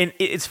 And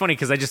it's funny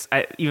because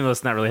even though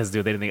it's not really has to do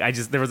with anything,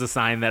 there was a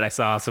sign that I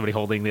saw somebody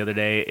holding the other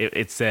day.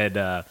 It said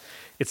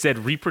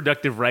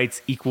reproductive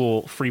rights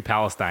equal free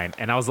Palestine,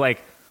 and I was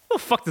like, what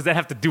the fuck does that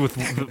have to do with?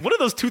 What do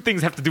those two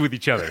things have to do with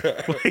each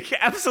other? Like,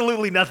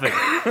 absolutely nothing.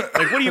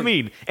 Like, what do you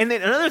mean? And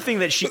then another thing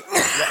that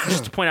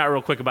just to point out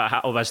real quick about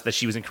how that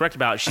she was incorrect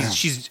about,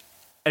 she's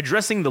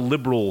addressing the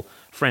liberal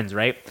friends,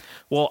 right?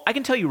 Well, I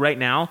can tell you right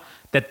now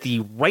that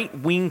the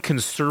right-wing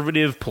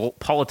conservative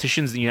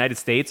politicians in the United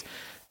States,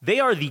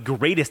 they are the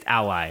greatest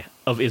ally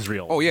of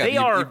Israel. Oh yeah, they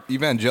are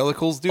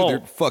evangelicals, dude.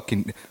 They're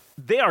fucking.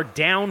 They are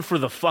down for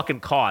the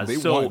fucking cause.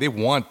 They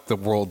want the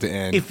world to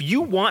end. If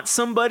you want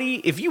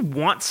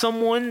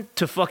someone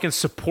to fucking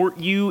support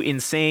you in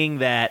saying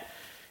that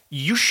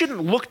you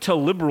shouldn't look to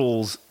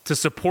liberals to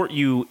support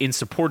you in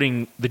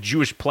supporting the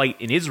Jewish plight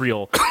in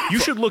Israel, you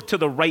should look to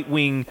the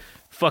right-wing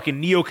fucking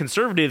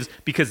neoconservatives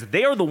because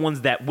they are the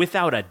ones that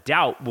without a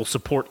doubt will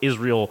support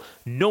Israel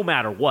no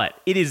matter what.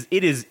 It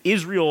is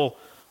Israel,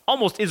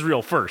 almost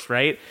Israel first,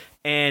 right?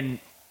 And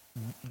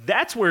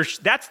that's where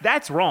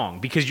that's wrong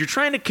because you're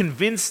trying to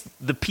convince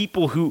the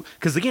people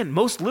because again,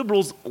 most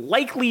liberals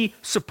likely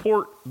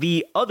support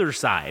the other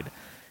side.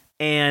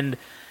 And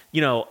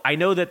I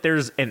know that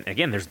there's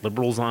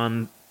liberals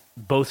on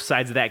both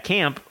sides of that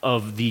camp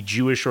of the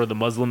Jewish or the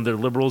Muslim. They're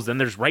liberals. Then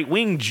there's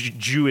right-wing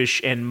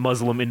Jewish and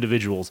Muslim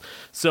individuals.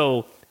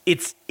 So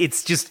it's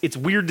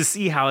weird to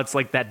see how it's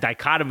like that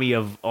dichotomy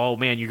of, oh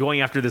man, you're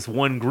going after this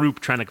one group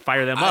trying to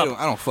fire them up.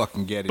 I don't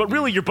fucking get it. But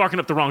really, you're barking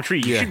up the wrong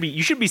tree.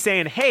 You should be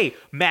saying, hey,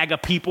 MAGA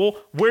people,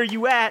 where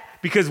you at?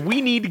 Because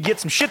we need to get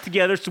some shit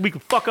together so we can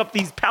fuck up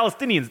these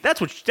Palestinians.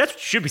 That's what you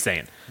should be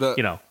saying.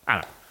 I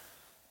don't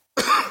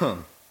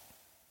know.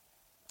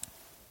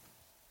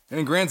 And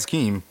in grand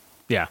scheme,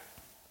 Yeah.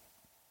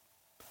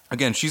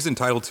 again, she's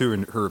entitled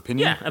to her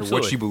opinion Yeah, or absolutely.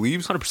 what she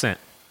believes. 100%.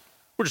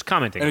 We're just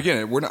commenting. And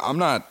again,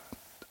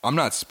 I'm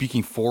not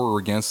speaking for or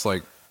against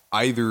like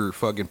either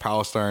fucking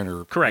Palestine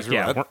or Correct,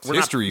 Israel. yeah. That- We're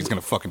history not- is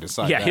going to fucking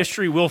decide. Yeah, that.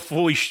 history will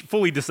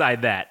fully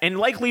decide that, and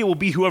likely it will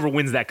be whoever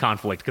wins that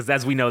conflict, because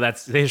as we know,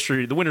 that's the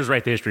history. The winners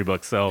write the history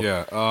book. So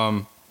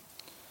Yeah.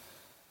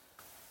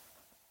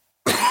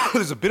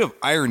 There's a bit of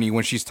irony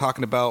when she's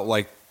talking about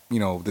like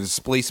the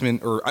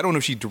displacement, or I don't know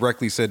if she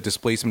directly said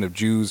displacement of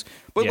Jews,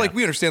 but Yeah. like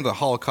we understand the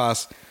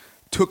Holocaust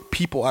took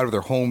people out of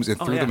their homes and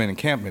threw yeah. them in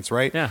encampments,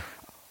 right? yeah,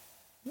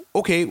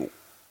 Okay.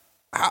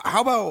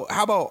 How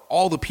about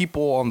all the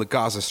people on the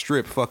Gaza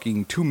Strip,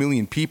 fucking 2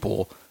 million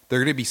people, they're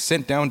going to be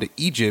sent down to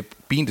Egypt,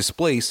 being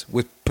displaced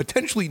with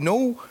potentially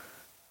no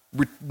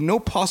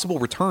possible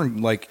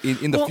return, like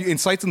in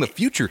sights in the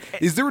future.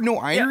 Is there no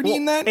irony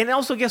in that? And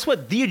also, guess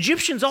what? The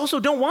Egyptians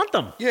also don't want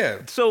them. Yeah.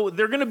 So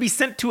they're going to be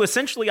sent to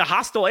essentially a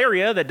hostile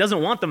area that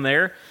doesn't want them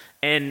there.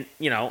 And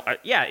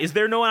is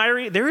there no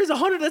irony? There is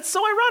 100. That's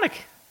so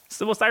ironic. It's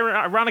the most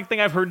ironic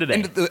thing I've heard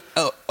today. And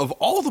of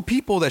all the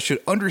people that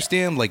should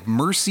understand like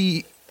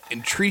mercy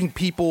and treating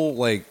people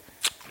like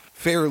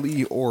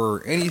fairly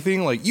or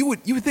anything, like you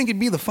would think it'd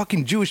be the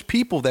fucking Jewish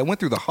people that went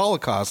through the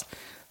Holocaust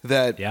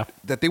that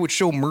they would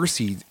show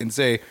mercy and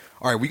say,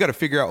 all right, we got to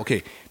figure out,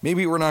 okay,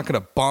 maybe we're not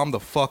going to bomb the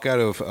fuck out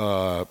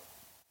of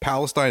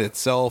Palestine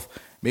itself.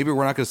 Maybe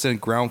we're not going to send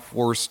ground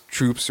force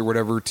troops or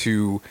whatever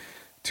to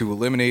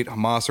eliminate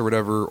Hamas or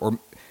whatever, or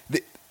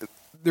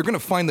they're going to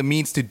find the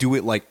means to do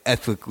it like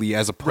ethically,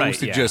 as opposed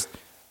to just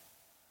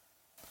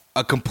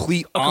a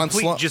complete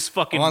onslaught, just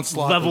fucking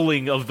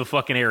leveling of the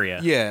fucking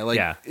area. Yeah, like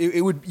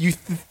it would. You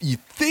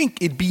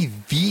think it'd be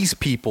these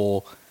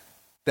people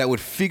that would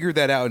figure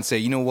that out and say,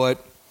 you know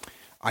what?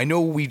 I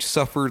know we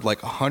suffered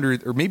like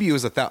 100, or maybe it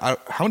was 1,000.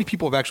 How many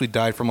people have actually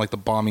died from like the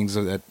bombings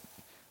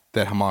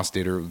that Hamas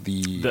did, or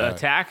the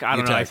attack? I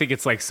don't know. I think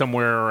it's like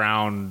somewhere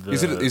around.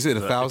 Is it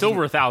 1,000? It's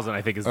over 1,000.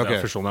 I think is the Okay.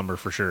 official number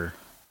for sure.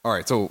 All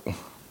right, so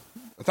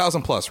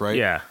 1,000 plus, right?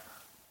 Yeah.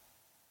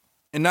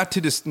 And not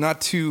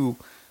to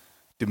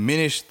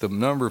diminish the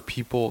number of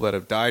people that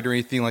have died or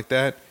anything like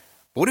that.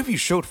 But what if you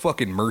showed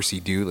fucking mercy,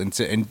 dude,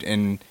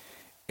 and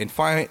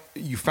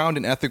you found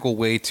an ethical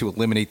way to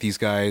eliminate these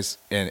guys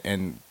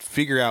and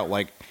figure out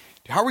like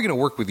how are we going to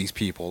work with these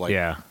people? Like,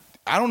 Yeah.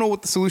 I don't know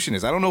what the solution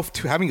is. I don't know if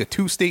having a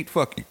two-state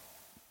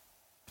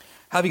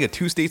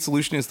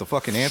solution is the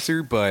fucking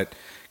answer, but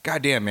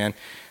goddamn, man,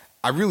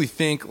 I really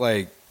think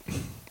like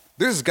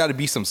there's got to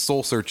be some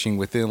soul searching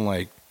within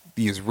like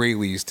the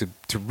Israelis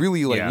to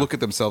really like look at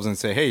themselves and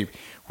say, hey,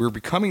 we're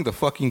becoming the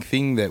fucking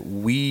thing that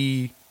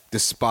we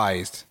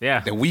despised,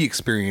 that we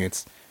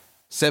experienced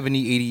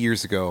 70, 80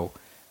 years ago.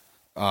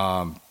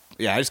 I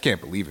just can't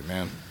believe it,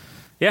 man.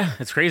 Yeah,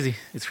 it's crazy.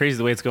 It's crazy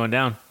the way it's going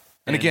down.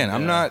 And again,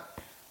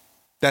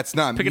 that's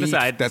not picking me. a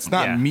side. That's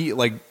not me.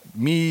 Like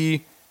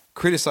me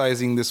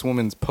criticizing this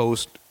woman's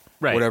post,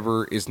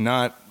 whatever, is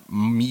not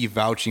me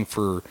vouching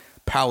for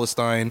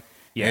Palestine.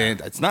 Yeah.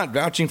 And it's not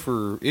vouching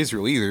for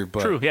Israel either.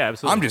 But True. Yeah,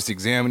 absolutely. I'm just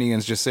examining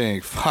and just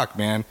saying, fuck,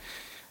 man.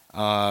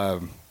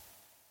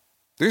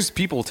 There's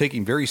people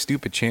taking very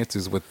stupid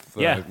chances with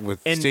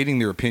stating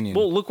their opinion.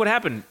 Well, look what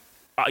happened.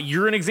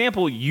 You're an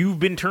example. You've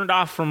been turned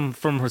off from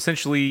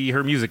essentially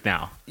her music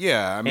now.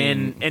 Yeah, I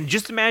mean, and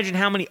just imagine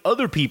how many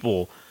other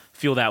people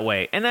feel that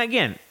way. And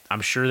again,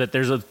 I'm sure that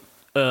there's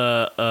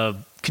a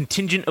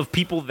contingent of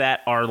people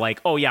that are like,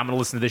 oh yeah, I'm going to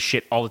listen to this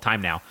shit all the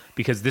time now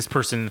because this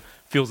person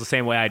feels the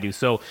same way I do.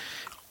 So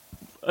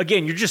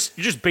again, you're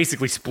just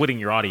basically splitting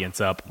your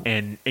audience up,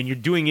 and you're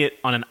doing it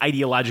on an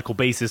ideological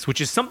basis, which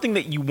is something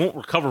that you won't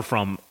recover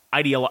from.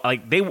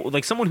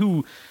 Like someone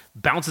who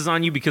bounces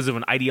on you because of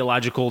an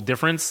ideological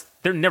difference,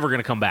 they're never going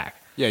to come back.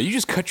 Yeah, you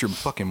just cut your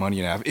fucking money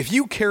in half. If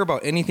you care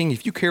about anything,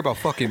 if you care about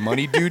fucking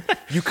money, dude,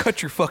 you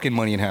cut your fucking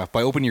money in half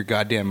by opening your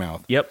goddamn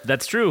mouth. Yep,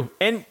 that's true.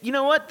 And you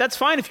know what? That's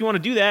fine if you want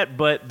to do that,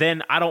 but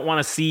then I don't want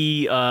to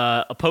see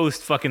a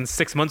post fucking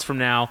 6 months from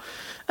now.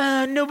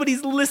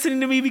 Nobody's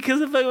listening to me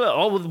because of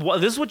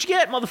this is what you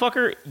get,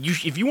 motherfucker.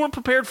 If you weren't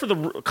prepared for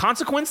the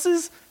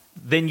consequences,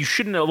 then you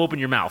shouldn't have opened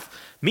your mouth.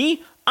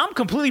 Me, I'm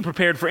completely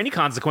prepared for any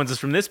consequences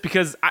from this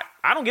because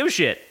I don't give a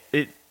shit.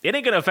 It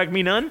ain't gonna affect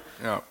me none.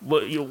 Yeah.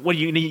 What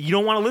you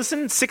don't want to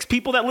listen? 6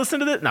 people that listen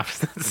to this?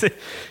 No.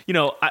 You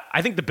know,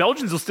 I think the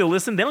Belgians will still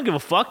listen. They don't give a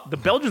fuck. The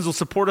Belgians will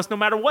support us no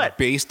matter what.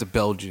 Based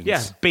Belgians.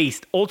 Yeah,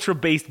 ultra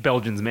based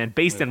Belgians, man.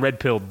 Based and red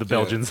pilled the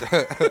Belgians.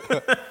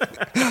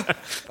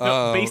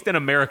 No, based and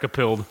America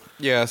pilled.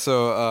 Yeah,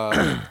 so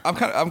I'm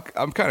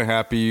kind of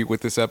happy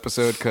with this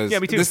episode because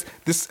me too.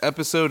 This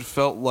episode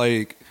felt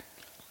like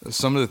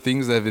some of the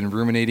things that have been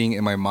ruminating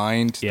in my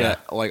mind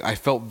that like I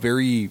felt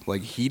very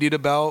like heated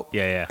about.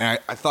 Yeah. And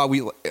I thought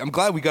I'm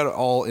glad we got it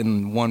all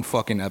in one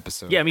fucking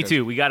episode. Yeah, me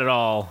too. We got it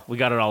all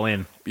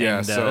in. Yeah,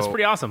 and, so that's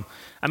pretty awesome.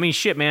 I mean,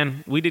 shit,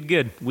 man. We did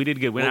good. We're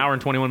an hour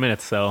and 21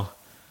 minutes, so.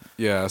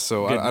 Yeah,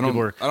 so Good- I good don't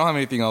work. I don't have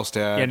anything else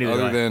to add Yeah, neither do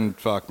other I. than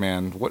fuck,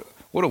 man.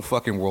 What a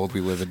fucking world we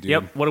live in, dude.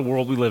 Yep, what a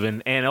world we live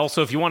in. And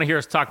also, if you want to hear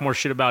us talk more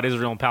shit about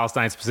Israel and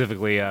Palestine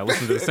specifically,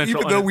 listen to the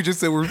Central. Even though we just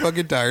said we're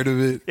fucking tired of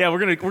it. Yeah, we're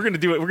gonna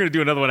do it. We're gonna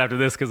do another one after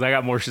this because I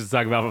got more shit to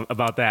talk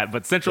about that.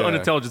 But Central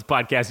Unintelligence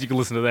podcast, you can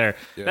listen to there.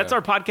 Yeah. That's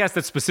our podcast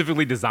that's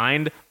specifically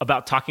designed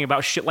about talking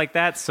about shit like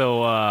that.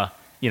 So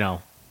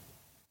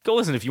go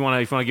listen if you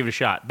want to give it a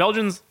shot.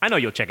 Belgians, I know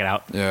you'll check it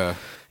out. Yeah.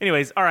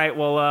 Anyways, all right.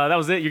 Well, that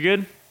was it. You're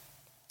good.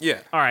 Yeah.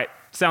 All right.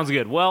 Sounds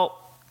good. Well,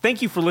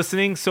 thank you for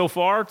listening so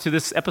far to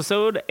this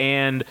episode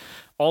and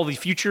all the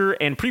future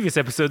and previous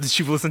episodes that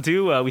you've listened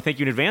to. We thank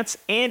you in advance.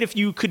 And if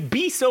you could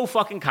be so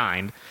fucking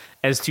kind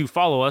as to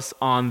follow us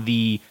on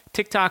the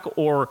TikTok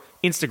or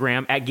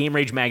Instagram at Game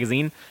Rage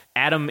Magazine.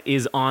 Adam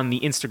is on the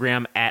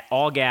Instagram at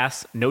All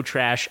Gas No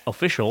Trash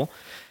Official.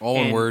 All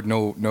one word,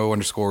 no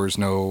underscores,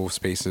 no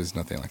spaces,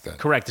 nothing like that.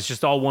 Correct. It's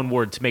just all one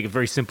word to make it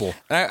very simple.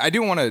 I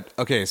do want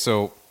to. Okay,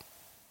 so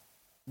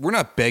we're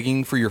not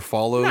begging for your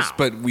follows, No.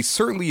 but we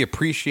certainly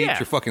appreciate Yeah.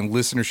 your fucking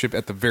listenership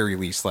at the very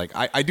least. Like,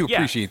 I do Yeah.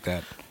 appreciate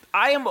that.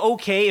 I am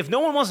okay. If no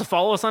one wants to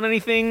follow us on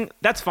anything,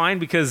 that's fine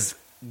because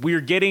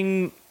we're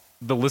getting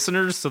the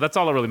listeners, so that's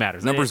all that really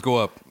matters. Numbers go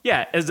up.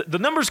 Yeah, as the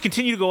numbers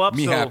continue to go up.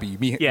 Me happy.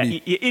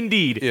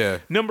 Indeed. Yeah.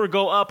 Number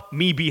go up,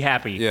 me be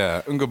happy.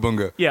 Yeah, unga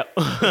bunga. Yeah.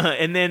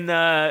 And then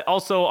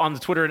also on the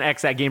Twitter and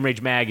X at Game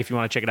Rage Mag if you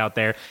want to check it out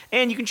there.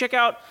 And you can check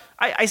out,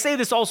 I say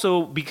this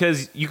also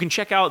because you can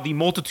check out the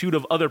multitude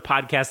of other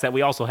podcasts that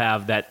we also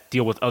have that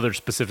deal with other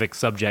specific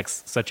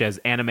subjects, such as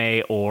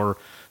anime or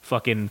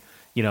fucking,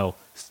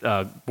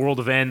 world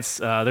events.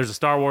 There's a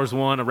Star Wars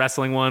one, a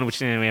wrestling one, which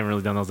we haven't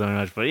really done those very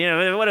much, but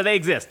they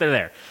exist. They're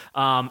there.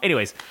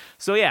 Anyways,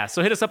 so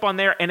hit us up on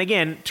there. And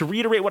again, to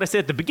reiterate what I said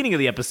at the beginning of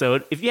the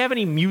episode, if you have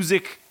any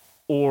music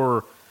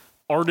or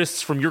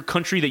artists from your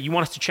country that you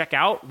want us to check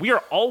out, we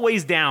are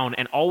always down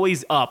and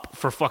always up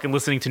for fucking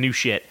listening to new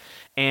shit.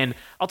 And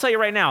I'll tell you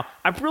right now,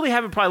 I really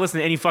haven't probably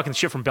listened to any fucking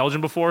shit from Belgium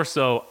before.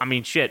 So, I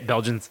mean, shit,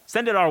 Belgians,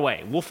 send it our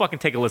way. We'll fucking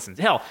take a listen.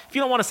 Hell, if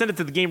you don't want to send it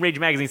to the Game Rage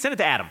magazine, send it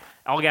to Adam.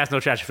 All Gas, No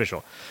Trash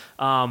Official.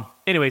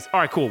 Anyways,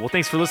 all right, cool. Well,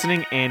 thanks for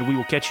listening, and we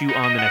will catch you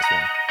on the next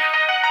one.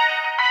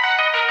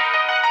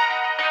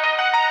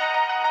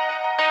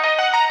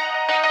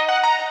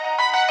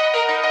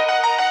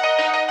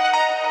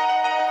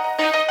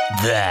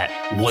 That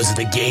was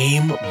the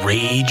Game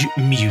Rage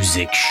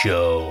Music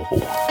Show.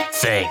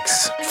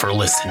 Thanks for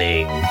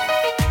listening.